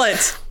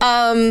 Excellent.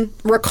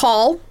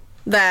 Recall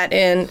that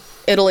in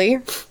Italy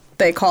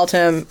they called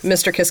him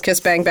Mr. Kiss Kiss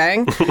Bang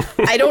Bang.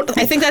 I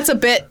think that's a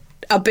bit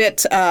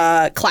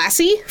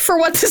classy for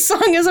what this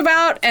song is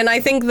about, and I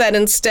think that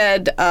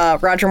instead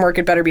Roger Moore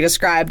could better be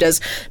described as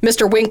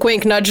Mr. Wink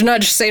Wink Nudge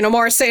Nudge Say No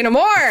More Say No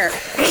More.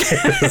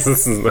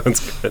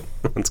 That's good.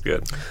 That's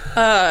good.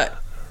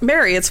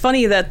 Mary, it's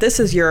funny that this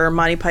is your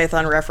Monty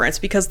Python reference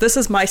because this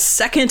is my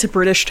second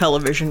British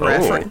television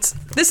reference.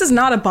 This is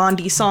not a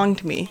Bondy song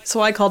to me, so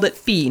I called it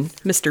Bean,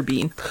 Mr.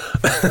 Bean.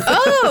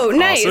 Oh,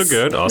 nice. Also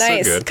good. Also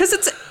Nice. good. Because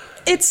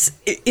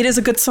it is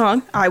a good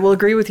song. I will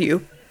agree with you,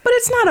 but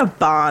it's not a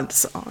Bond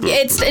song.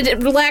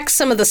 It lacks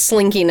some of the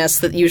slinkiness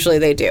that usually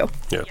they do.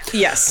 Yeah.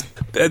 Yes.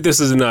 This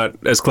is not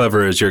as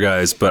clever as your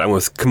guys, but I'm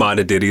with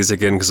Commodity Ditties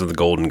again because of the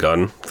golden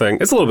gun thing.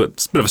 It's a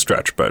bit of a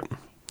stretch, but,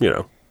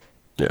 yeah.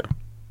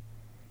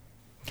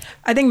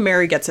 I think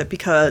Mary gets it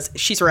because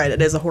she's right.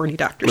 It is a horny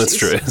Dr. That's Seuss.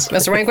 true.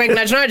 Mr. Wink, wink,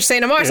 nudge, nudge. Say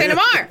no more. Say no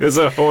more. It's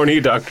a horny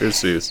Dr.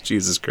 Seuss.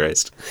 Jesus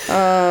Christ.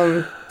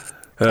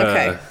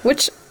 Okay.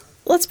 Which,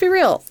 let's be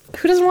real.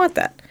 Who doesn't want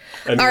that?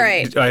 I mean, All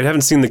right. I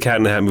haven't seen the Cat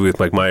in the Hat movie with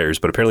Mike Myers,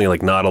 but apparently,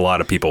 not a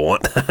lot of people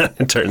want that,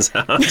 it turns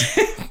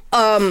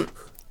out.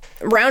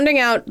 Rounding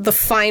out the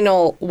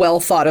final well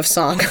thought of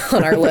song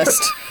on our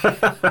list,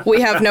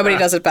 we have Nobody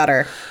Does It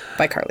Better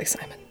by Carly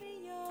Simon.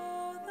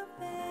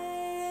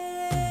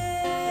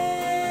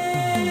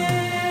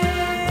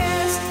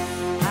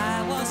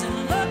 I wasn't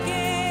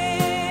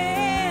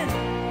looking,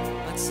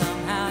 but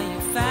somehow you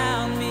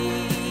found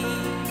me.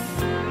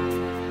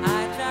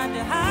 I tried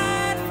to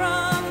hide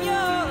from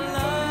your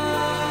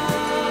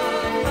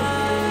love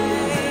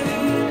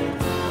light,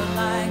 but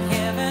like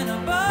heaven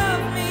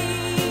above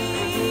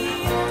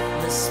me,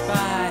 the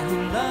spy who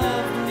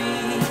loved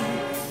me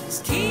is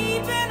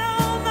keeping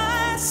all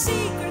my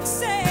secrets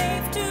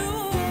safe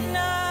tonight.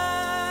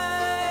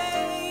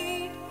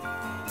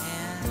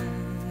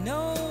 And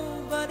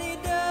nobody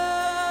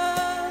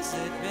does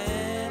it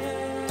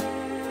better.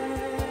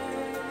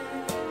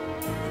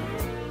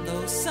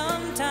 Though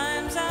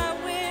sometimes I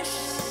wish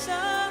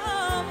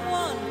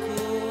someone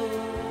could.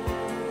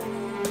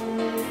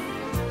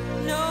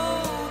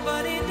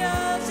 Nobody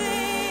does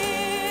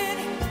it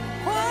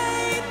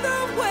quite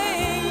the way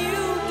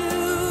you do.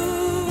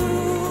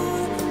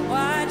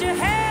 Why'd you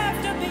have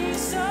to be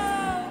so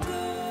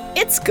good?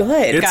 It's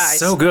good, It's guys.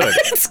 so good.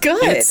 It's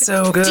good. It's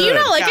so good. Do you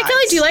not like it, Guys.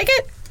 Kelly? Do you like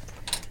it?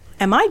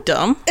 Am I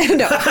dumb?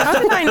 No. How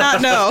did I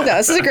not know? No,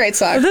 this is a great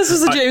song. This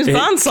is a James Hey,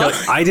 Bond song.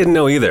 Kelly, I didn't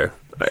know either.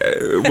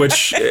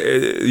 Which,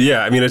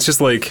 yeah, I mean, it's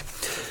just like...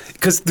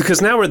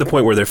 Because now we're at the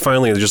point where they're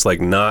finally just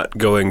not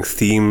going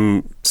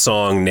theme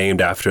song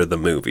named after the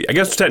movie. I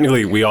guess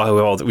technically we have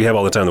all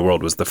the time in the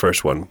world was the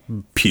first one,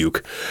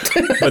 Puke.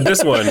 But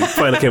this one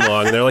finally came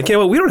along and they're like, yeah,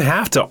 well, we don't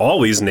have to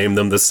always name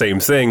them the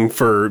same thing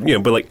for,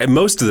 but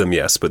most of them,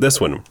 yes, but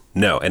this one,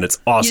 no. And it's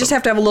awesome. You just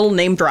have to have a little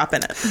name drop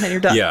in it, and you're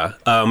done. Yeah,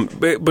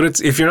 but it's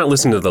if you're not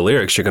listening to the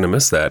lyrics, you're going to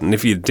miss that. And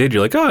if you did,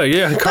 you're like, oh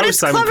yeah, But Carly it's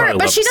Simon clever. probably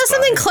But loves she does Spy.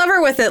 something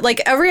clever with it.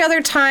 Like every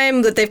other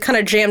time that they've kind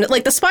of jammed it,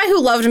 like The Spy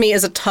Who Loved Me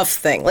is a tough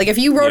thing. Like if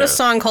you wrote Yeah. a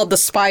song called The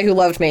Spy Who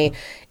Loved Me,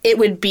 it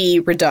would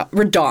be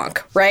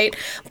redonk, right?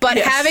 But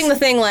Yes. having the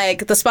thing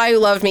like The Spy Who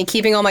Loved Me,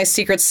 keeping all my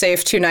secrets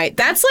safe tonight,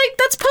 that's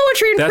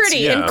poetry and That's-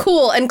 pretty yeah. and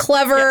cool and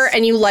clever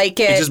and you like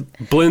it. It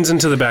just blends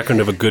into the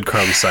background of a good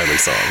Carly Simon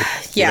song.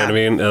 You Yeah. know what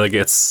I mean? Like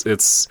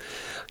it's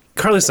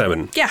Carly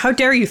Simon. Yeah, how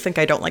dare you think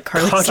I don't like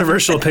Carly Simon?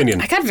 Controversial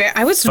opinion.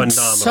 I was Phenomenal.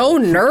 so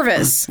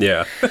nervous.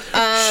 Yeah,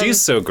 she's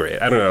so great.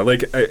 I don't know.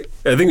 Like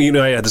I think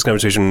I had this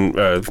conversation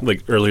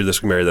earlier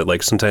this week, Mary,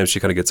 that sometimes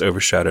she kind of gets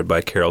overshadowed by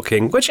Carole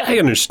King, which I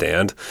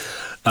understand.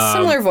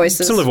 Similar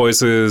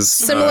voices.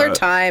 Similar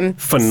time.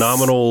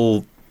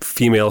 Phenomenal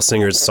female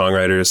singers,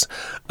 songwriters,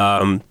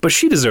 but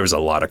she deserves a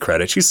lot of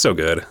credit. She's so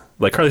good.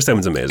 Like Carly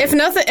Simon's amazing.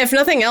 If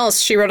nothing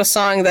else, she wrote a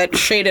song that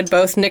shaded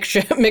both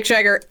Mick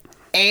Jagger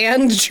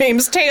and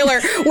James Taylor,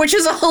 which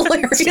is a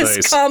hilarious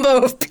Nice.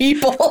 combo of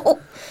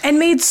people. And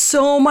made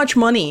so much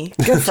money.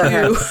 Good for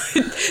her.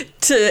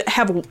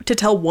 to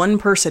tell one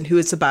person who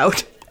it's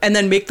about and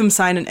then make them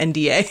sign an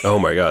NDA. Oh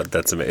my god,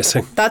 that's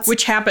amazing.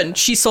 Which happened.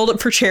 She sold it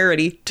for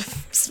charity.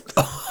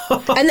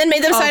 And then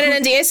made them sign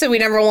an NDA so we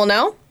never will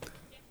know.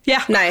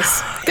 Yeah.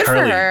 Nice. Good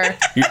Carly, for her.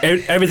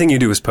 Everything you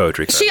do is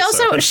poetry. She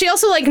Carly, so.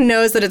 also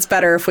knows that it's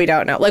better if we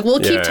don't know. Like we'll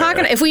keep Yeah,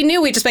 talking. yeah. If we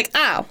knew, we'd just be like,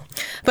 oh.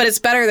 But it's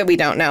better that we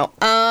don't know.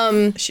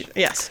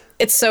 Yes.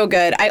 It's so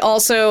good.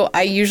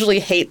 I usually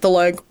hate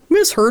the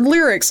misheard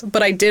lyrics,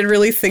 but I did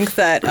really think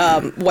that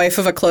wife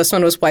of a close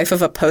one was wife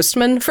of a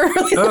postman for a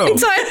really long time. And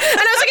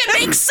I was like,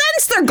 it makes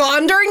sense. They're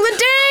gone during the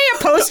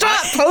day. Postal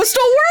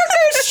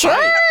workers,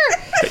 sure.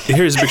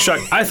 Here's a big shock.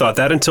 I thought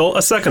that until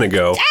a second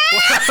ago.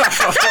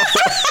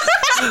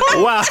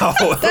 Wow.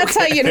 That's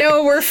how you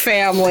know we're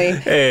family.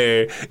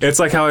 Hey, it's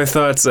like how I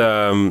thought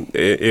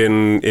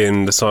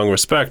in the song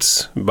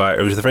 "Respect" by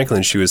Aretha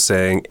Franklin, she was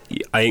saying,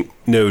 "I ain't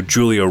no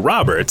Julia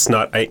Roberts,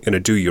 not I ain't gonna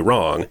do you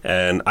wrong."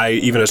 And I,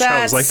 even as a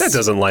child, was like, that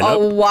doesn't line a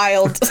up.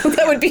 wild.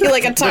 That would be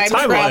like a The time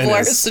timeline traveler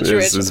is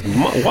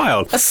situation.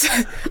 wild.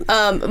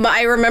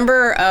 I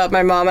remember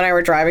my mom and I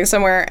were driving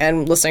somewhere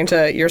and listening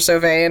to You're So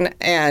Vain,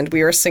 and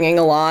we were singing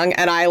along,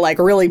 and I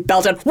really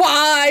belted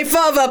 "Wife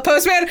of a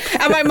Postman,"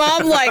 and my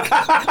mom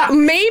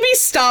maybe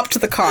stopped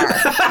the car and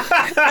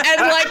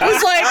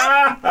was like,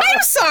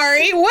 "I'm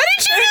sorry, what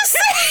did you just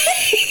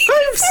say?"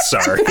 I'm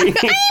sorry.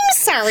 I'm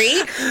sorry.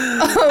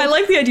 I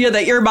like the idea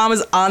that your mom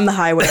is on the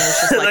highway and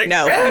it's just like,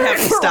 no, we have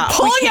to stop. We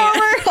Pulling can't.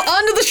 over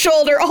onto the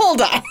shoulder.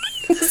 Hold on.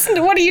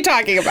 What are you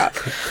talking about?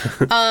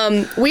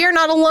 We are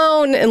not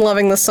alone in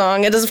loving the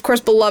song. It is, of course,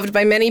 beloved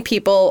by many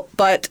people,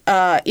 but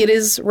it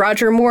is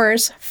Roger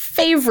Moore's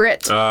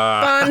favorite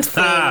Bond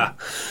theme.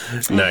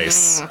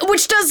 Nice.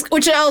 Which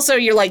also,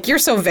 you're like, you're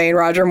so vain,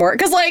 Roger Moore.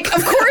 Because, like,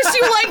 of course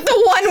you like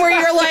the one where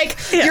you're like,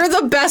 you're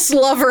the best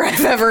lover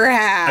I've ever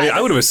had. I mean,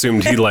 I would have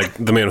assumed he liked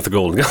The Man with the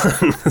Golden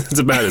Gun. It's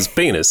about his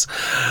penis.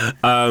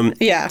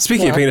 Yeah.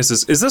 Speaking of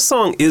penises, is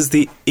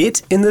the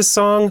it in this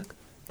song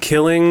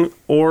killing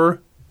or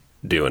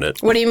doing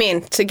it? What do you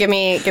mean? To give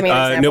me an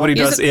example. Nobody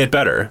Use does it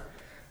better.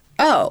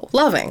 Oh,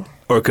 loving.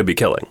 Or it could be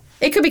killing.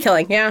 It could be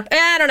killing. Yeah.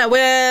 I don't know.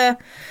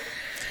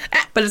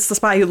 But it's the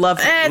spy who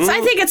loved it.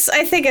 I think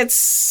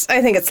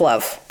it's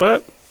love.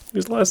 But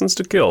he's licensed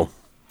to kill.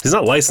 He's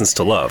not licensed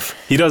to love.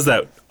 He does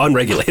that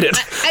unregulated.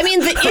 I mean,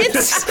 the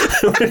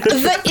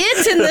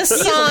it in this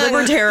song,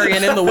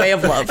 Libertarian in the way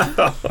of love.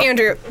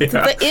 Andrew.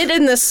 The it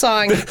in this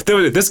song.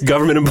 This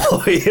government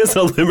employee is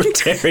a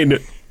libertarian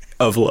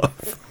of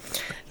love.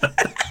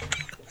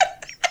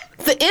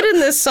 The it in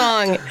this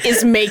song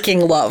is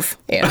making love,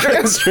 Andrew.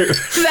 That's true.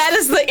 That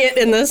is the it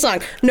in this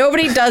song.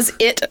 Nobody does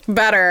it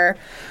better.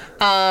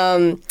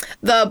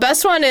 The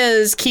best one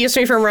is keeps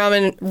me from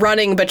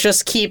running, but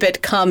just keep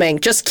it coming.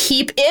 Just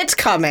keep it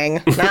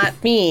coming,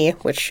 not me,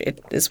 which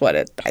it is what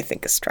it I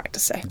think is trying to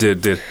say.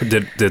 Did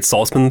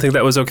Saltzman think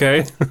that was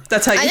okay?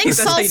 That's how you, I think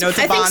that's how you know it's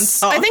a Bond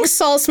song. I think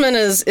Saltzman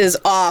is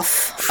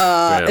off.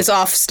 Is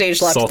off stage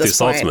left Salty at this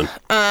point.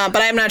 Saltzman.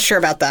 But I'm not sure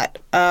about that.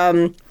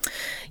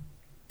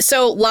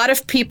 So a lot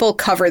of people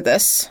cover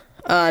this.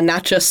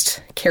 Not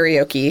just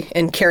karaoke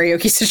in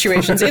karaoke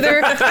situations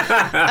either.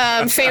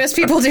 Famous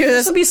people do This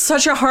this. would be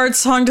such a hard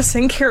song to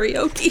sing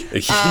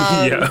karaoke.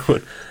 Yeah.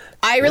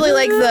 I really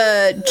like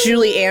the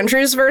Julie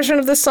Andrews version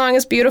of this song.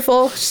 Is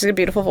beautiful. She's got a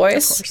beautiful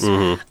voice.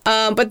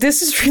 But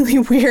this is really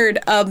weird.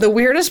 The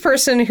weirdest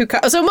person who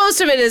so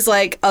most of it is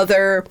like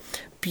other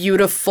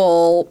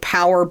beautiful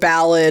power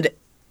ballad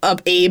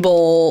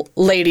able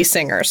lady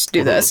singers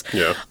do this.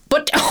 Yeah.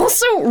 But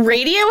also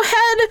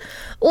Radiohead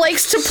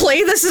likes to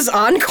play this as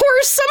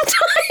encores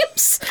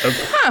sometimes.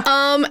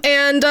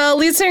 And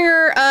lead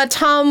singer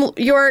Tom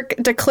York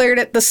declared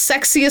it the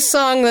sexiest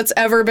song that's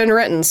ever been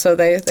written, so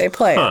they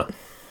play it.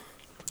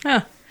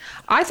 Huh.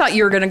 I thought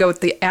you were going to go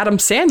with the Adam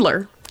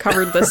Sandler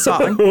covered this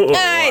song.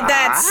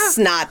 That's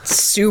not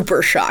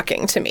super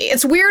shocking to me.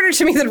 It's weirder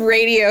to me that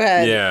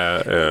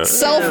Radiohead,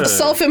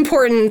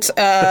 self-important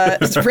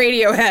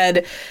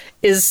Radiohead,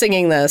 is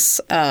singing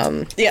this.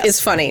 Is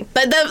funny.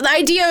 But the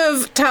idea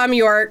of Tom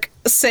York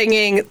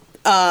singing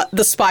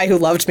 "The Spy Who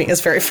Loved Me"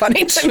 is very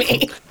funny to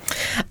me.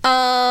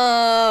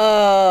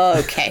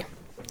 Okay,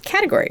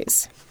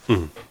 categories.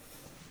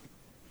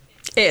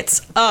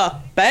 It's a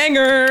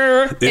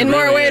banger. In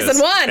more ways than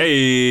one.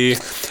 Hey.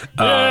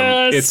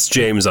 It's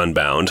James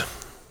Unbound.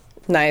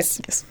 Nice.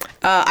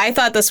 I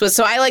thought this was...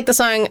 So I like the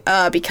song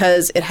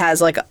because it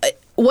has like...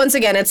 Once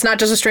again, it's not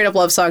just a straight up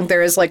love song.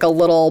 There is like a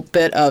little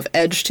bit of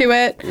edge to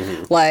it.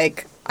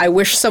 Like, I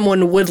wish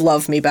someone would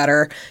love me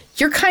better.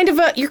 You're kind of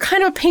a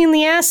pain in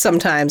the ass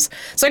sometimes.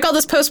 So I call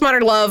this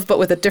postmodern love, but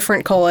with a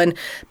different colon.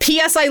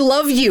 P.S. I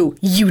love you,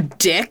 you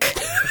dick.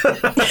 I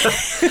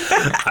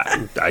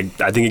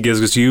think it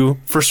gives us you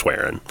for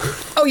swearing.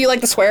 Oh, you like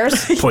the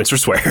swears? Points for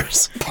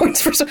swears.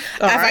 Points for swears.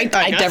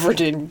 I never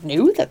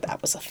knew that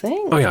was a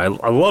thing. Oh yeah,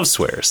 I love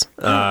swears.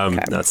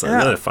 That's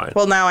another fine.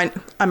 Well, now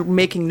I'm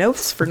making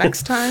notes for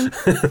next time.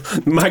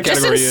 My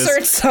Just category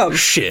insert is some.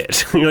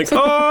 shit. You're like,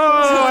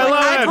 I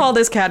love I it. call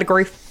this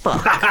category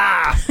fuck.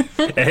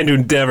 And who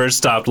never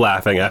stopped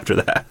laughing after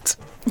that.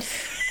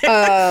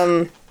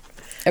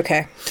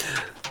 Okay.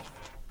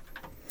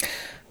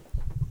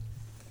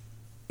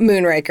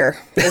 Moonraker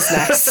is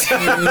next.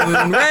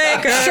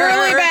 Moonraker.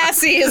 Shirley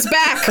Bassey is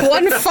back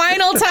one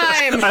final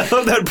time. I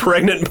love that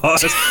pregnant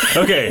pause.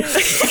 Okay.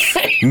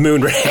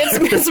 Moonraker.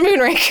 It's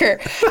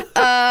Moonraker.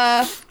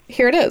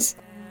 Here it is.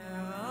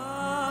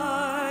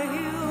 Are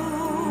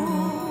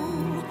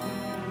you?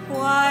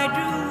 Why do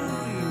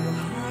you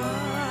hide?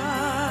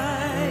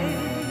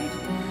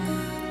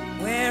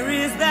 Where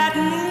is that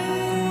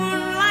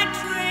moonlight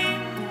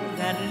train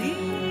that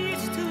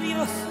leads to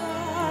your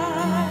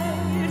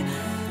side?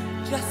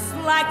 Just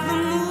like the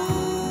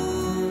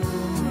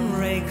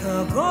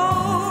moonraker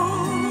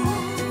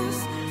goes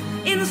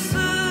in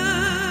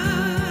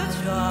search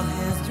of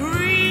his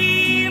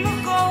dream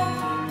of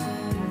gold.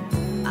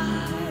 I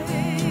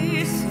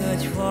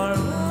search for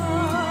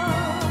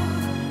love,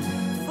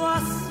 for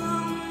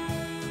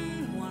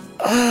someone.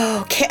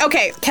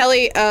 Okay,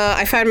 Kelly,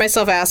 I find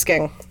myself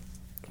asking,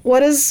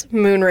 what is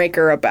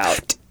Moonraker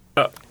about?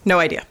 No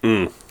idea.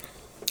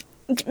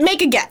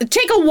 Make a guess.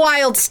 Take a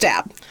wild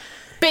stab.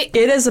 It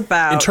is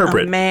about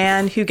Interpret. a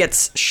man who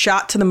gets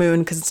shot to the moon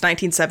because it's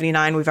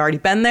 1979. We've already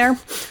been there.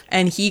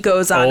 And he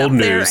goes on Old up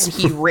there news. and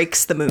he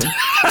rakes the moon.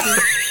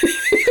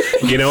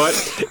 You know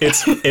what?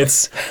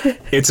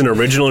 It's an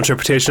original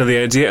interpretation of the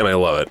idea, and I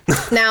love it.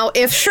 Now,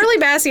 if Shirley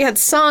Bassey had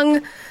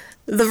sung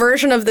the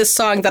version of this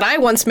song that I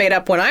once made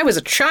up when I was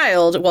a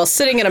child while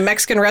sitting in a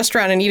Mexican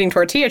restaurant and eating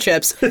tortilla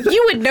chips,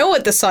 you would know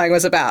what the song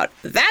was about.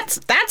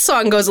 That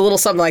song goes a little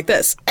something like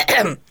this.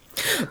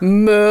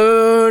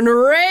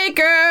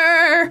 Moonraker,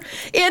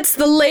 it's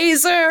the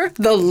laser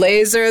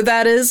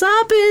that is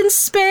up in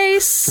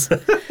space,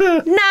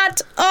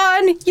 not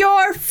on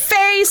your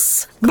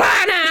face.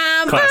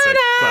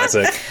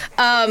 Classic.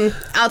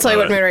 I'll tell you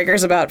what Moonraker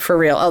is about for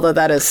real, although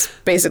that is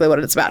basically what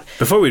it's about.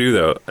 Before we do,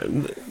 though,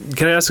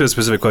 can I ask you a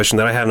specific question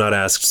that I have not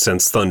asked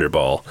since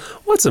Thunderball?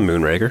 What's a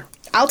Moonraker?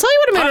 I'll tell you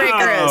what a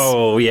Moonraker is.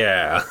 Oh,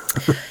 yeah.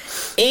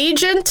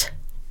 Agent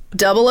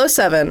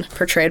 007,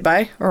 portrayed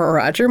by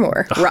Roger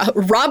Moore.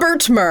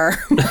 Robert Murr.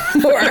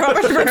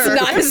 It's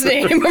not his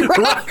name.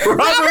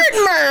 Robert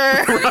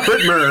Murr.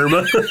 Robert Murr.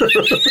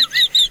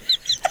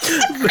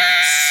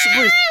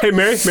 Hey,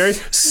 Mary,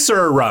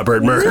 Sir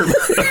Robert Murr.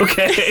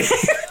 Okay,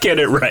 get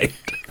it right.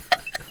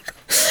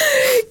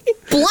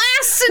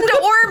 Blasts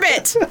into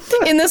orbit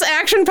in this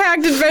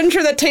action-packed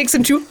adventure that takes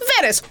him to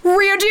Venice,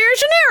 Rio de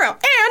Janeiro,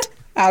 and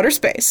outer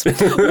space.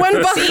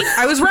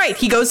 I was right.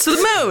 He goes to the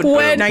moon.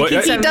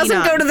 He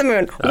doesn't go to the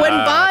moon. When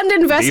Bond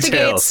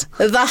investigates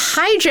the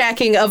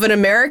hijacking of an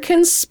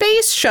American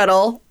space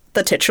shuttle,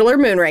 the titular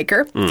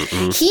Moonraker,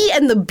 he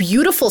and the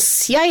beautiful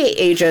CIA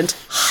agent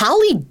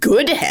Holly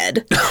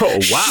Goodhead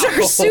are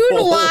soon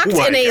locked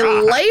in a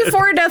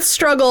life-or-death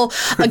struggle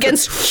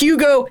against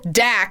Hugo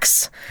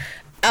Dax,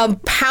 a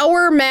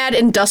power-mad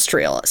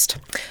industrialist.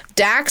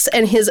 Dax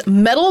and his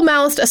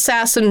metal-mouthed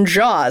assassin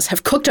Jaws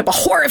have cooked up a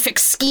horrific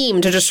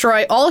scheme to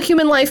destroy all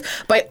human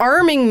life by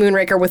arming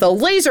Moonraker with a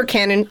laser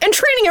cannon and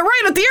training it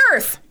right at the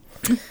Earth.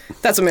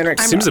 That's what Moonraker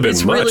Seems a bit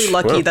It's much. really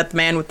lucky Wow. that the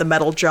man with the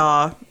metal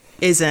jaw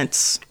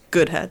isn't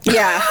Goodhead.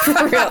 Yeah,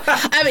 for real.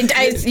 I mean,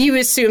 you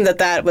assume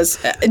that was...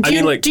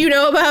 do you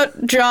know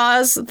about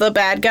Jaws, the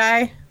bad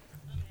guy?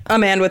 A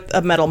man with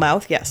a metal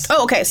mouth, yes.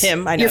 Oh, okay.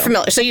 Him, I know. You're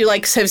familiar. So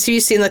have you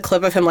seen the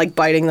clip of him like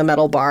biting the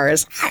metal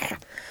bars?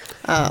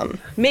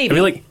 Maybe. I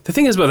mean, like, the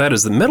thing is about that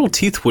is the metal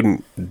teeth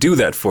wouldn't do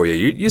that for you.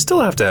 You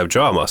still have to have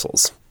jaw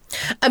muscles.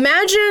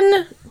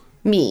 Imagine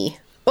me.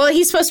 Well,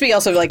 he's supposed to be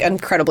also like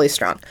incredibly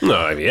strong. No,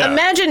 I mean, yeah.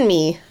 Imagine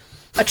me,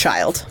 a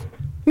child.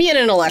 Me, an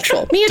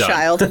intellectual. Me, a Done.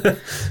 child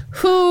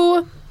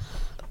who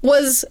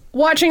was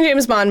watching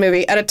James Bond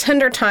movie at a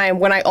tender time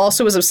when I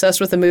also was obsessed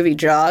with the movie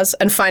Jaws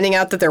and finding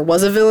out that there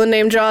was a villain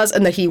named Jaws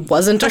and that he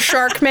wasn't a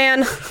shark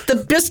man.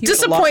 The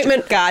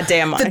disappointment.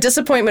 Goddamn The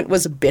disappointment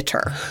was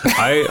bitter.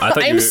 I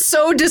thought I'm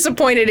so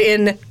disappointed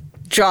in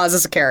Jaws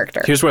as a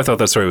character. Here's where I thought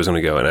that story was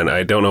going to go, and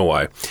I don't know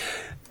why.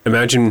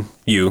 Imagine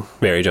you,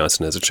 Mary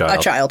Johnson, as a child. As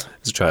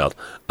a child.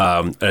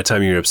 At a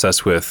time you were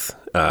obsessed with,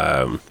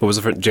 what was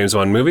it for James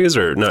Bond movies?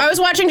 Or not? I was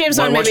watching James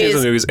Bond watching James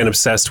Bond movies. movies and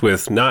obsessed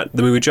with, not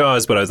the movie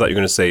Jaws, but I thought you were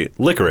going to say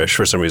licorice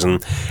for some reason.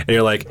 And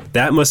you're like,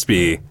 that must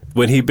be,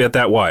 when he bit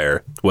that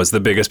wire, was the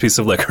biggest piece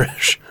of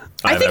licorice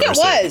I think it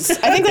was.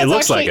 I think that's It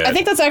looks actually. like it. I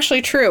think that's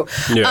actually true.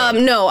 Yeah.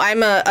 No,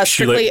 I'm a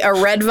strictly a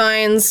Red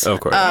Vines. Of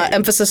course.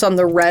 Emphasis on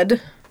the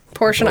red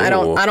portion. I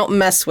Oh. don't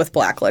mess with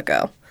Black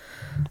Lico.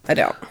 I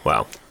don't.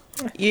 Wow.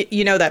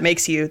 You know that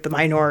makes you the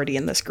minority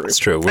in this group. It's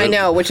true. I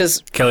know, which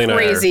is Kelly and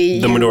crazy. I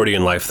are the minority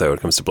in life, though, when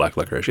it comes to black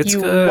licorice. It's You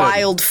good.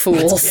 wild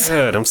fools. It's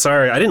good. I'm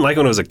sorry. I didn't like it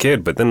when I was a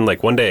kid, but then,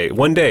 like, one day,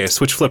 a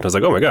switch flipped, and I was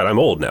like, oh my god, I'm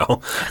old now.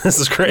 This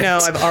is great. No,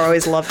 I've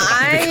always loved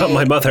that. Become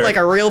my mother. Like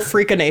a real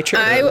freak of nature.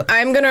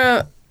 I'm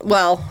gonna.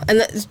 Well,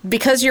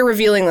 because you're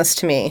revealing this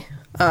to me,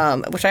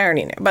 which I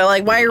already knew, but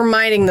like, why you're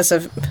reminding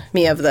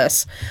me of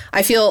this,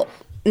 I feel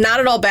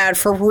not at all bad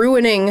for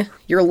ruining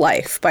your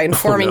life by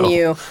informing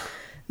you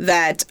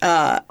that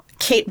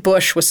Kate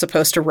Bush was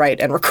supposed to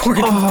write and record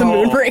the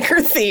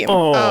Moonraker theme.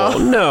 Oh,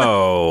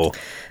 no.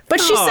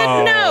 But she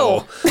said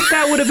no.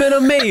 That would have been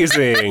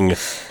amazing.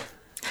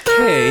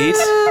 Kate.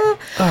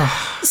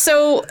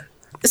 So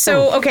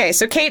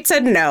Kate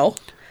said no.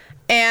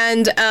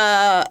 And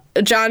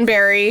John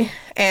Barry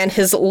and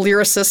his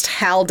lyricist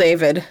Hal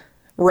David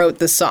wrote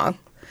this song.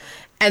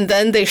 And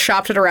then they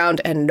shopped it around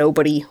and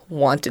nobody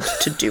wanted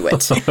to do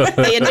it.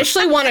 They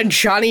initially wanted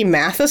Johnny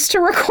Mathis to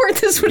record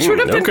this, which would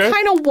have been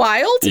kind of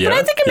wild, but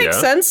I think it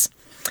makes sense.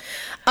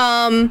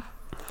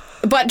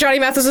 But Johnny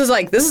Mathis is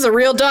like, this is a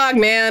real dog,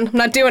 man. I'm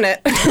not doing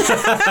it.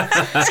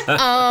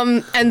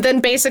 And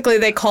then basically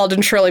they called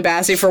in Shirley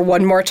Bassey for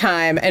one more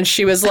time. And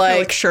she was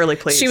like, Shirley,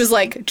 please. She was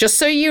like, just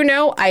so you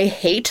know, I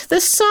hate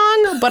this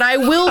song, but I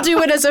will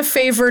do it as a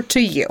favor to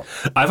you.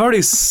 I've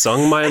already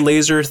sung my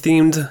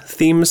laser-themed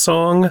theme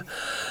song,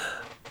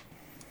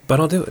 but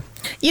I'll do it.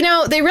 You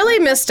know, they really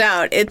missed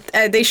out.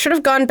 They should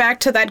have gone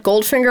back to that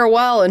Goldfinger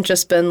well and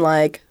just been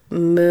like,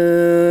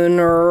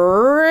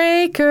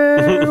 Moonraker,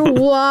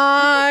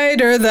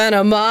 wider than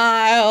a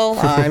mile.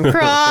 I'm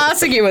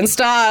crossing you in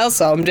style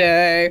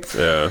someday.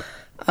 Yeah.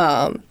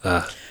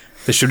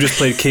 They should have just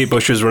played Kate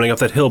Bush's Running Up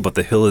That Hill, but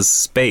the hill is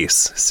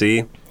space.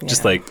 See?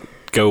 Just like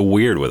go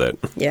weird with it.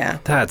 Yeah.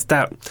 That's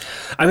that.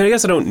 I mean, I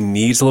guess I don't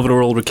need to live in a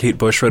world where Kate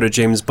Bush wrote a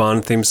James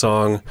Bond theme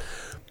song,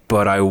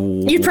 but I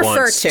You'd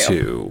prefer want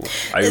to.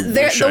 I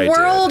wish I The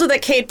world did.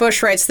 that Kate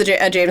Bush writes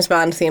a James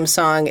Bond theme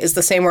song is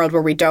the same world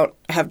where we don't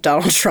have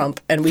Donald Trump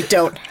and we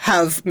don't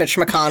have Mitch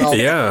McConnell.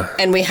 Yeah.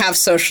 And we have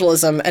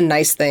socialism and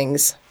nice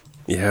things.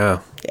 Yeah.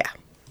 Yeah.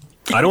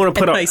 I don't want to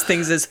put up. Nice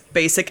things is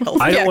basic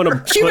health. I don't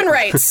want to. Human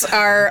rights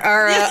are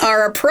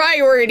a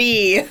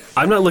priority.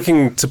 I'm not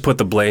looking to put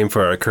the blame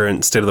for our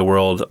current state of the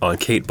world on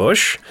Kate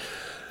Bush,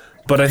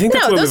 but I think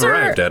that's what we've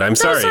arrived at. I'm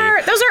sorry.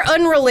 Those are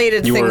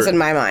unrelated You things were in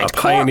my mind. a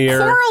pioneer.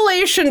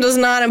 Correlation does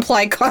not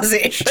imply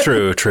causation.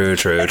 True.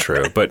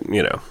 But,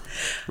 you know.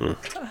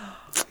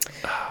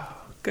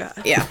 God.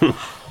 Yeah.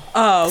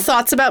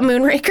 Thoughts about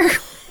Moonraker?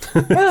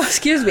 Oh,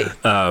 excuse me.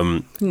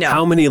 No.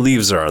 How many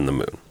leaves are on the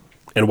moon?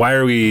 And why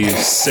are we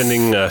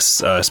sending a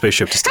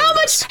spaceship to study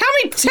this? How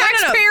many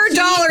taxpayer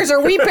dollars are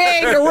we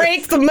paying to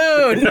rake the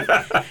moon?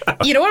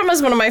 You know what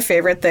was one of my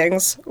favorite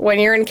things? When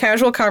you're in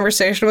casual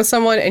conversation with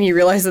someone and you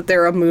realize that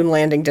they're a moon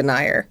landing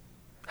denier.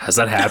 Has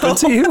that happened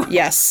to you?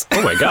 Yes.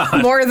 Oh my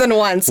God. More than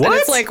once. And What?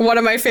 it's like one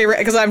of my favorite,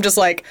 because I'm just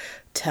like,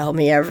 tell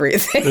me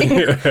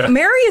everything.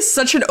 Mary is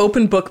such an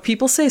open book.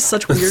 People say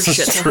such weird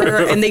shit to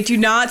her, and they do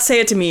not say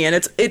it to me, and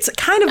it's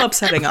kind of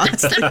upsetting,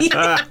 honestly.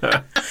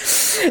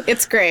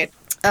 It's great.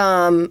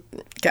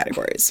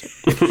 Categories.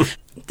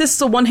 This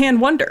is a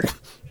one-hand wonder.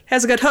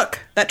 Has a good hook.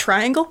 That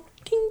triangle.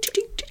 Ding, ding,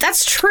 ding, ding.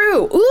 That's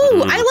true.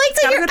 Ooh, I like that.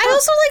 Got a You're, good I hook.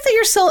 also like that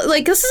you're so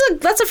like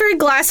that's a very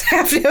glass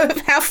half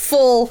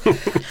full.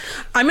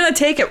 I'm gonna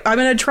take it. I'm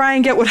gonna try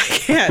and get what I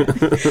can.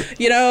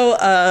 You know,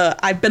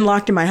 I've been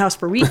locked in my house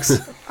for weeks.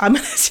 I'm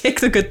gonna take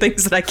the good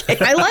things that I can.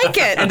 I like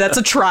it. And that's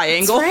a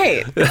triangle.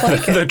 Right. I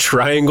like it. The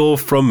triangle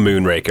from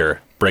Moonraker,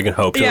 bringing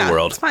hope to Yeah, the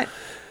world. it's fine.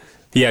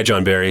 Yeah,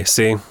 John Barry.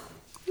 See,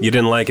 you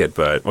didn't like it,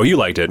 but you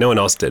liked it. No one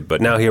else did.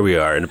 But now here we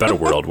are in a better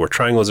world where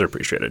triangles are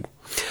appreciated.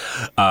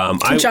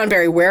 John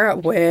Barry, where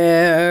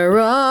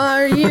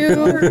are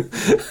you?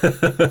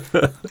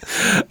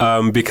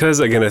 Because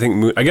again, I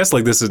think I guess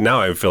like this is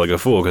now I feel like a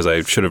fool because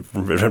I should have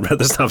read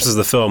the synopsis of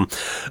the film.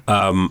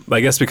 I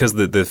guess because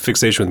the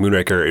fixation with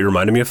Moonraker, it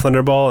reminded me of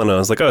Thunderball, and I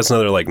was like, oh, it's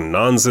another like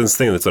nonsense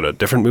thing that's on a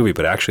different movie,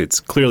 but actually it's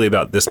clearly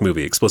about this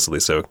movie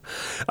explicitly. So,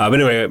 but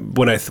anyway,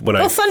 when I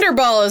Well,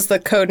 Thunderball is the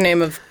code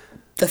name of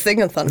the thing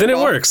in Thunderball. then it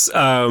works.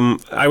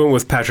 I went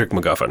with Patrick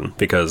McGuffin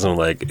because I'm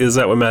like, is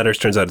that what matters?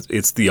 Turns out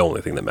it's the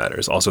only thing that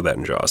matters. Also that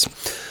in Jaws.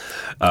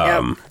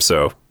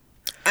 So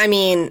I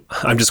mean,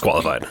 I'm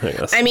disqualified, I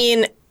guess. I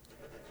mean,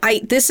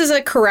 this is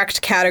a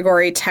correct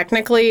category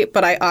technically,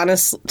 but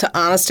honest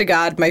to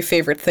God, my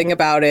favorite thing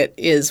about it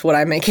is what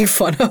I'm making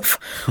fun of,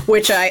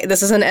 which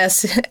this is an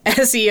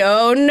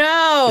SEO,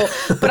 no.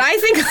 But I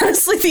think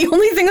honestly, the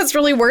only thing that's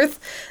really worth,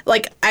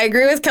 like, I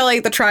agree with Kelly,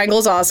 the triangle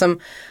is awesome.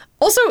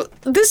 Also,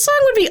 this song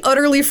would be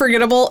utterly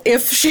forgettable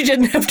if she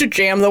didn't have to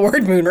jam the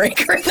word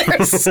Moonraker in there.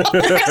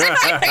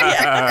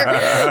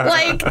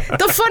 Like,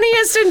 the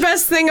funniest and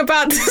best thing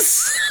about this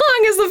song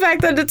is the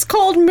fact that it's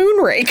called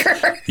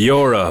Moonraker.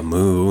 You're a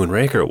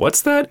Moonraker.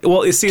 What's that?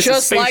 Well, you see, it's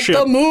Just a like spaceship.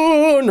 the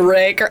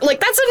Moonraker.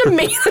 Like, that's an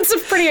amazing, that's a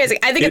pretty amazing.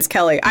 I think it's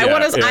Kelly. I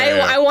want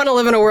to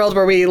live in a world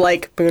where we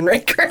like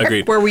Moonraker.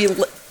 Agreed. Where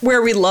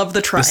we love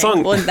the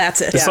triangle, and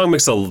that's it. The song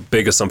makes a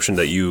big assumption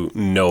that you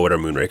know what a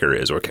Moonraker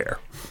is or care.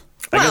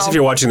 I guess Well, if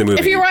you're watching the movie.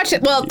 If you're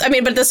watching, well, I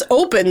mean, but this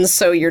opens,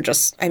 so you're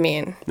just, I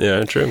mean,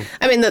 Yeah, true.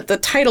 the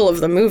title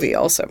of the movie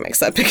also makes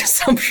that big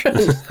assumption.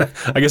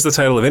 I guess the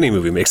title of any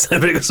movie makes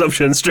that big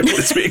assumption,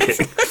 strictly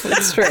speaking.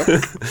 That's true.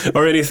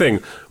 Or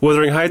anything.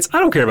 Wuthering Heights? I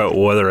don't care about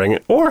Wuthering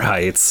or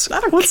Heights.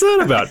 What's that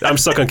about? I'm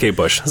stuck on Kate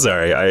Bush.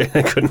 Sorry, I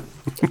couldn't.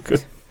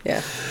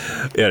 Yeah.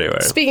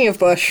 Anyway. Speaking of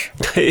Bush,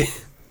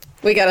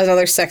 we got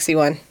another sexy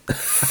one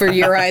for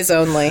Your Eyes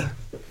Only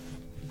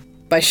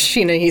by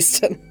Sheena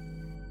Easton.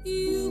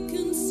 You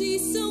can see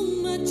so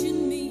much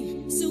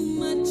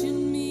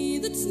in me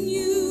that's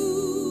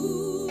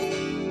new.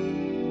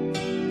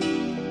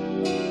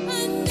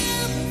 I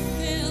never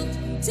felt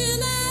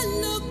till I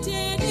looked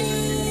at you.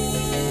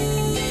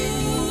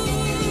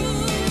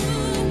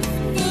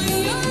 For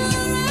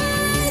your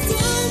eyes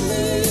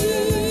only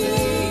for you.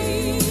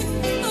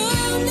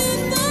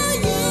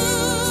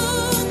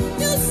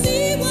 You'll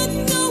see what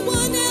no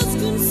one else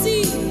can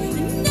see.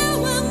 And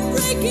now I'm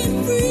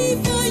breaking free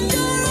for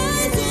your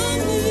eyes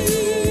only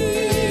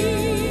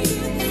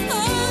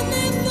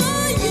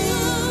for you.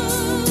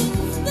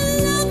 The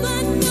love I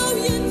know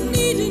you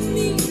need in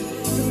me,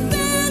 the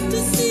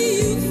fantasy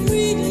you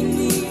freed in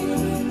me,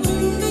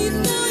 only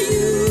for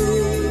you,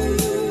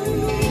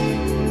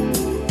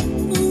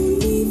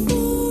 only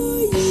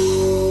for you.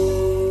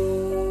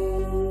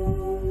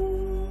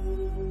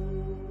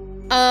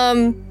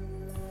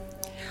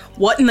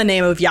 What in the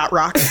name of yacht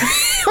rock?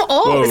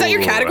 Oh, is that your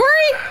Whoa. category?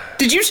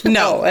 Did you?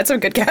 No, that's a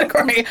good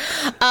category.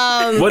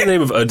 What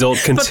name of adult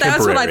But contemporary?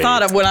 that's what I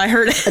thought of when I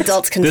heard it.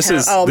 Adults contempt. This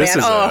is oh this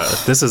man.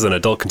 is this is an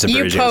adult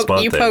contemporary James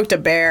Bond You thing. poked a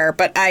bear,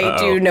 but I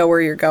do know where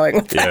you're going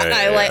with that.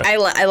 Yeah.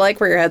 I like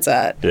where your head's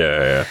at.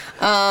 Yeah.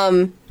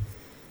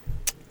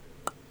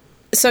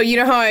 So you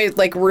know how I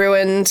like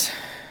ruined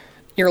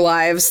your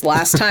lives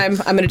last time?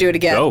 I'm gonna do it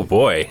again. Oh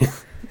boy.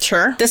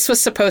 Sure. This was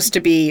supposed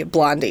to be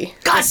Blondie.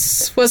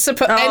 This was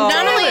supposed, and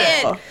not only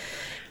it.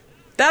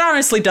 That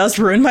honestly does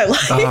ruin my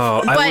life.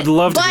 Oh, I would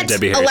love to hear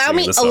Debbie Harry allow singing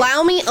me, this song.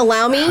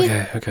 allow me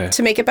Okay.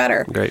 to make it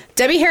better. Great.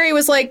 Debbie Harry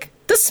was like,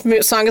 this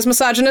song is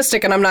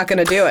misogynistic, and I'm not going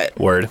to do it.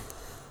 Word.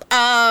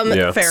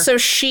 Yeah. Fair. So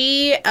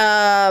she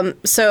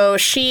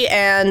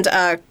and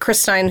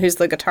Chris Stein, who's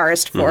the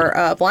guitarist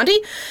for Blondie,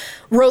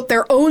 wrote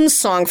their own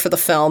song for the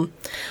film.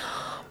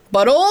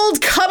 But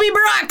old Cubby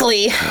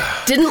Broccoli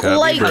didn't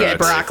like it.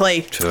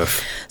 Broccoli.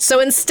 Tough. So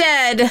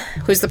instead,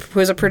 who's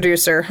a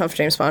producer of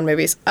James Bond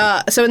movies?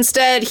 So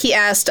instead, he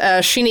asked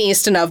Sheena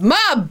Easton of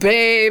 "My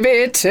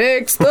Baby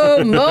Takes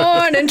the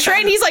Morning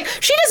Train." He's like,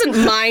 she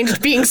doesn't mind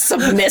being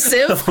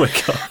submissive. Oh my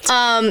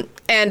god.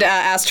 And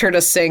asked her to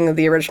sing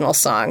the original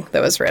song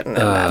that was written,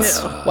 and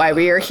that's why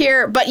we are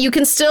here. But you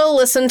can still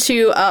listen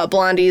to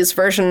Blondie's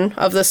version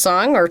of the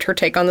song, or her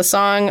take on the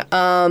song,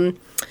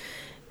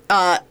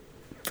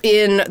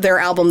 in their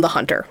album The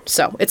Hunter.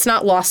 So it's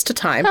not lost to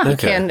time.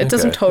 It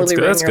doesn't totally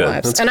ruin That's your good.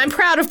 lives. That's And I'm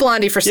proud of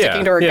Blondie for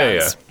sticking to her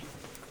guns.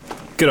 Yeah.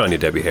 Good on you,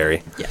 Debbie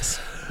Harry. Yes.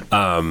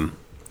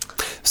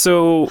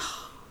 So,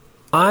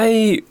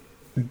 I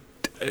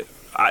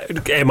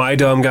am I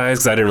dumb, guys?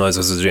 Because I didn't realize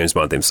this was a James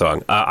Bond theme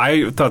song.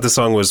 I thought this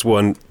song was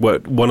one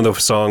of the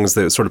songs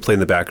that sort of played in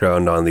the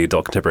background on the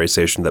adult contemporary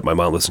station that my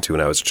mom listened to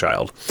when I was a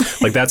child.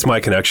 Like, that's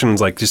my connection.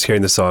 Like, just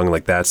hearing the song,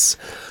 like, that's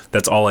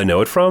all I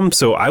know it from.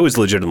 So I was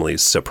legitimately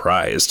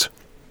surprised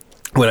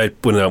when I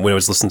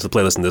was listening to the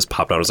playlist and this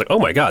popped out. I was like, oh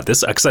my god,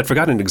 this, because I'd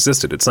forgotten it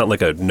existed. It's not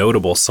like a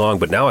notable song,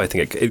 but now I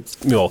think it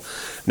now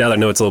that I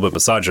know it's a little bit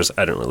misogynist,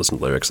 I didn't really listen to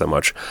the lyrics that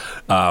much.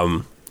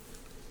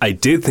 I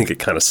did think it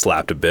kind of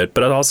slapped a bit,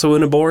 but also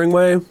in a boring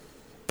way.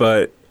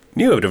 But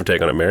you have a different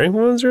take on it, Mary.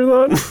 What was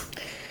your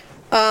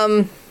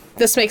thought?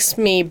 This makes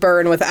me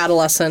burn with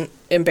adolescent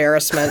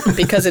embarrassment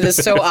because it is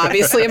so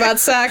obviously about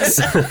sex,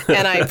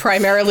 and I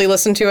primarily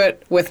listen to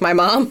it with my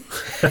mom.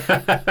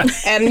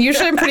 And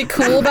usually I'm pretty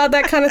cool about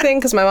that kind of thing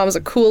because my mom's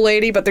a cool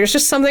lady, but there's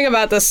just something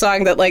about this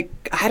song that, like,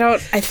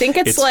 I think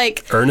it's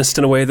like earnest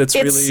in a way that's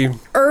it's really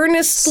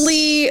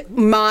earnestly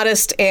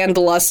modest and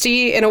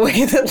lusty in a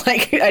way that,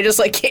 like, I just,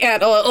 like,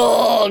 can't.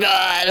 Oh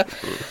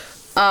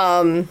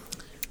god.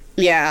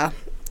 Yeah.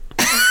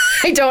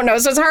 I don't know.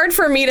 So it's hard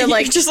for me to,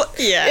 like, just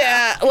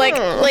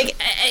like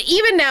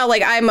even now,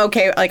 like, I'm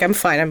okay. Like, I'm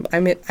fine.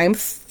 I'm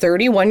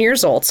 31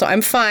 years old, so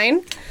I'm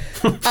fine.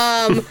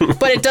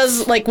 But it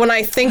does, like, when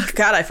I think,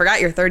 God, I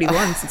forgot you're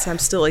 31 since I'm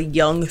still a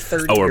young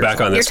 30. Oh, we're back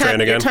on this train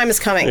again? your time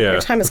is coming. Yeah.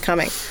 Your time is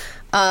coming.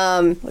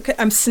 Look,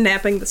 I'm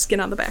snapping the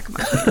skin on the back of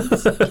my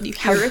hands. Can you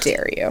How hear it?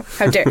 dare you?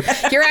 How dare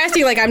you're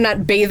acting like I'm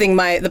not bathing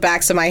the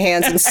backs of my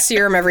hands in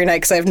serum every night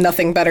because I have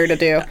nothing better to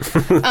do.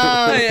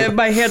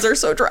 My hands are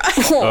so dry.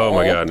 Oh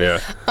my god, yeah.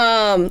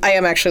 I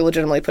am actually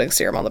legitimately putting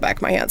serum on the back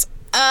of my hands.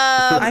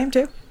 I am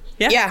too.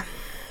 Yeah.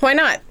 Why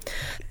not?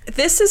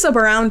 This is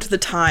around the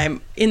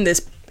time in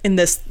this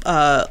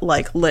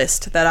like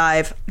list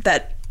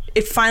that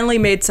it finally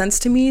made sense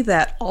to me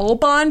that all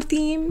Bond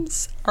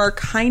themes are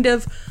kind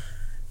of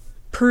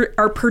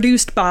are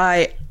produced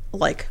by,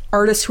 like,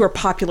 artists who are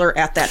popular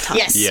at that time.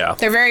 Yes. Yeah.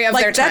 They're very of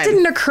Like, their time. that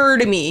didn't occur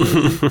to me,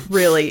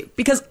 really,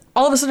 because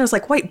all of a sudden I was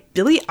like, wait,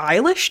 Billie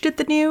Eilish did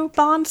the new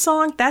Bond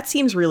song? That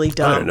seems really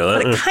dumb. didn't know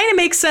that. But it kind of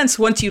makes sense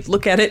once you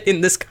look at it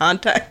in this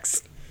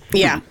context.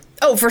 Yeah.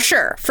 Oh, for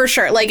sure. For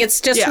sure. Like,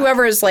 it's just Yeah.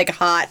 whoever is, like,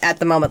 hot at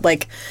the moment.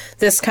 Like,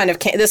 this kind of...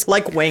 this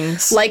Like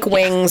Wings. Like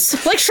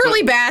Wings. Like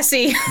Shirley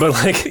Bassey. But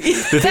like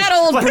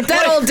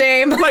that old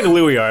dame. like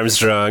Louis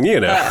Armstrong,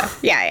 you know.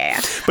 Yeah.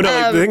 But no,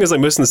 like, the thing is,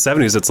 like, most in the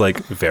 70s, it's like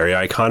very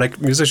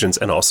iconic musicians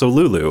and also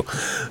Lulu.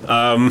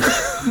 But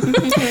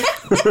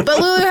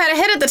Lulu had a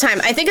hit at the time.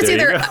 I think it's There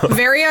you either go.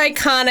 very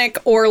iconic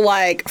or,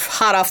 like,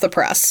 hot off the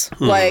press.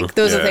 Like,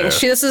 those are Yeah,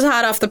 things. yeah. This is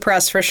hot off the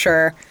press for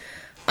sure.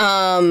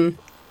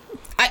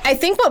 I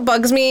think what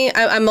bugs me,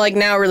 I'm, like,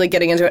 now really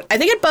getting into it. I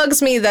think it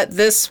bugs me that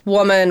this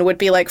woman would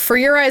be like, for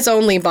your eyes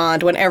only,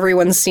 Bond, when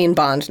everyone's seen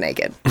Bond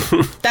naked.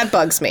 That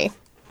bugs me.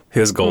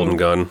 His golden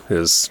gun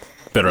is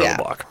better on the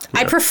block.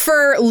 I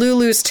prefer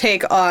Lulu's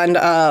take on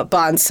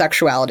Bond's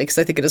sexuality because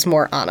I think it is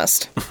more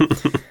honest.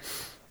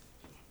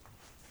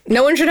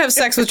 No one should have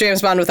sex with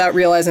James Bond without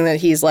realizing that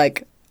he's,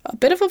 like, a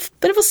bit of a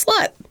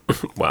slut.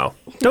 Wow.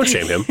 Don't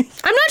shame him.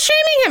 I'm not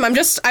shaming him.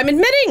 I'm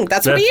admitting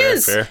that's what he Fair,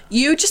 is. fair.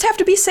 You just have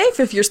to be safe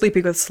if you're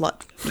sleeping with a slut.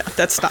 No,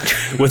 that's not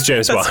true. With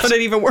James That's Bond. not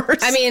even worse.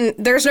 I mean,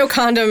 there's no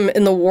condom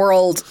in the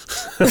world,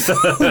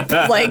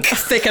 like,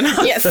 thick enough.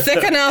 yeah,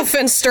 thick enough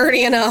and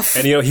sturdy enough.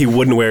 And, you know, he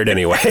wouldn't wear it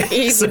anyway.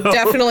 He's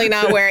definitely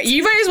not wearing it.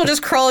 You might as well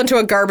just crawl into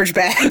a garbage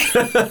bag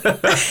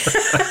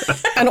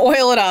and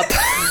oil it up.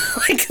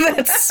 Like,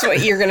 that's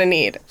what you're going to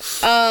need.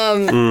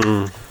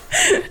 All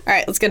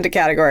right, let's get into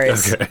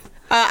categories. Okay.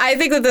 I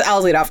think that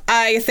I'll lead off.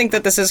 I think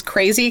that this is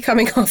crazy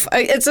coming off.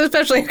 It's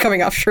especially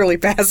coming off Shirley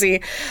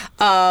Bassey.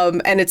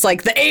 And it's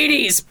like the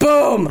 80s.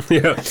 Boom.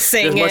 Yeah.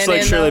 Singing Much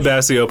like in Shirley the-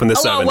 Bassey opened the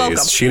Hello, 70s. welcome.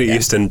 Sheena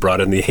Easton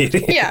brought in the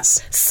 80s.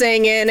 Yes.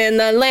 Singing in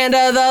the land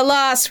of the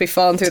lost. We've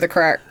fallen through the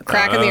crack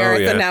in the Oh, earth,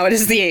 yeah. and now it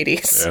is the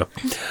 80s.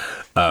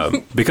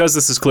 Because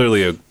this is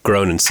clearly a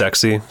grown and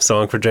sexy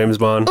song for James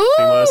Bond,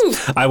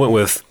 I went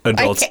with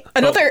adults.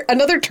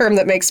 Another term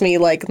that makes me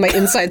like my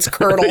insides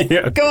curdle.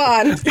 Yeah. Go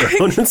on.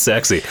 Grown and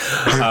sexy.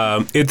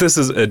 This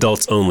is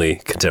adults only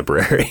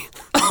contemporary.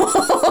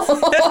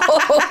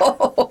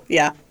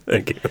 Yeah.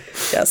 Thank you.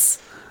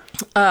 Yes.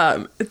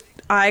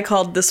 I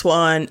called this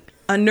one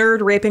A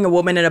Nerd Raping a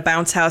Woman in a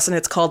Bounce House, and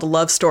it's called a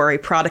Love Story,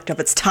 Product of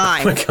Its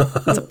Time.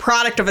 It's a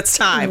product of its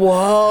time.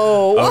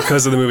 Whoa. Oh,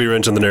 because of the movie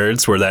Revenge of the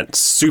Nerds, where that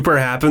super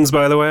happens,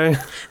 by the way.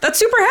 That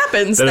super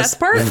happens. That's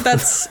part.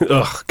 That's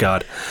Oh,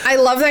 God. I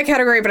love that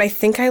category, but I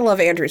think I love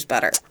Andrew's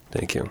better.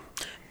 Thank you.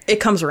 it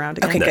comes around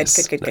again. Okay,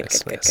 Nice, good.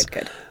 nice.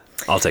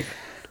 I'll take it.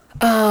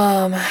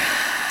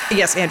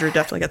 Yes, Andrew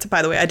definitely gets it.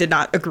 By the way, I did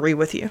not agree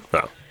with you,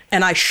 Wow.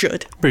 and I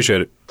should.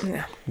 Appreciate it.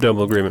 Yeah.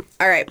 Double agreement.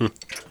 All right.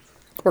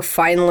 We're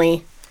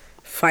finally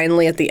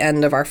at the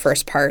end of our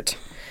first part,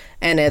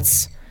 and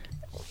it's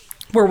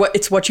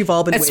what you've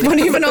all been what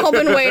waiting you've all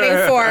been waiting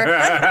for.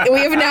 We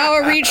have now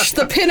reached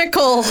the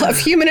pinnacle of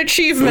human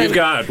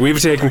achievement. We've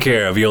taken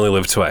care of You Only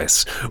Live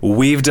Twice.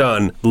 We've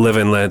done Live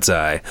and Let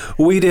Die.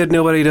 We did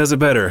Nobody Does It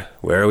Better.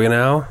 Where are we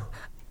now?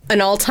 An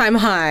all-time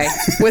high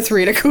with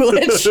Rita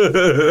Coolidge.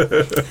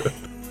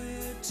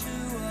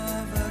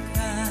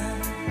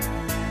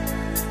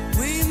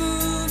 We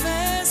move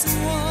as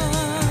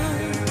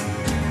one.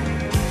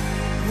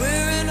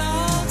 We're an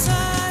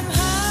all-time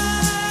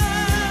high.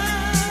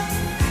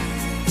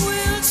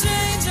 We'll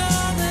change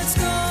all that's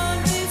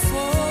gone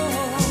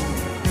before,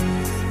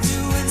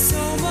 doing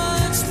so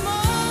much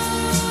more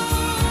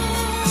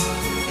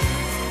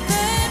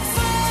than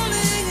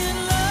falling in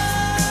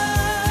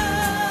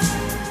love.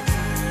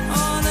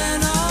 On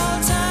an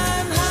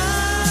all-time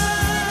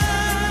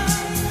high,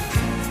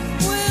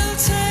 we'll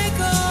take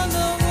on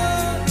the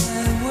world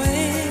and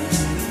win.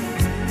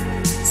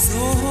 So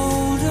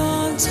hold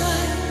on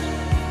tight,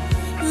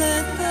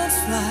 let the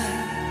flight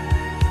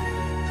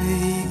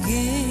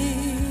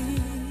begin.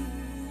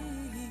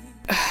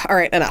 All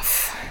right,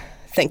 enough.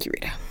 Thank you,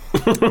 Rita.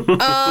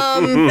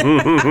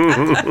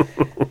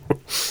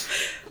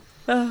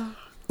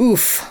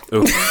 Oof.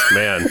 Oof,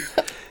 man.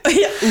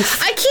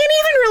 I can't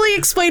even really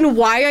explain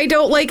why I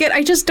don't like it.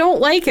 I just don't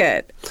like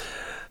it.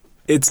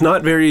 It's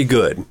not very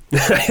good.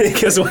 I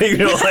think is why you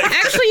don't like it.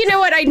 Actually, you know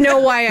what? I know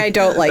why I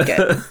don't like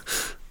it.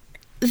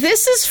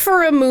 This is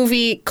for a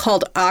movie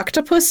called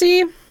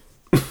Octopussy.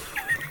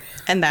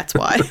 and that's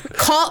why.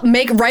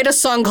 Write a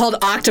song called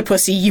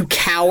Octopussy, you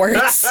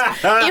cowards.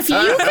 If you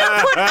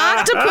can put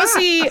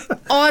Octopussy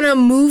on a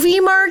movie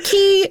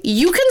marquee,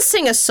 you can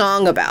sing a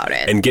song about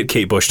it. And get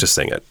Kate Bush to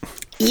sing it.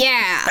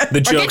 Yeah.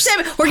 The jokes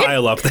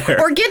pile up there.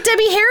 Or get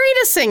Debbie Harry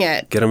to sing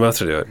it. Get them both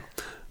to do it.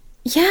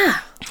 Yeah.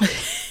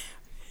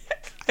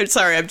 I'm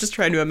sorry, I'm just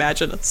trying to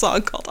imagine a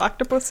song called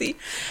Octopussy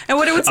and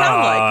what it would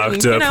sound like.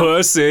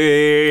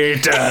 Octopussy.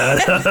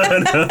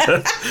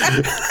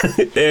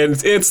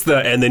 And it's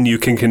and then you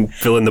can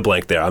fill in the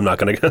blank there. I'm not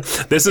going to.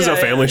 This is a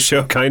family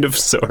show, kind of,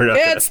 so we're not.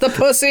 It's the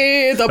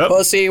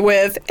pussy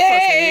with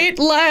 8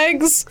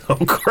 legs. Oh,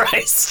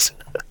 Christ.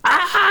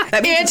 That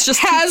means It it's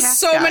just two has cats,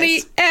 so guys.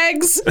 many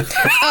eggs.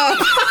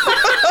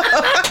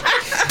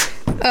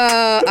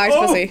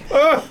 Octopussy.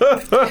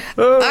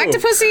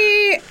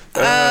 Octopussy.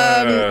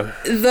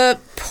 The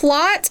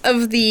plot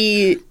of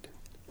the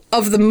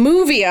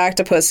movie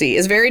Octopussy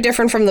is very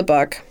different from the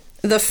book.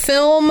 The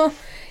film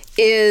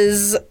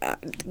is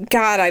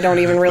God, I don't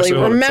even really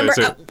remember.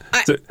 Go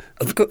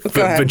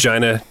ahead.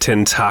 Vagina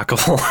tentacle.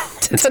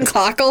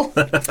 Tentacle.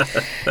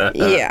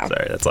 Yeah.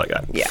 Sorry, that's all I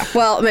got. Yeah.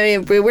 Well, I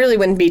mean, it really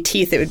wouldn't be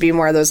teeth. It would be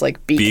more of those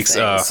like Beaks.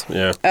 things.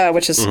 Yeah.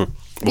 Which is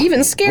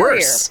even scarier.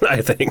 Worse,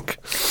 I think.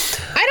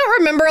 I don't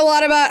remember a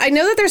lot about. I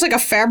know that there's like a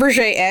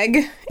Fabergé egg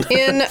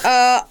in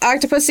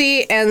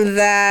Octopussy, and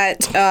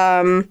that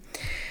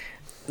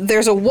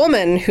there's a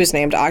woman who's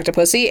named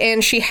Octopussy,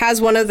 and she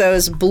has one of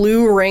those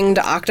blue ringed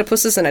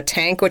octopuses in a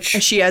tank, which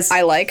And she has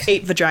I like.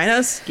 8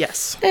 vaginas.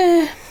 Yes.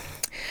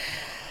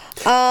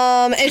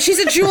 And she's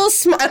a jewel.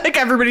 I think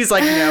everybody's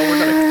like, no, we're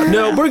gonna.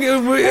 No, we'll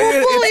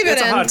leave it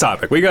it's a in. hot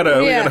topic. We gotta.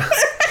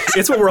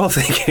 It's what we're all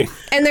thinking.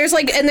 And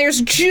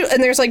there's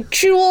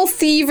jewel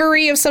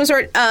thievery of some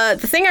sort. The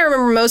thing I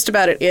remember most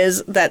about it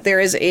is that there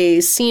is a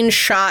scene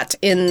shot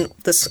in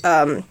this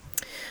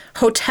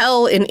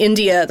hotel in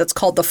India that's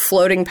called the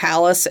Floating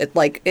Palace.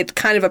 It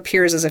kind of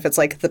appears as if it's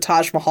like the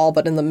Taj Mahal,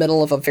 but in the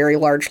middle of a very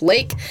large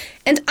lake.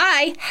 And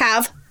I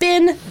have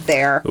been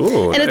there.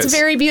 Ooh, and nice. it's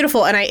very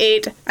beautiful. And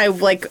I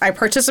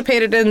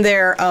participated in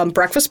their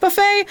breakfast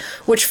buffet,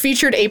 which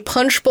featured a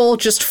punch bowl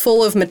just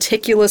full of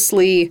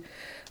meticulously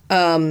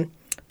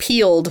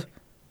peeled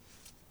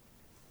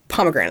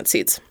pomegranate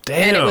seeds.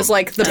 Damn. And it was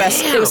like the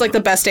best. It was like the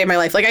best day of my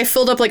life. Like I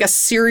filled up like a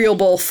cereal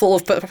bowl full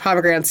of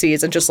pomegranate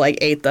seeds and just like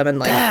ate them and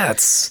like.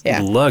 That's Yeah.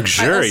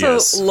 luxurious. I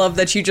also love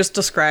that you just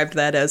described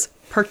that as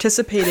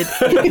participated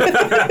in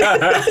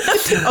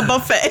a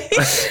buffet.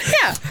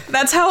 Yeah.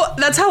 That's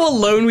how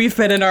alone we've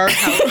been in our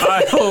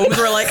homes.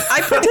 We're like,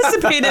 I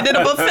participated in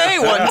a buffet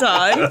one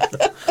time.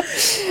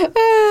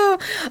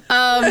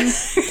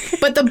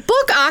 But the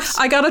book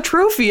I got a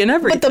trophy and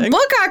everything. But the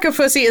book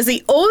Octopussy is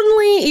the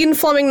only Ian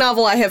Fleming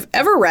novel I have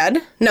ever read.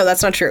 No,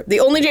 that's not true. The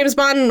only James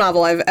Bond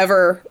novel I've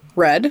ever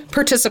read,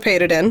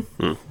 participated in,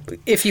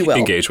 if you will.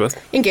 Engaged with.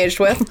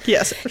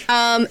 Yes.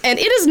 And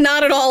it is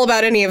not at all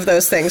about any of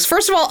those things.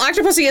 First of all,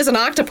 Octopussy is an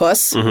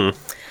octopus. And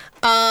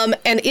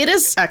it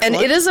is Excellent.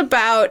 and it is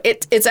about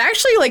it's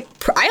actually like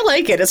I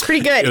like it. It's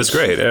pretty good. It was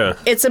great, yeah.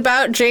 It's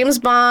about James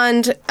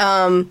Bond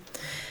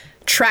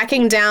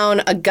tracking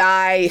down a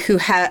guy who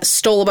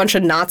stole a bunch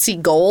of Nazi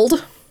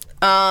gold.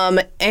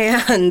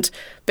 And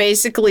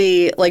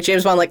basically, like,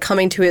 James Bond, like,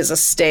 coming to his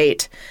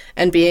estate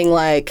and being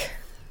like,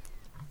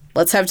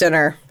 let's have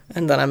dinner,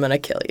 and then I'm going to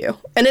kill you.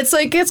 And it's,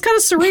 like, it's kind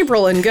of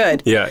cerebral and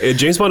good. Yeah,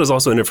 James Bond is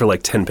also in it for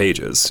like 10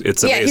 pages.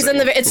 It's amazing. Yeah, he's in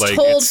it's Like,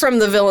 told from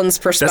the villain's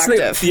that's the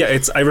perspective. thing. Yeah,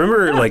 I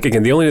remember, like,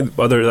 again, the only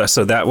other,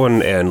 so that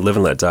one and Live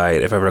and Let Die,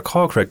 if I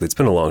recall correctly, it's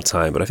been a long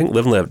time, but I think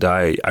Live and Let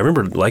Die, I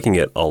remember liking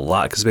it a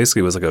lot, because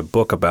basically it was like a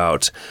book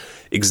about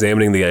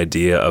examining the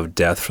idea of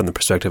death from the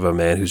perspective of a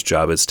man whose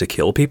job is to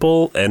kill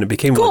people, and it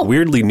became like,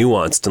 weirdly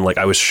nuanced, and like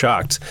I was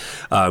shocked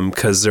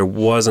because there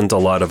wasn't a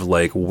lot of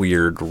like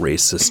weird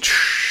racist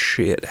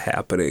shit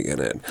happening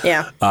in it.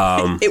 Yeah.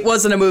 It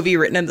wasn't a movie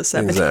written in the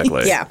 70s.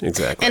 Exactly. Yeah.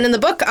 Exactly. And in the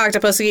book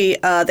Octopussy,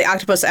 the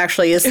octopus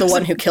actually is the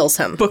one who kills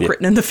him. Book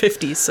written in the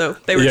 50s, so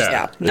they were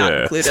Yeah. just not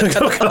Yeah. included.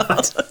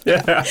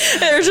 yeah.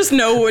 There's just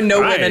no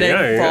women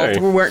Aye. involved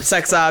who weren't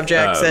sex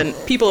objects, and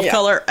people of Yeah.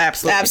 color,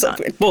 absolutely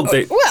Absolutely. not. Well,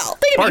 they Well,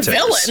 they can be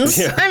bartenders. villains.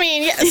 Yeah. I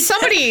mean, yeah,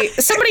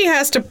 somebody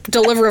has to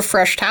deliver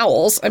fresh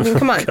towels. I mean,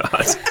 come on.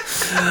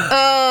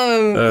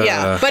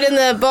 Yeah. But in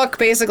the book,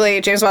 basically,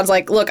 James Bond's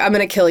like, look, I'm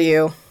going to kill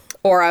you,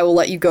 or I will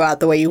let you go out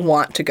the way you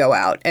want to go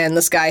out. And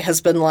this guy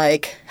has been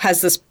like,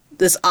 has this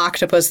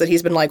octopus that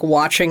he's been like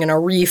watching in a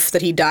reef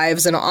that he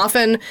dives in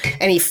often,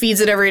 and he feeds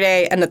it every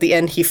day, and at the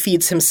end he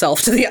feeds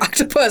himself to the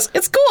octopus.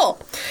 It's cool.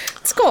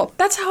 It's cool.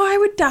 That's how I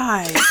would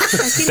die.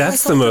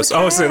 That's the most.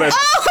 Oh, so that's.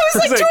 Oh, I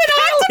was like, to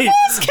an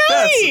octopus,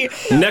 Kelly!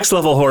 That's next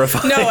level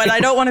horrifying. No, and I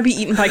don't want to be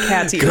eaten by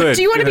cats either. Good.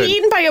 Do you want to be good.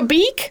 eaten by a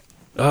beak?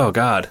 Oh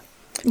God.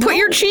 Put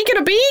your cheek in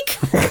a beak?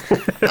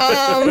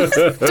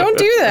 Don't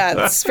do that.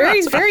 It's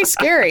very, very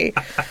scary.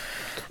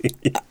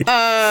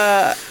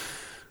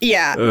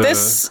 Yeah.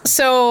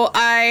 So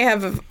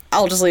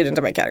I'll just lead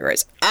into my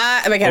categories.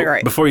 My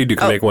category. Before you do,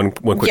 can I make one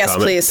quick yes,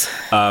 comment? please.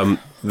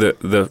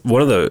 The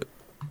one of the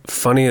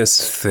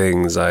funniest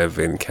things I've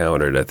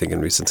encountered, I think,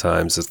 in recent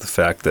times is the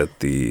fact that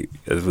I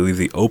believe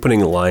the opening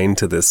line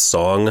to this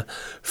song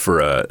for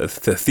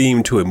the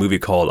theme to a movie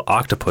called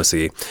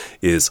Octopussy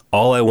is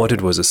 "All I wanted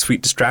was a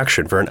sweet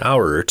distraction for an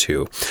hour or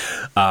two,"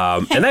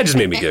 and that just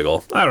made me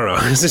giggle. I don't know.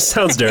 It just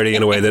sounds dirty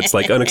in a way that's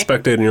like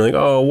unexpected, and you're like,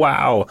 "Oh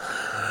wow."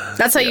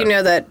 That's how you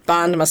know that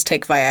Bond must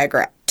take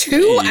Viagra.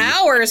 2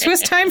 hours? Who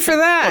has time for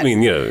that? I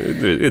mean, you know,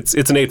 it's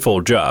an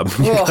eightfold job.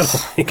 Ooh,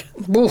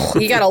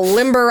 you gotta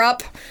te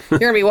up. You're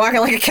gonna be walking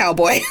like a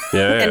cowboy.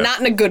 Yeah. And not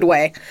in a good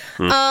way.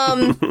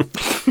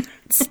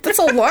 That's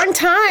a long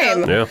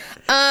time. Yeah.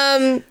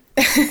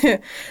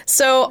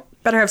 So,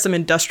 Better have some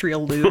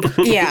industrial lube.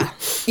 yeah.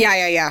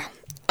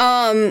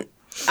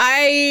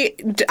 I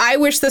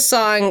wish the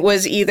song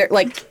was either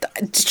like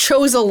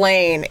chose a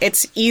lane.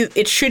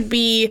 It should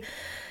be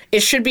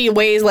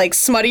ways like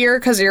smuttier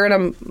because you're in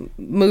a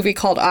movie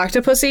called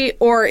Octopussy,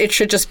 or it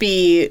should just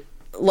be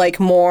like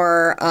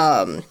more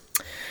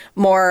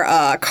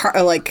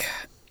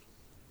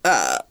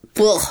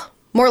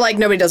like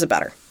Nobody Does It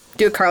Better.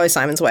 Do it Carly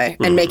Simon's way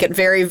and make it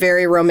very,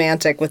 very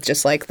romantic with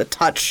just like the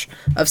touch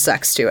of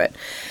sex to it.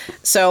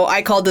 So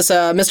I called this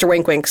Mr.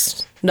 Wink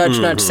Wink's nudge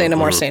nudge, say no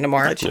more, say no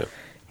more. Yeah.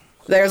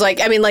 There's like,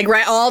 I mean, like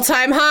right all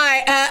time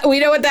high. We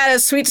know what that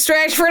is. Sweet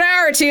distraction for an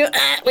hour or two.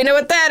 We know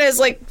what that is.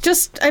 Like,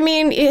 just, I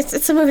mean,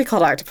 it's a movie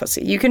called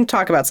Octopussy. You can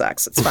talk about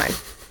sex. It's fine.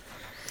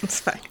 It's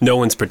fine. No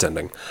one's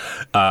pretending.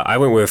 I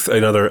went with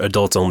another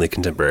adult-only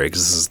contemporary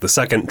because this is the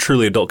second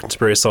truly adult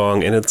contemporary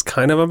song, and it's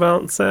kind of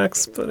about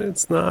sex, but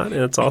it's not,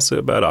 and it's also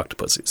about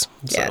octopussies.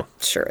 So. Yeah,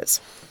 sure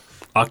is.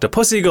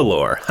 Octopussy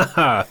galore.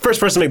 First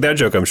person to make that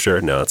joke, I'm sure.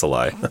 No, that's a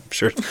lie. I'm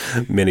sure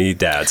many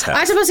dads have.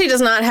 Octopussy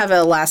does not have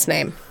a last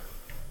name.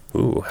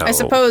 Ooh, how, I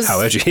suppose-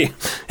 how edgy.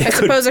 I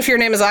suppose if your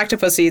name is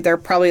Octopussy, there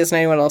probably isn't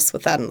anyone else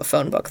with that in the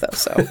phone book, though.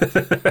 So,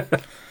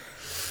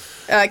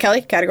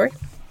 Kelly, category.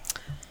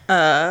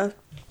 I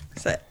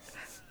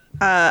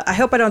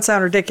hope I don't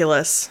sound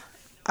ridiculous.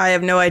 I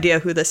have no idea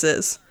who this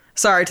is.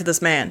 Sorry to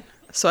this man.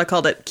 So I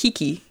called it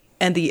Kiki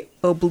and the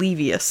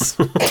Oblivious.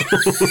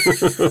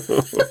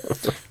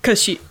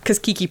 Because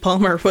Kiki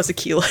Palmer was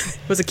Aquila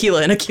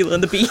and Aquila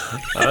and the Bee.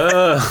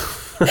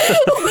 Oh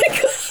my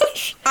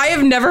gosh. I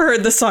have never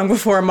heard this song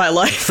before in my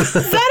life. That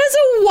is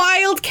a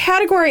wild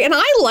category, and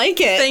I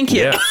like it. Thank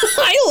you. Yeah.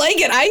 I like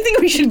it. I think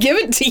we should give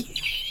it to you.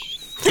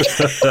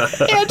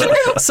 Andrew.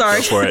 Sorry.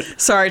 Go for it.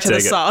 Sorry to Take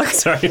the it. song.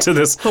 Sorry to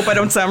this. Hope I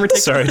don't sound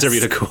ridiculous. Sorry to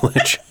Rita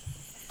Coolidge.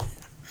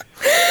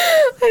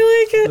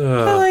 I like it.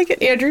 I like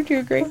it. Andrew, do you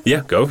agree?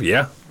 Yeah, go.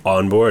 Yeah,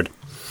 on board.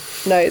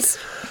 Nice.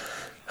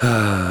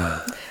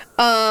 All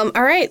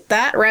right,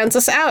 that rounds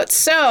us out.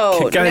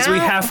 So Guys, we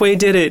now- halfway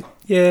did it.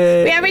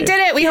 Yay. Yeah, we did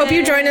it. We hope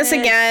you join us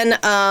again.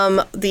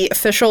 The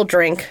official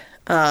drink,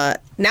 now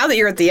that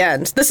you're at the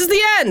end, this is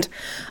the end.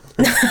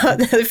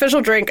 The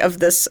official drink of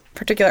this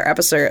particular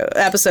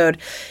episode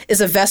is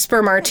a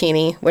Vesper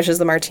Martini, which is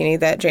the martini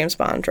that James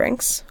Bond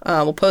drinks.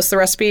 We'll post the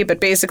recipe,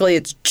 but basically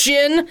it's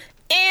gin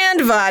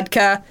and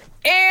vodka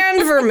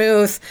and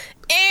vermouth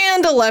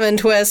and a lemon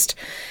twist,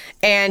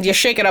 and you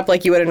shake it up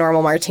like you would a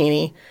normal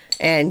martini,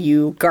 and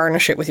you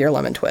garnish it with your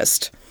lemon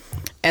twist.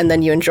 And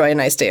then you enjoy a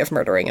nice day of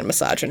murdering and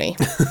misogyny.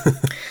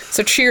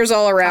 So cheers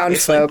all around,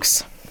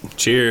 folks.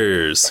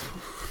 Cheers.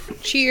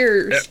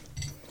 Cheers.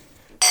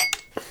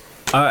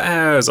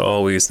 As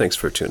always, thanks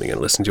for tuning in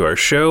and listening to our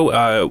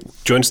show.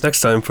 Join us next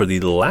time for the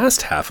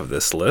last half of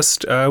this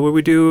list, where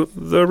we do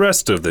the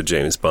rest of the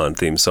James Bond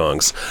theme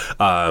songs.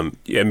 And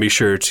be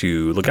sure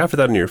to look out for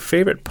that on your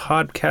favorite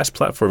podcast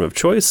platform of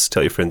choice.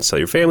 Tell your friends, tell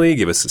your family,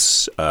 give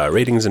us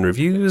ratings and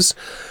reviews.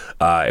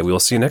 And we will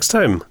see you next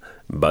time.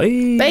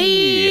 Bye.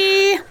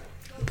 Bye.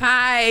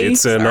 Bye.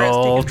 It's an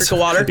all. Drink of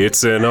water.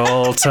 It's an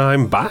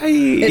all-time bye.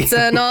 It's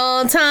an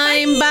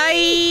all-time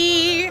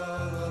bye.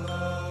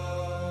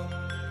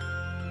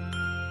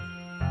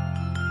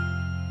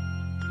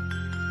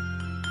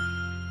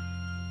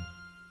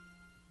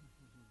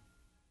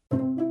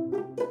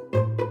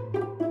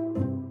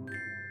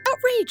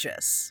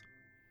 Outrageous.